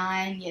 year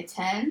 9, year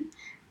 10,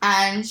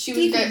 and she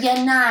was Year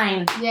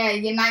 9.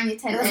 year 9, year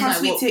 10. That's and how like,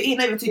 sweet to eat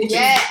over to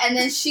yeah, and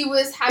then she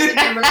was having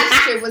a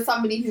relationship with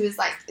somebody who was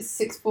like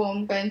sixth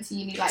form, going to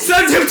uni, like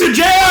Send him to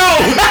jail!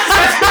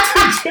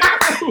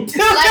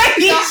 like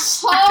the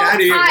whole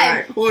Daddy, time.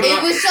 right. Hold It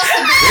up. was just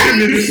a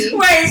bit creepy.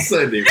 Wait.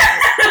 Sunday.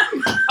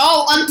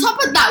 Oh, on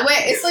top of that,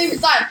 wait, it's not even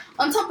done.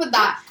 On top of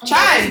that,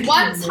 Try. there was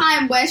one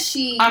time where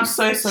she I'm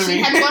so sorry. She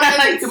had gone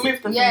over You can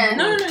move the yeah. phone.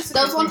 No.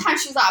 There was one time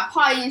she was at a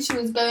party and she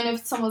was going over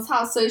to someone's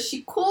house. So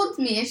she called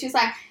me and she was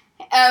like,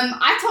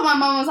 I told my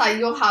mum, I was like,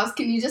 your house,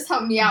 can you just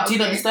help me out? Do a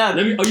not bit?" disturb.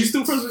 Are you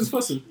still friends with this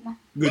person?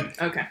 Good.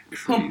 Okay.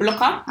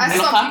 Blocker? I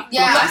stopped,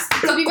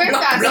 to be very fair,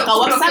 I Blocker. stopped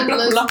What's that? talking to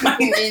loads of Blocker.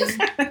 people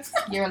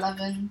in year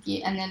 11,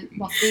 and then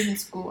once leaving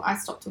school, I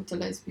stopped talking to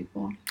loads of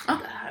people.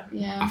 I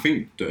Yeah.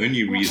 think the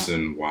only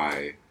reason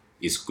why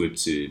it's good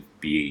to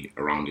be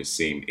around the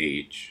same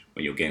age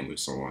when you're getting with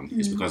someone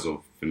is because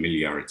of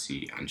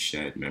familiarity and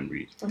shared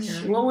memories.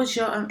 What was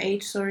your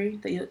age, sorry?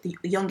 That you're the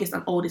youngest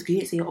and oldest? Because you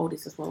didn't say your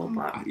oldest as well,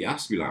 but... It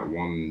has to be like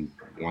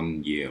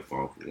one year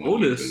above, one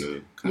Oldest? year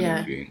below kind Yeah.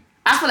 of thing.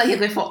 I feel like you're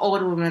going for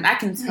older women. I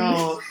can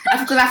tell.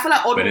 Because I feel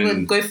like older But then-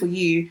 women go for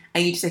you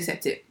and you just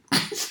accept it.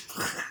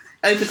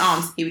 Open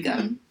arms. Here we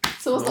go.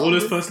 So what's The the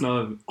oldest oldest? person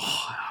I've...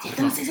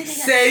 Say it.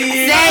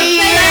 Say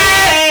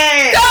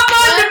it! Come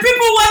on, the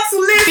people want to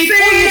listen.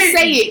 Before you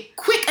say it,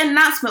 quick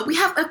announcement. We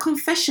have a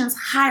confessions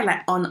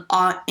highlight on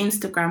our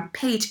Instagram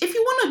page. If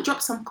you want to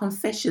drop some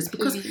confessions,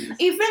 because Please.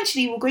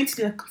 eventually we're going to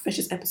do a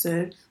confessions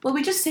episode where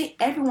we just say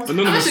everyone's... No,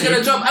 no, I'm no. actually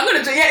gonna drop. I'm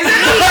gonna drop. Yeah, Yeah.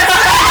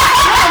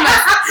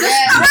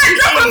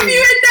 drop a few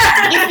in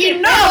there. If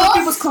you know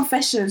people's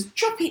confessions,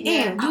 drop it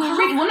Yeah. in.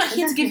 We're not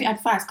here to give you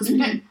advice because we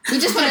don't... We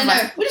just want to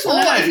know. We just Or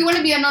want to know. if you want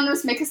to be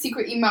anonymous, make a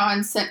secret email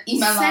and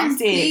email us.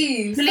 Send it.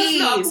 Please.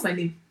 Please. My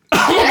name.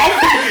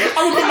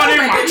 I will put my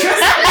name in my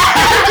chest.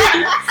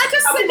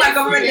 I'll put my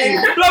government name.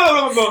 Blah,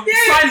 blah, blah, blah.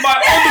 Signed by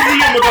all the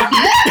William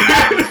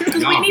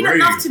Because we need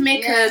enough to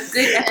make a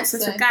good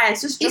episode. So so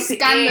guys, just drop It's it in.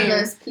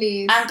 scandalous,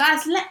 please. And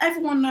guys, let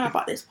everyone know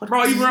about this podcast.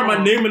 Bro, you write my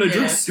as name and Yeah.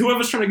 address.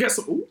 Whoever's trying to get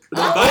some... Ooh,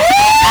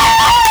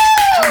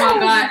 Oh my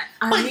god,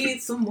 I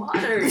need some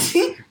water.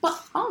 well.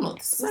 But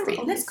Arnold, sorry,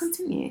 let's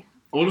continue.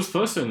 Oldest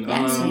person.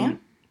 Yes, yeah.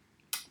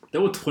 They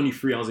were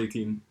 23, I was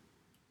 18.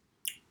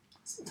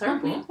 It's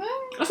terrible.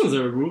 That sounds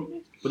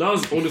terrible. But that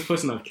was the oldest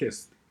person I've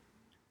kissed.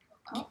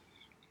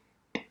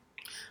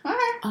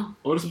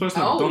 Oldest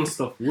person I've done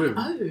stuff with.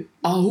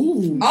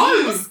 Oh.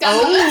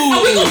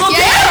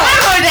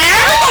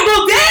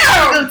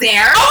 Go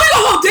there.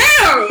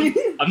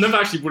 I've never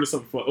actually brought this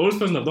up before. Oldest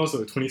person I've done stuff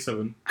with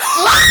 27.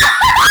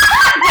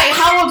 Wait,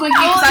 how old were you?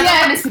 Because I don't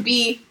want this to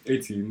be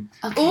 18.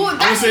 Oh,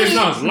 I would say it's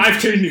not a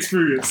life-changing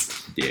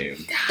experience. Damn.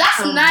 That's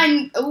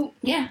 9. Oh,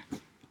 yeah.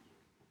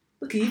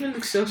 Look, he even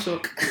looks so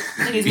shocked.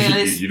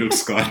 You look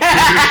scarred.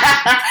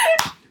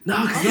 No,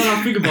 because now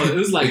I think about it, it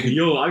was like,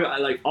 yo, I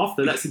like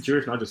after that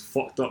situation, I just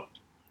fucked up.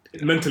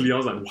 Mentally, I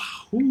was like,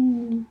 wow,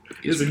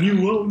 there's a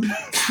new world.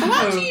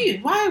 Why do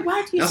you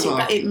That's think what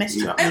that it messed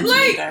you up? And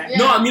mentally, like- though?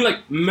 No, I mean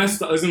like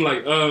messed up, as in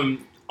like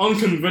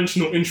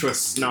unconventional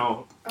interests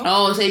now.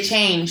 Oh, so it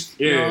changed.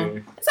 Yeah. No.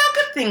 Is that a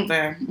good thing,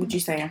 though, would you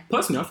say?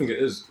 Personally, I think it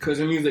is, because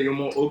it means that you're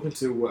more open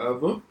to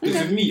whatever.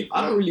 Because with me,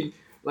 I don't really,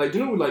 like,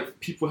 you know, like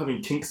people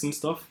having kinks and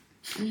stuff?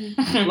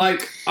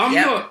 Like,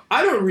 I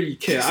don't really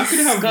care. I could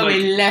have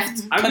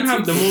I could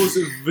have the most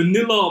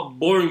vanilla,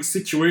 boring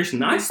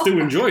situation. I still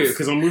enjoy it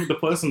because I'm with the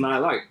person that I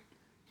like.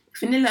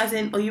 Vanilla as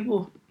in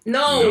Oyibo?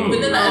 No,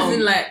 vanilla as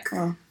in like...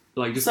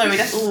 Like just Sorry,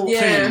 that's all.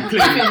 Yeah.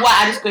 plain,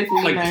 I just go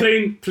through,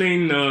 like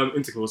plain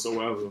intercourse or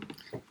whatever.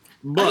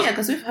 But yeah,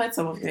 because we've heard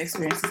some of your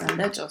experiences and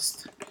they're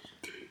just...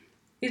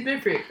 He's been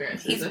through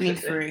experiences. He's been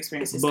through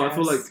experiences, I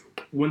feel like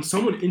when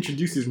someone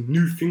introduces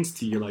new things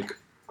to you, like...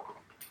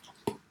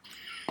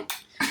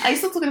 Are you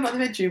still talking about the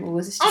bedroom, or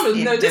was this just... Oh,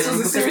 no, this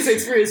was a serious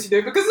experience, you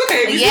know, because,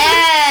 okay...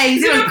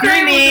 He's doing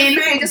grooming,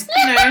 just,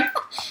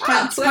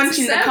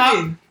 punching the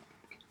cup.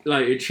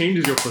 Like, it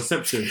changes your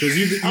perception, because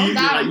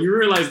you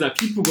realize that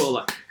people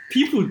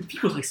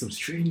like some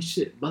strange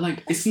shit, but,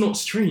 like, it's not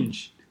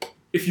strange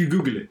if you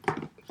Google it.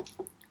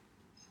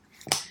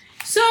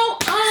 So,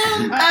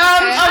 alright.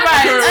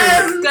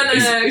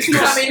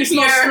 It's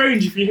not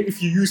strange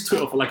if you use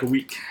Twitter for, like, a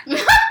week.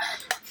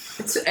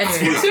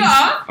 Anyway,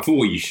 I thought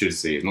what you should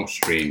say is not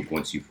strange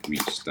once you've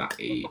reached that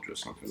age or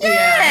something.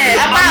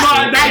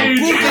 I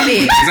Google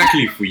it.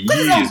 Exactly, for you.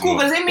 Because on Google,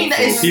 does it mean that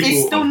it's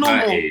still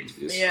normal?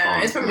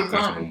 It's probably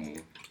calm.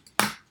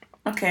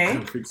 Okay. I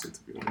don't think so,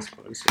 to be honest.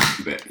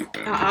 But,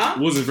 It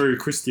wasn't very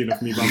Christian of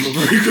me, but I'm not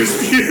very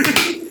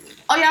Christian.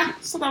 Oh yeah,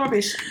 so that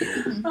rubbish.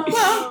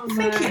 Well,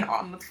 thank you,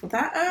 Arnold, for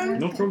that.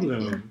 No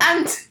problem.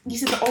 And you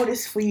said the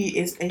oldest for you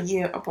is a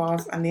year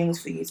above, and the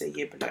youngest for you is a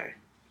year below.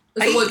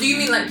 So what do you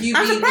mean, like you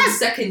being in the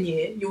second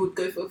year, you would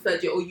go for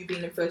third year, or you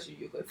being in first year,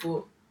 you would go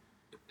for?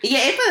 Yeah,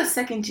 if it's a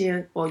second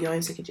year, well, you're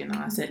in second year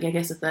now. I said, I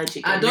guess a third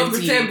year. I don't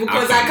pretend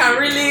because I can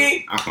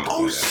really. I can't.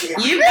 Oh shit!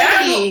 You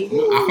really?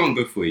 I can't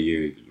go for a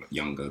year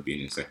younger,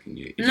 being in second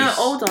year.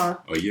 Older.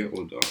 A year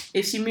older.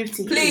 If she moved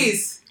to you.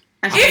 Please.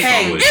 And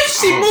if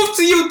she moved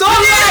to you, don't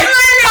lie.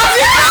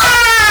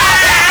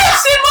 If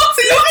she moved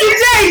to you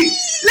today,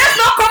 let's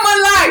not come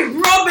alive.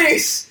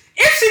 Rubbish.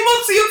 If she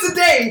moved to you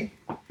today.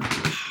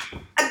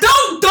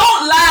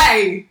 Don't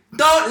lie.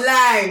 Don't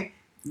lie.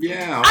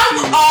 Yeah.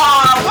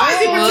 Why is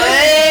he pretending?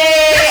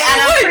 And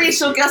I'm pretty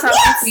sure girls have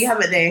moved to you,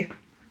 haven't they?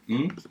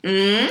 Who?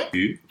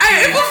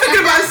 If we're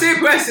thinking about the same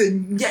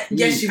person,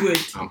 yes, you would.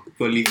 I'm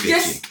fully virgin.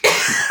 Yes.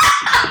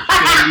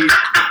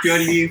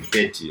 Purely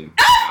virgin.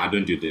 I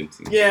don't do them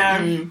things. Yeah.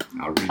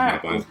 I'll read my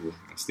Bible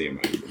and stay in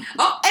my room.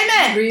 Oh,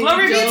 amen.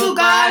 Glory be to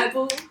God.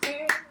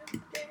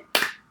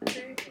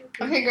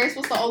 Okay, Grace,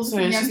 what's the oldest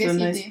and youngest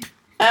you do?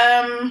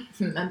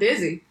 And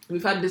Daisy,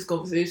 we've had this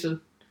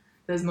conversation.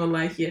 There's no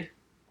lie here.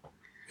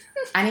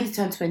 I need to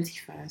turn 20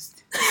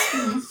 first.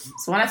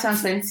 So when I turn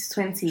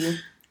 20,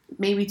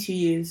 maybe 2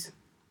 years.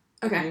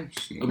 Okay.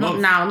 Not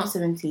now, not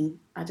 17.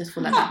 I just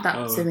feel like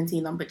that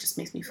 17 number just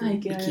makes me feel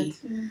icky.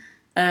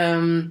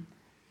 And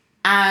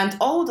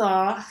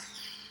older,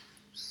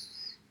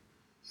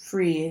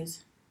 3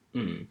 years.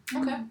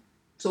 Okay.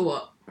 So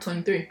what?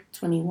 23?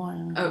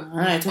 21. Oh.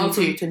 No,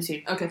 22.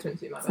 22. Okay,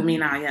 22. My bad. For me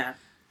now, yeah.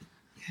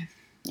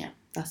 Yeah,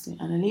 that's me.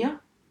 And Aaliyah?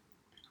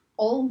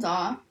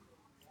 Older,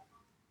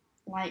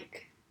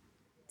 like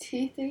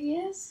 2-3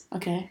 years.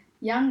 Okay.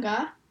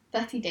 Younger,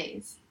 30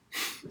 days.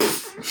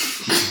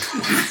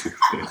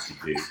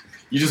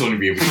 You just want to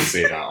be able to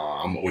say that.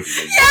 I'm older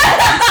than you.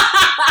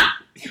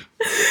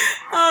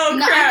 Oh,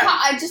 No, crap.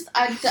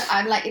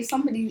 I like if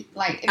somebody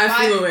like if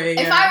I feel away.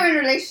 if I were in a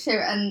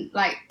relationship and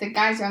like the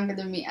guy's younger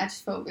than me, I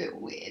just feel a bit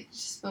weird.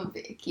 Just feel a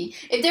bit icky.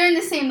 If they're in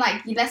the same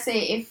like, let's say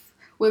if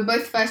we're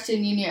both first year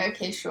in uni,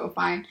 okay, sure,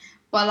 fine.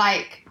 But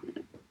like,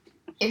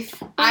 if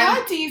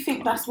why do you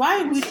think that's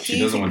why would She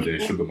doesn't want the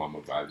sugar mama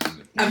vibes,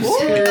 isn't it? I'm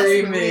Ooh,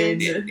 screaming.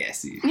 Yeah,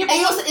 see. Yeah,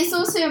 it's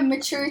also a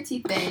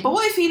maturity thing. but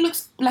what if he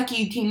looks like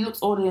he looks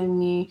older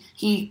than you?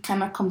 He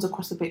kind of comes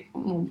across a bit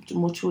more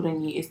mature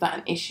than you. Is that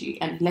an issue?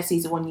 And let's say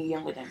he's 1 year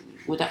younger than you,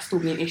 would that still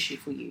be an issue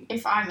for you?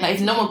 If I'm Like 18,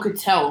 if no one could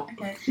tell.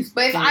 okay.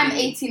 But if I'm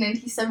 18 and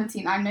he's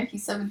 17, I know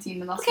he's 17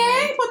 and that's Okay,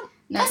 weird. but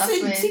No, that's that's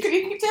a weird. secret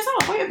you can keep to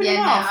yourself. Why open Yeah,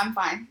 your no, mouth? I'm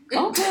fine.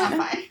 Okay. I'm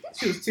fine.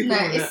 She was too No,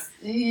 good on that. it's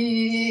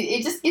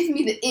it just gives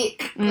me the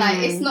ick. Like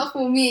it's not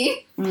for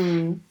me.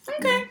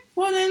 Okay.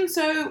 Well then,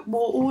 so we're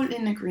all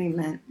in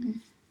agreement.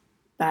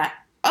 that...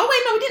 Oh,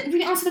 wait, no, we didn't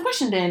really answer the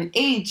question then.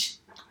 Age.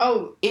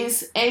 Oh.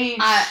 Is age...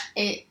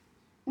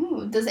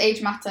 Does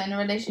age matter in a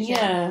relationship?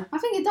 Yeah. I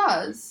think it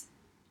does.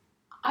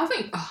 I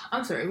think...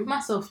 I'm sorry, with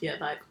myself, yeah,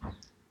 like...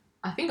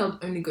 I think I'll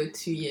only go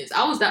 2 years.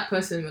 I was that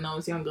person when I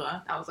was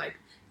younger. I was like,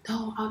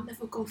 no, I'll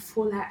never go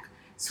for, like,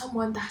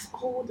 someone that's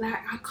old.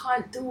 Like, I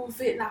can't deal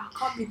with it. Like, I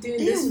can't be doing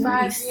this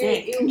 5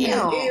 years.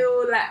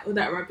 Ew, like, all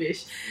that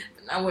rubbish.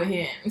 But now we're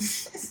here.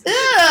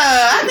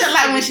 I don't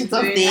like when she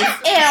does this.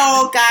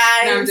 Ew,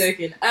 guys. No, I'm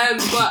joking.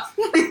 But...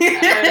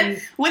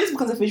 when it's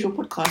because of visual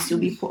podcast, you'll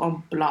be put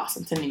on blast,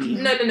 I'm telling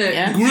you. No.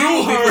 Yeah?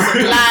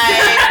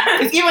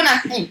 Like, it's even a... I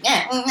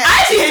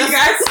actually hate you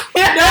guys.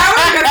 No,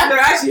 I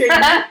actually hate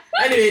you.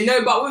 Anyway,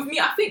 no, but with me,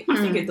 I think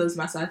it does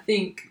matter. I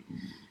think...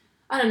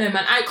 I don't know,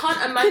 man. I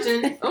can't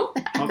imagine... Oh.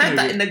 I heard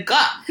that in the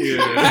gut. Yeah.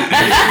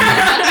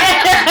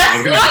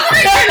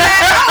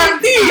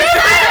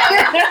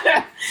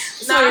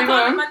 No, I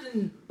can't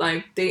imagine,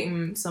 like,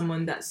 dating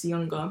someone that's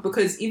younger.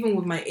 Because even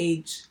with my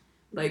age,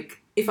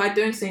 like, if I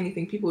don't say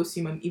anything, people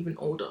assume I'm even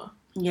older.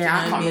 Yeah,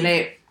 I can't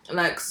relate.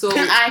 Like, so...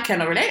 I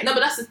cannot relate. No,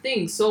 but that's the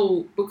thing.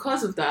 So,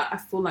 because of that, I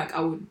feel like I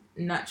would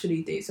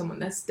naturally date someone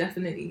that's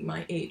definitely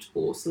my age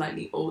or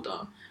slightly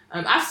older.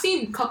 I've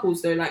seen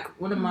couples, though, like,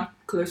 one of my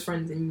close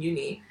friends in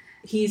uni,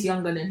 he's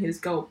younger than his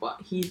girl,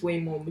 but he's way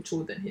more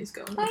mature than his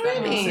girl. Oh,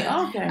 really?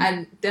 Okay.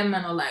 And them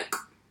men are, like,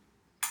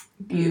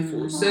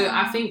 beautiful. So,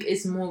 I think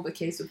it's more of a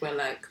case of where,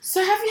 like...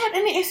 So, have you had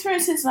any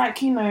experiences, like,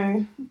 you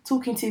know,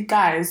 talking to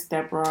guys,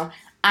 Deborah,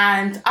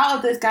 and out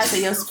of those guys that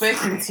you've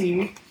spoken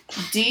to,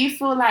 do you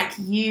feel like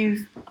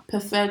you've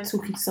preferred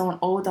talking to someone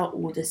older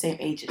or the same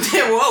age?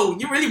 Whoa,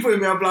 you're really putting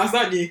me on blast,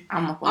 aren't you?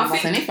 I'm not I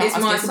think it's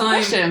my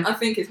time. I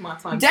think it's my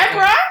time.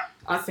 Deborah?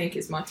 I think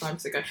it's my time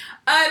to go.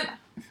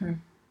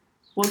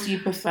 What do you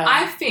prefer?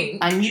 I think...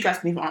 And you guys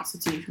can even answer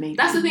to maybe.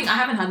 That's the thing. I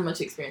haven't had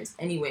much experience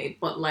anyway,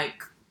 but,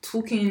 like,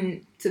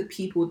 talking to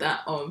people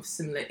that are of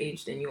similar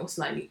age than you or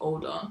slightly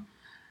older,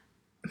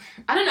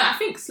 I don't know. I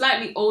think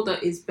slightly older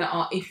is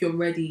better if you're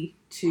ready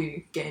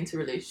to get into a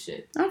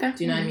relationship. Okay.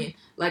 Do you know what I mean?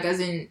 Like, as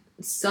in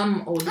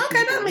some older Okay,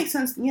 people, that makes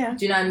sense. Yeah.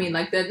 do you know what I mean?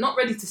 Like, they're not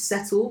ready to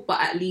settle, but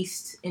at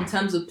least in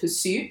terms of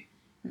pursuit,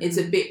 it's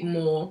a bit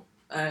more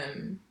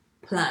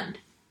planned.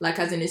 Like,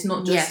 as in, it's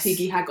not just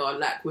higgy-hagger,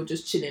 like, we're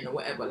just chilling or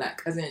whatever.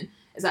 Like, as in,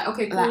 it's like,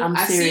 okay, cool, like, I'm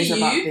serious see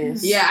about you.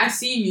 this. Yeah, I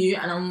see you,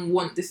 and I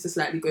want this to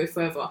slightly go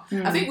further.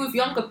 I think with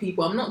younger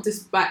people, I'm not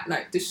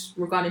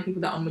disregarding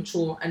people that are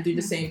mature and do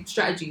the same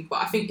strategy,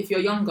 but I think if you're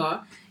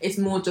younger, it's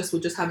more just, we're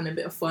just having a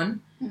bit of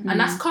fun. And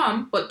that's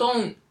calm, but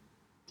don't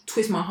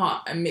twist my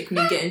heart and make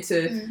me get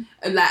into,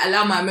 like,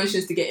 allow my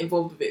emotions to get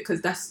involved with it,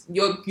 because that's,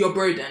 your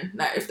bro then,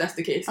 like, if that's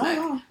the case.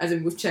 Like, as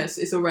in with chess,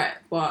 it's alright,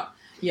 but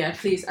yeah,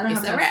 please, I don't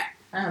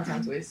have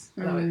time to waste.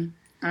 I love it.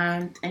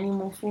 And any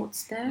more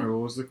thoughts there?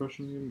 What was the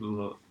question again?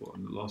 The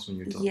last one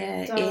you done.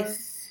 Yeah,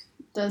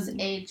 Does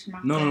age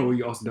matter? No,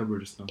 you asked Deborah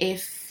just now.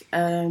 If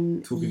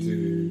talking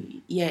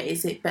to... Yeah,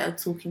 is it better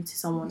talking to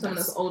someone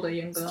that's older,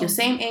 younger? Your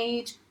same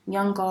age,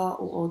 younger or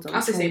older?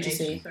 I'll say same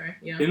age, sorry.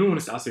 Yeah. In all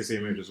honesty, I'll say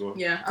same age as well.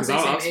 Yeah, I'll say same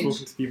age. Because I've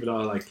spoken to people that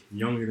are, like,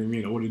 younger than me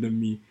and older than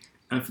me.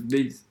 And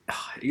it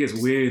gets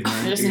weird,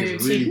 man. They're just in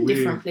two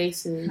different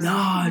places.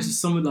 Nah, it's just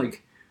some of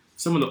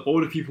the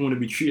older people want to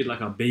be treated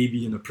like a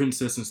baby and a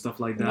princess and stuff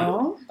like that.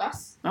 Oh,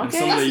 that's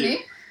okay.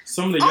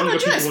 Some of the younger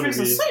people want to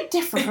be... so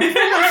different.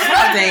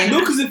 No,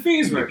 because the thing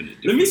is, right,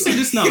 let me say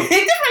this now.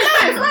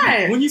 Different lives,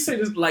 right? When you say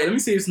this, like, let me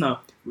say this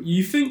now.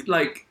 You think,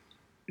 like,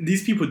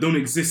 these people don't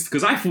exist,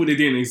 because I thought they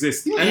didn't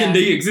exist. And then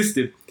they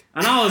existed.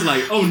 And I was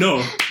like, oh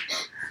no.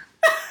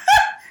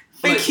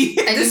 Thank you.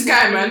 This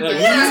guy, man.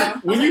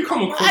 Like, when you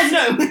come across I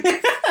know.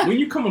 when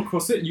you come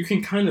across it, you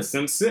can kind of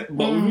sense it.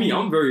 But with me,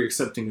 I'm very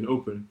accepting and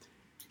open.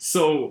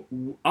 So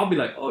I'll be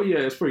like, oh yeah,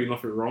 there's probably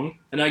nothing wrong.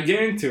 And I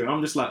get into it,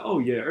 I'm just like, oh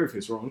yeah,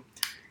 everything's wrong.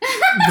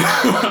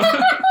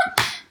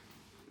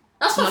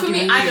 That's what for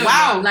me, I don't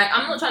know. Like,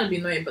 I'm not trying to be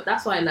annoying, but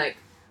that's why, like,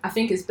 I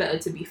think it's better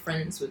to be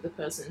friends with the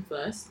person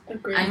first.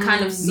 Agreed. And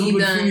kind of see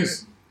them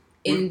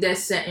in their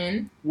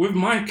setting. With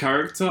my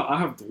character, I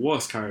have the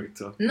worst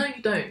character. No,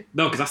 you don't.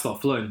 No, because I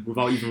start flirting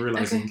without even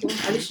realising.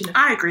 Okay, at least you know.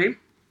 I agree.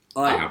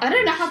 I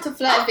don't know how to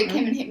flirt if it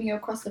came and hit me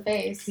across the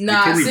face.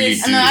 Nah,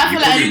 sis. No, I feel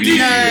like you do.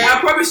 I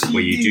promise you.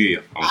 Well, you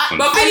do.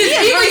 But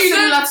it's very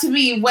similar to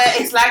me, where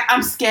it's like,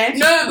 I'm scared.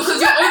 No, because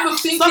you're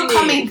overthinking. Stop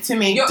coming to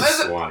me. You're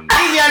one.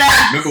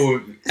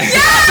 Remember,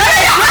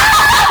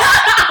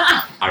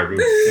 I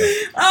remember.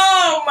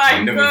 Oh my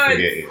I'll never god.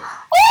 forget it.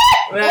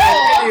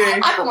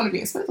 I don't want to be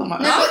exposed on my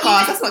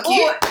podcast. That's not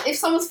cute. Or if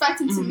someone's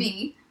flirting to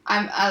me,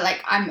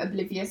 I'm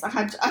oblivious. Like,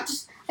 I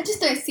just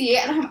don't see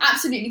it, and I'm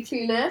absolutely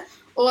clueless.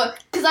 Or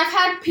because I've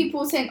had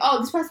people saying,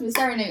 "Oh, this person was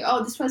serenading.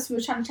 Oh, this person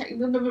was trying to check."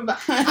 Blah blah blah blah.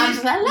 I'm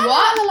just like,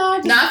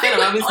 what? No, I think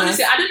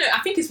honestly, I don't know. I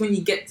think it's when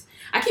you get.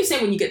 I keep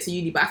saying when you get to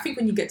uni, but I think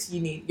when you get to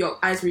uni, your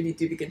eyes really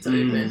do begin to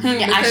open.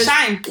 Yeah, I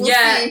shine.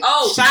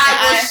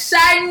 I was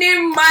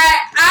shining my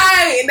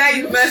eye in that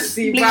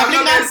university, but I'm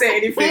not gonna say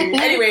anything.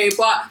 Anyway,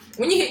 but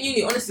when you hit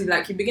uni, honestly,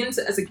 like, you begin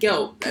to, as a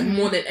girl,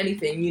 more than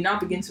anything, you now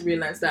begin to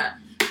realize that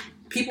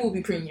people will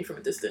be preying you from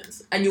a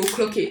distance, and you'll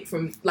clock it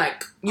from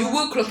you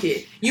will clock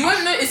it. You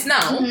won't notice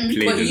now,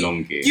 Play but the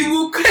long game. you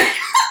will play.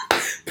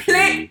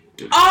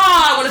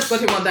 I want to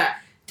spot him on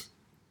that.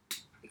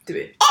 Do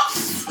it.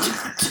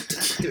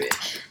 Do it.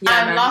 Yeah,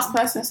 And man. last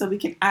person, so we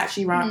can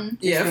actually run.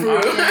 Yeah, for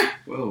real.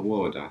 Well,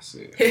 what would I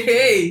say?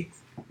 Hey.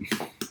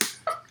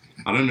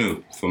 I don't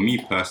know. For me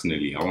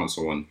personally, I want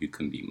someone who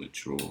can be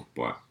mature,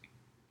 but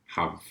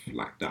have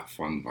like that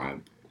fun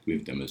vibe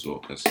with them as well.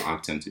 Because I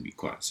tend to be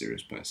quite a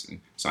serious person,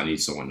 so I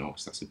need someone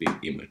else that's a bit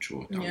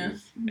immature that will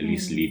at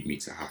least lead me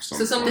to have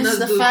something. So someone This is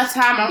the first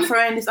time I'm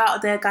throwing this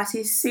out there, guys.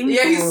 He's single.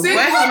 Yeah, he's single,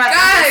 Where's my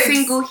guys.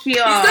 single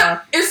here?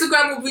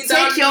 Instagram will be down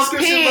Take in the your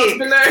description box pic.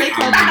 below. Take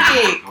your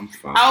pic. I'm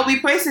fine. I'll be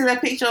posting a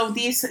picture of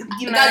these.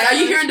 Guys, are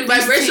you hearing the these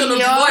vibration two of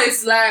the here.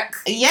 voice? Like,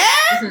 Yeah.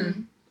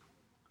 mhm.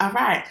 All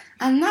right.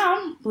 And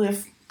now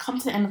we've come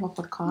to the end of our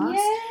podcast.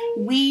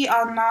 Yay. We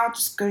are now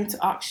just going to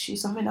ask you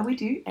something that we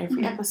do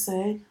every Mhm.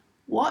 episode.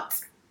 What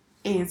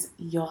is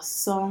your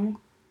song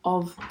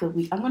of the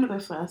week? I'm going to go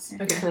first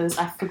because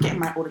I forget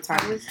mine all the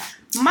time.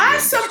 My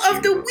song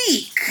of the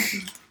week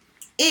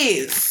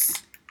is...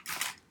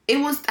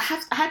 I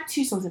had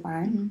two songs of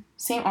mine.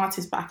 Same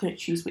artist, but I couldn't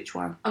choose which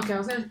one. Okay, I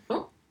was gonna.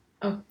 Oh,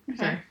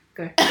 sorry.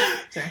 Go.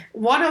 Sorry.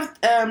 One of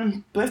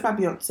both by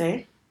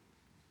Beyonce,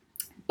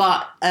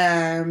 but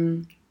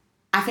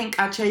I think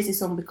I chose this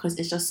song because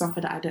it's just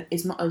something that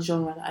it's not a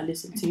genre that I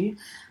listen to,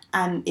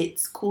 and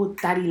it's called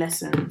Daddy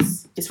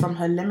Lessons. It's from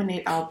her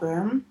Lemonade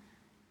album.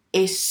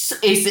 It's so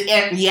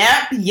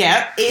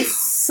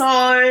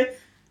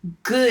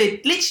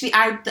good. Literally,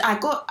 I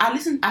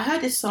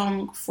heard this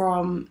song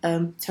from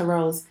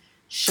Terrell's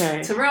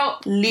show. Terrell.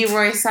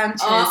 Leroy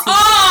Sanchez. Oh.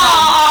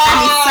 And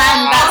he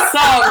sang that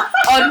song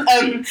on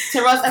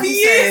Terrell's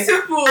episode.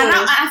 Beautiful. And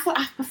I thought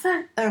I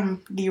prefer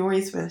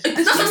Leroy's version.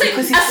 That's what I'm saying.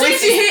 Because As soon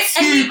as you hear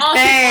any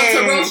artist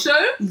on Terrell's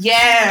show,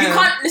 yeah, you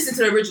can't listen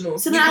to the original.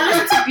 So then I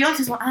listened to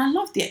Beyonce's one and I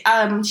loved it.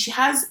 She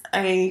has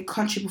a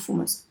country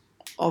performance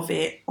of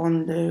it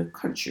on the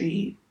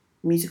Country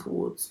Music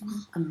Awards.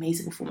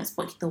 Amazing performance,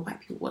 but the white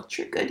people were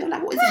triggered. They're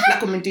like, "What is this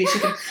black woman doing?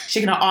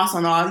 Shaking her ass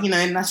on our,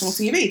 national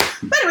TV."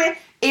 But anyway,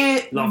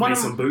 Love me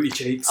some booty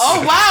cheeks.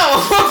 Oh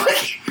wow!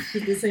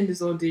 He's the same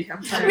as Audie.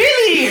 I'm tired.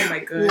 Really? Oh my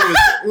god.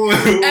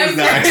 What was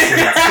that?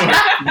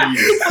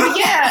 But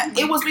yeah,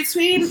 it was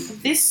between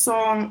this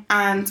song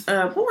and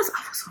what was the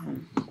other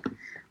song?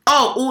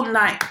 Oh,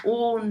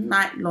 All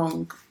Night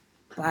Long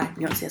by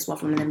Beyonce as well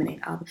from the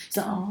Lemonade album.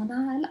 So All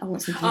Night Long.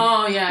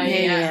 Oh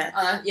yeah.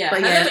 But The yeah.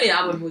 Lemonade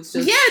album was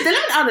just. Yeah, the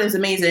Lemonade album is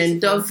amazing.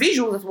 The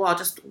visuals as well,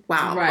 just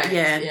wow. Right, But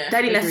yeah, agreed.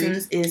 Daddy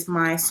Lessons is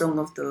my song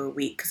of the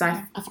week because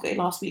I forgot it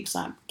last week,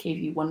 so I gave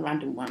you one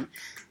random one,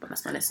 but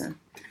that's my lesson.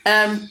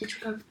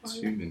 Which one? Go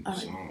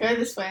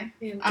this way.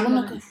 I'm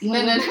not going. No.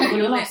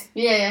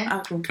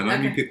 Yeah. Can I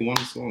only pick one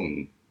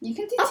song? You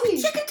can do Oh, two.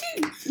 you can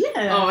do.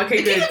 Yeah. Oh, okay,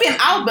 It good. can be an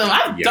album.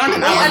 I've done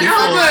an Oh, an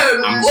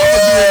album. album.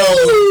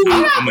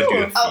 I'm gonna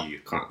do a few.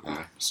 Can't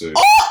lie. So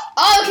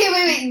Oh, okay,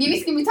 wait. You need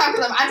to give me time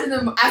because I'm adding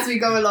them as we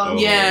go along.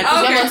 Oh.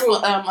 Yeah. Okay, Okay. cool.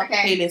 A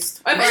playlist.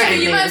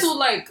 Okay, you might as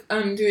Playlist.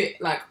 well do it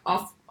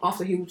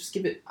after he will just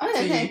give it. Oh, to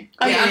okay. you.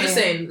 Oh, Yeah, yeah, I'm just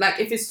yeah. saying, like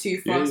if it's too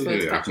fast for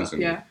it to I catch can up.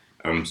 send Yeah.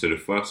 So the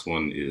first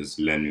one is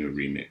Lenu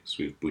remix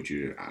with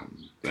Buju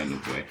and Burna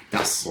Boy.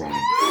 That song.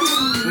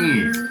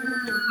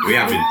 We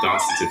have been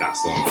dancing to that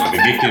song. I've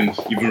been making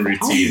even I'm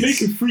routines.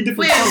 making 3 different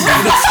Wait, songs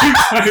at the same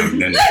time.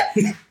 Lenu.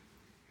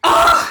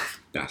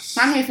 That's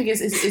I'm here thinking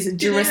it's a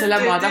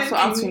Jerusalem. That's what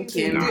I was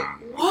thinking. nah.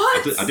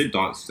 What? I did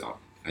dance to that.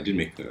 I did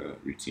make a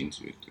routine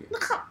to it.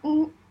 Though.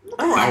 Oh,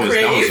 That was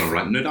creative. a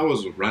random. No, that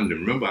was random.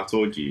 Remember, I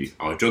told you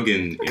I was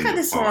jogging in at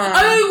the this park. one.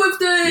 Oh, with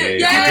the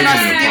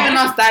Giving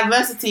us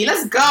diversity.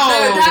 Let's go.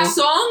 No, that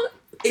song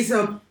is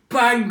a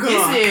banger.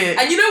 Is it?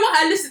 And you know what?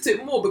 I listened to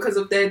it more because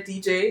of their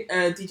DJ,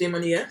 DJ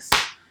Money. Yes.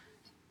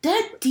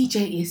 Their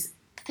DJ,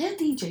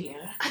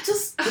 yeah. I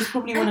just. It's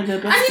probably one of the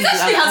best. And he's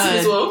actually DJs I've handsome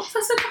as heard. well. So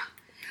I said,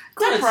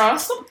 Deborah,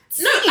 stop no,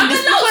 singing I'm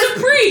this allowed to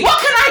because- breathe. What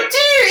can I do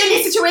in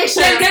this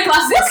situation? Get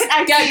glasses. What can I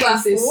Get do?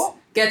 glasses. What?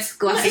 Get No,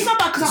 glasses. it's not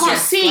bad because I can't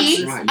Yes, see.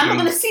 glasses. Right, I'm not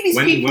going to see these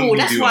people. When we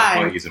That's do our why.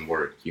 parties and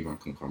work, you man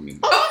can come in.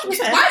 Oh,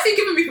 Why is he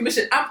giving me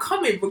permission? I'm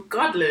coming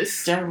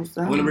regardless. I want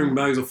to bring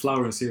bags of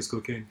flour and see it's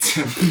cocaine.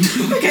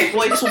 Okay,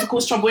 boy, this was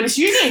called trouble in this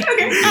uni.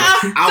 Okay.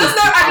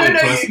 I don't would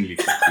know you. personally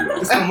kick you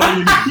out. It's not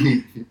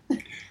my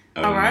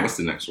Alright. What's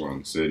the next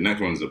one? So the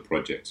next one is a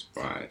project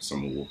by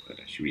Summer Walker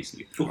that she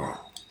recently put out.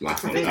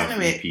 Life on I think I Earth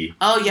know it. EP.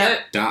 Oh, yeah.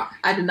 That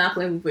I did not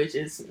play with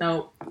bridges.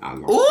 No. I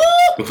love. Ooh!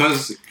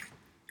 Because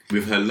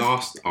with her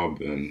last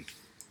album,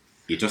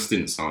 it just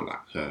didn't sound like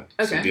her.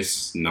 So Okay.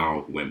 this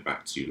now went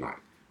back to like,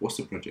 what's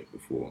the project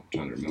before? I'm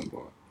trying to remember.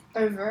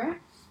 Over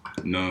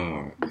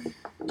No,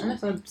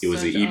 Unless I it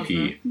was an search it up,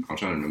 EP. I'm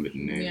trying to remember the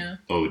name. Yeah.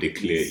 Oh, the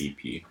Clear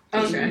EP. no.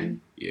 Okay.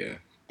 Yeah.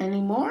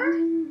 Anymore?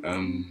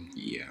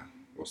 Yeah.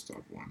 What's the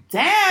other one?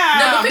 Damn!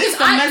 No, the thing This is, is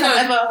the most I've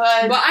ever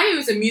heard But I knew he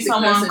was a music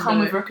someone person. come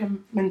though. with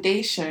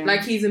recommendation.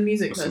 Like he's a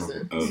music What's the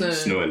person. other- So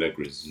Snow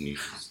Allegra's new.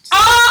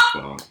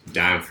 Ah!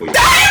 Damn for you.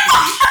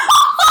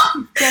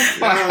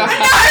 Deborah.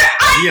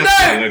 Yes,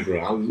 know.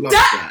 Allegra. I love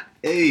that.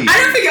 Hey. I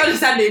don't think you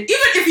understand it.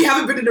 Even if you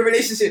haven't been in a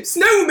relationship,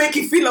 Snow will make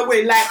you feel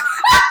away. Like,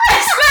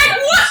 it's like,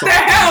 what the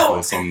hell?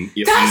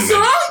 That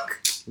song?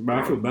 But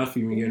I feel bad for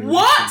you again.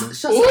 What?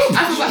 Shut up.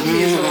 I feel bad for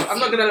you as well. I'm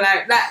not gonna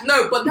lie. Like,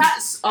 no, but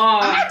that's.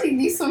 I'm adding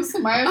these songs to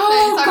my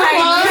Oh my god.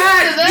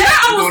 god! Yeah,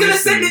 I was gonna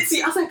send it to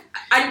you. I was like,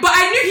 but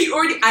I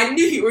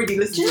knew he already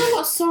listened. Do you know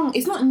what song?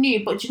 It's not new,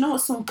 but do you know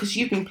what song? Because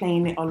you've been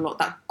playing it a lot.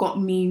 That got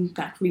me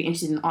like really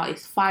interested in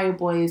artists.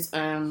 Fireboys.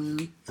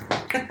 And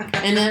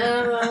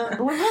then what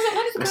was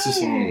it? What's the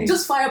song?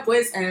 Just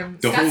Fireboys. Scatter.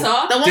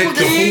 The one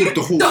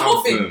with the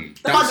whole thing.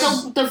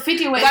 But the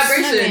video where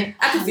Vibration.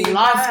 I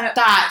love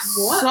that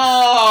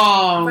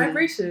song.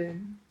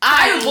 Vibration.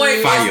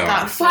 Fireboy.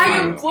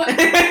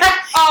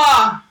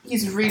 Ah,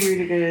 he's really,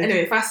 really good.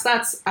 Anyway, if I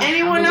start,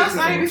 anyone else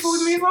before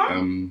we move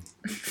on?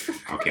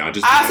 Okay, I'll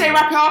say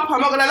wrap it up. I'm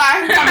not gonna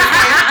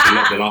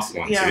lie. The last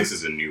one. Yeah. So this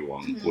is a new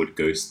one called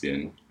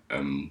Ghostin'.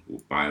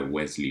 By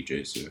Wesley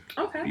Joseph.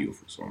 Okay.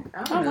 Beautiful song.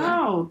 Oh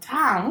wow,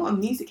 damn! What a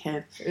music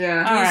head.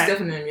 Yeah, All he's right.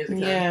 definitely a music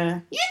head. Yeah,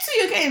 you two,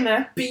 you're getting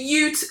there.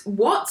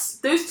 What?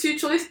 Those two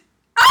choices?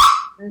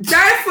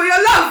 Die for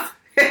your love.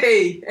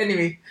 Hey.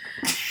 Anyway.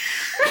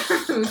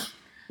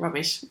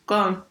 Rubbish.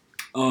 Go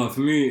on. For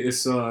me,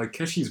 it's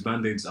Keshi's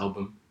Band-Aids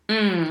album.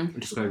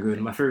 Which is quite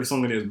good. My favorite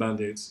song in it is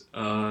Band-Aids.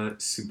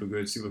 Super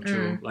good, super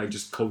chill, like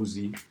just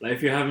cozy. Like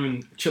if you're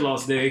having a chill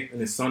ass day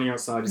and it's sunny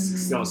outside, just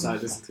sit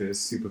outside, listen to it. It's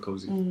super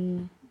cozy.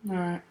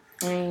 Alright.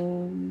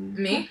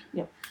 Me?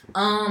 Yep.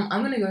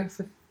 I'm gonna go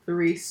for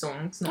 3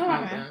 songs, not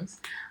albums.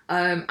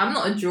 I'm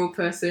not a drill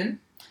person.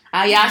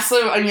 Yeah, I saw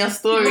it on your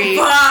story.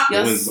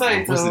 What's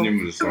the name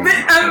of the song? I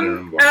can't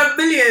remember.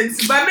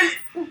 Billions.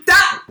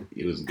 That.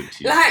 It was good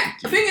too. Like,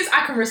 the thing is,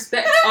 I can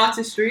respect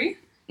artistry.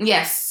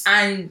 Yes.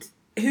 And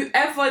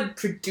whoever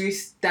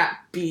produced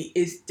that beat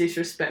is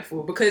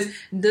disrespectful because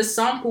the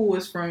sample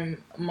was from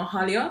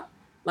Mahalia,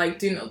 like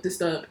Do Not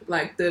Disturb,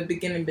 like the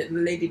beginning bit, the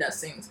lady that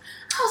sings.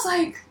 I was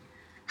like,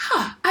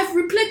 I've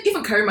replayed,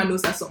 even Karima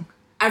knows that song.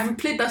 I've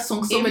replayed that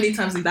song so many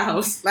times in the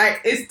house.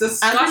 Like, it's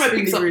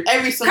disgusting.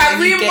 Every song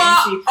Karima,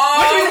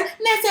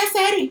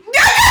 necessary.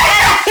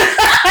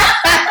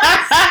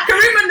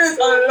 Karima knows a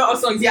lot of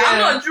songs. Yeah, I'm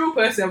not a drill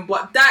person,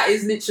 but that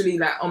is literally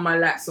like on my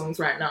lap songs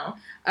right now.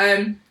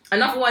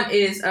 Another one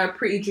is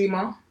Pretty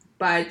Dreamer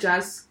by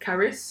Jazz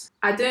Caris.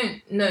 I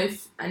don't know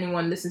if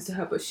anyone listens to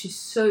her, but she's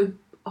so...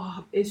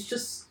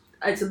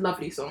 it's a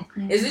lovely song.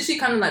 It's literally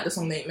kind of like the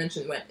song that you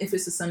mentioned when if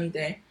it's a sunny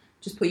day,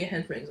 just put your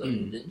headphones on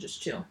and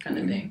just chill kind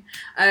of thing.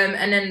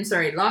 And then,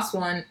 last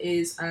one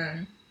is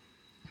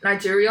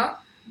Nigeria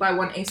by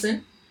One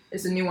Asin.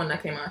 It's a new one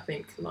that came out, I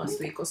think, last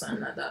week or something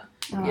like that.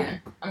 Yeah,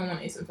 I'm a One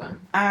Asin fan.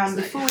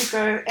 Before we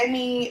go,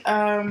 any...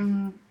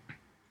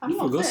 I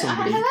forgot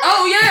somebody.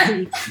 Oh, yeah!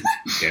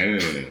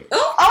 Yeah.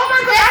 Oh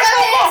my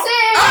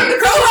god! The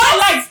co-host!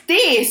 Like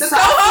this. The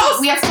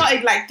co-host! We have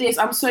started like this.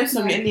 I'm so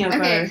sorry.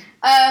 Okay.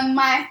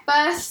 My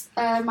first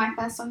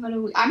song of the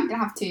week. I'm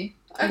gonna have 2.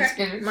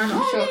 Okay. Mine,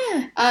 sure.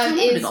 Yeah.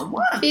 Is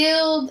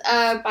Build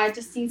by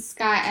Justine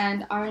Skye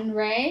and Aaron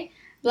Ray.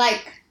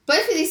 Like,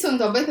 both of these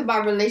songs are both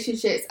about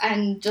relationships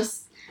and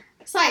just,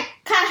 it's like,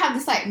 kind of have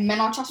this like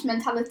men are trash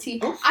mentality.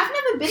 Oh. I've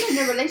never been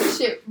in a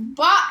relationship,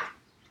 but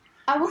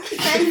I will keep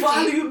saying No.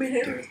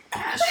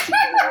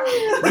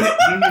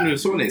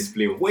 Someone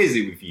explain what is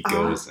it with you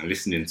girls and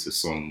listening to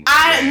songs?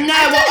 I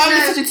know. We're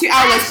only such a 2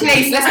 hours.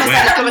 Please, let's not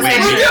start the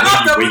conversation.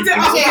 We'll do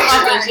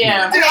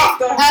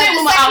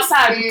We're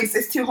outside because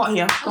it's too hot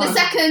here. The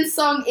second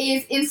song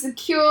is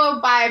Insecure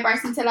by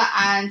Bryson Tiller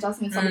and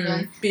Jasmine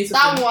Sullivan. Beautiful.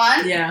 That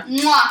one, Yeah.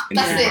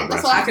 That's it.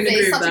 That's what I have to say.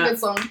 It's such a good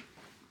song.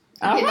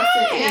 Okay, that's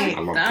it. I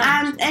love that.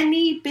 And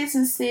any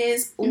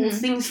businesses or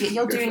things that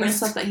you're doing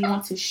yourself that you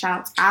want to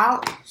shout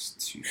out?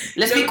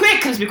 Let's be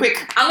quick.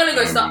 I'm gonna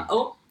go start.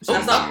 Should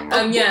I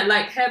start? Yeah,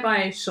 like Hair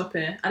by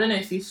Shopper. I don't know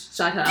if you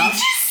shout her out.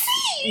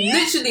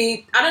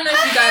 Literally, I don't know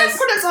if you guys.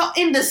 Products are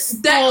in the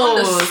store. On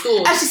the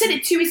store. And she said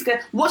it 2 weeks ago.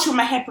 Watch all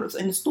my hair products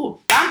in the store.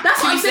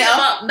 That's what I'm saying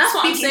about. That's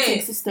what I'm Speaking saying. to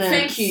existence.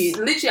 Thank you.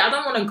 Literally, I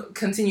don't want to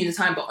continue the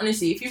time, but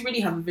honestly, if you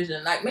really have a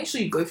vision, like make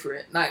sure you go for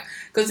it. Like,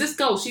 because this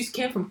girl, she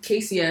came from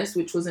KCS,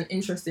 which was an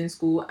interesting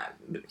school.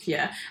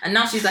 Yeah, and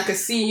now she's like a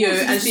CEO,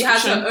 and she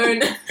has her own.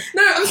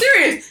 No, I'm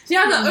serious. She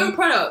has her own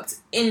product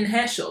in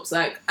hair shops,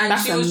 like, and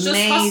That's she was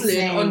just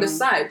hustling on the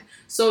side.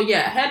 So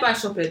yeah, Hair by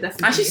Shopper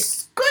definitely. And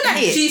she's good at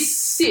it. She's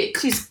sick.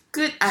 She's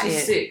good at it.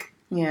 She's sick.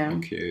 Yeah.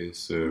 Okay,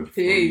 so for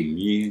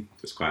me,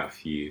 there's quite a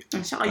few.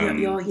 And shout out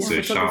your so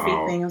photography shout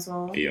out, thing as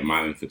well. Yeah,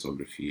 my own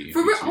photography.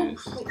 For real? Which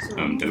is,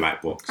 the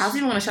Lightbox. I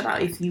didn't want to shout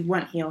out if you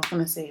weren't here. I was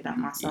going to say that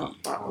myself.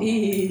 But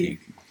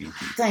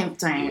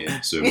don't. Yeah,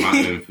 so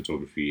my own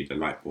photography, the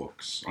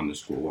Lightbox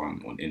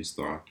 _1 on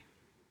Insta.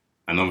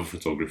 Another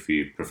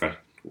photography, professional.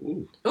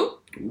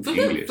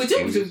 English. This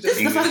is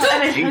the first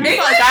time ever. English.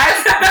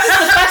 Guys. This is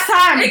the first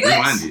time.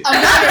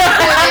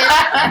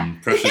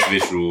 Precious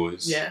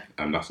Visuals. Yeah.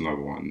 That's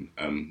another one.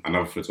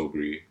 Another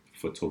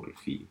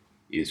photography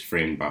is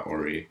framed by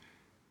Ori.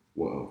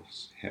 What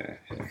else? Hair.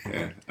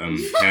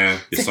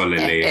 Hair, the solid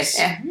lace.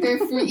 Go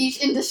through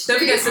each industry. Don't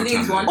forget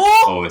Celine's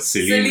one.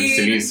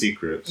 Celine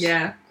Secrets.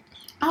 Yeah.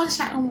 I want to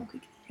shout out more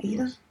quickly. You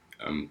know?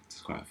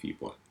 There's quite a few,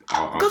 but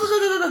Go.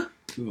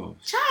 Who else?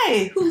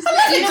 Chai. You know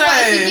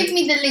what? If you give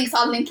me the links,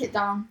 I'll link it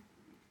down.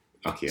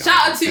 Okay.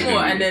 Shout out 2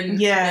 more and then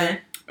Yeah.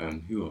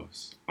 Who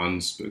else?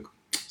 Unspoken.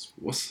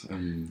 What's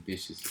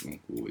this is one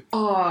called?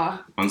 Oh,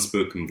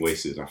 Unspoken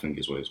Voices, I think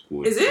is what it's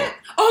called. is it?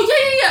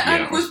 Oh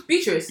yeah. With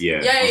Beatrice.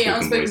 Yeah.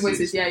 Unspoken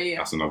Voices. Yeah.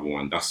 That's another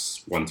one.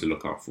 That's one to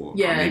look out for.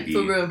 Yeah, maybe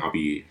for real. I'll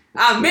be.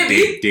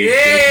 Maybe.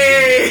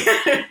 Dave.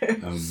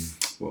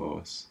 What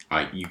else?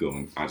 Alright, you go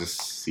on. I'll just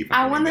see if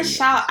I want to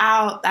shout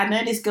out. I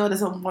know this girl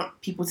doesn't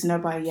want people to know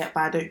about it yet,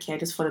 but I don't care.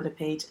 Just follow the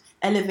page.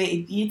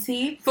 Elevated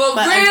Beauty. For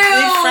but real. A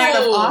good friend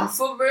of ours,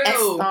 For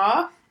real.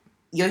 Esther.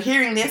 You're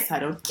hearing this. I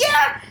don't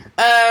care.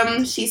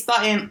 She's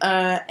starting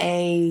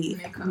a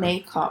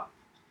makeup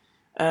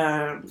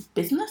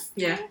business.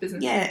 Yeah,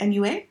 business. Yeah.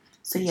 Anyway,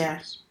 so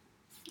yeah,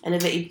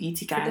 Elevated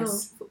Beauty,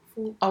 guys.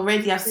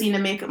 Already, I've seen her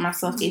makeup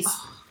myself. It's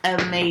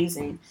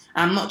amazing.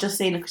 I'm not just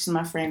saying it because she's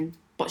my friend,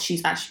 but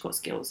she's actually got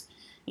skills.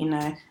 You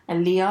know,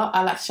 Aaliyah,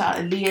 I like to shout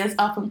out Aaliyah's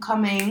up and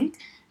coming.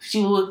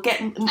 She will get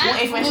more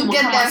information. Will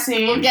come out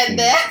soon. We'll get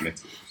there.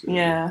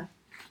 Yeah.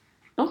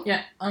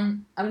 Yeah. I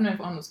don't know if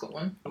Arnold's got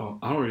one. Oh,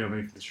 I don't really have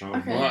anything to shout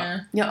out. Okay.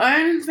 But Your own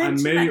I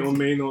venture. may or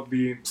may not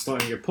be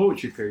starting a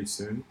poetry page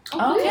soon.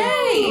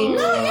 Okay.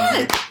 No,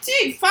 yeah.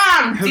 Dude,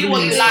 fam. Do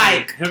what you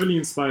like. Heavily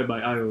inspired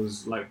by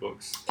Io's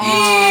Lightbox.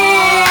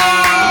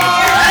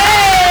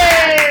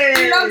 Hey!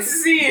 We love to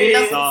see it. We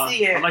love to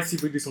see it. I'd like to see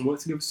if we do some work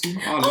together soon.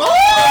 We'll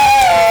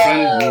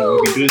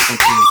be doing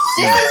something.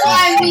 This is what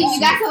I mean. You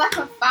guys are like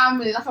a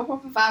family, like a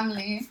proper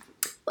family.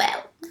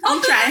 Well,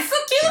 I'm trying. So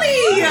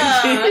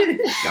cute.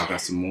 Y'all got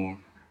some more.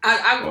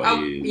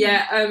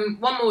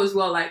 One more as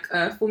well, like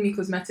For Me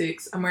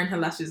Cosmetics. I'm wearing her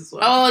lashes as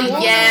well. Oh,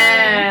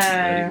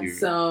 yeah.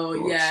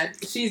 So yeah,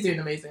 she's doing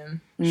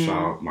amazing. Shout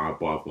out my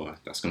barber.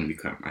 That's gonna be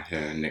cutting my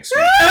hair next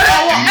week.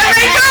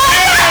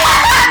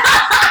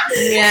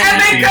 Yeah.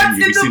 MA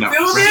Cut's in the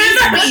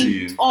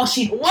building. Oh,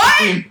 she's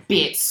doing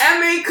bits.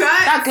 MA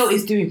Cut. That girl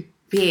is doing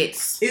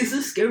bits. It's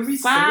a scary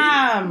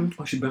Fam.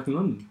 Oh, she's back in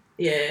London.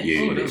 Yeah.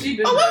 Yeah.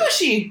 Oh, where was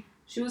she?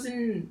 She was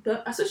in.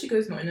 I thought she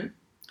goes Nottingham.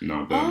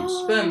 No,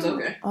 Burns. Burns,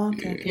 okay.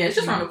 Okay. Yeah, it's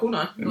just around the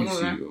corner. Let me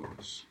see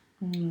yours.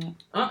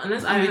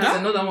 Unless I have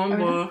another one,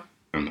 but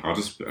I'll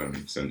just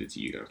send it to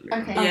you guys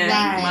later. Okay.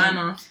 yeah, Alright.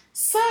 mine.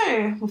 So,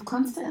 we've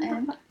come to the end of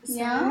the episode.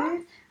 Yeah.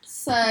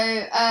 So,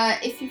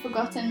 if you've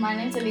forgotten, my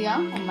name's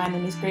Aaliyah. And my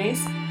name is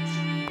Grace.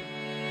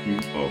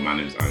 Oh, my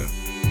name's Aya.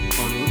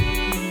 Arnold.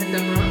 And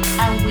Deborah.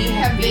 And we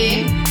have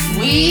been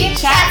We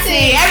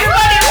Chatting.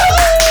 Everybody,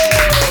 woo!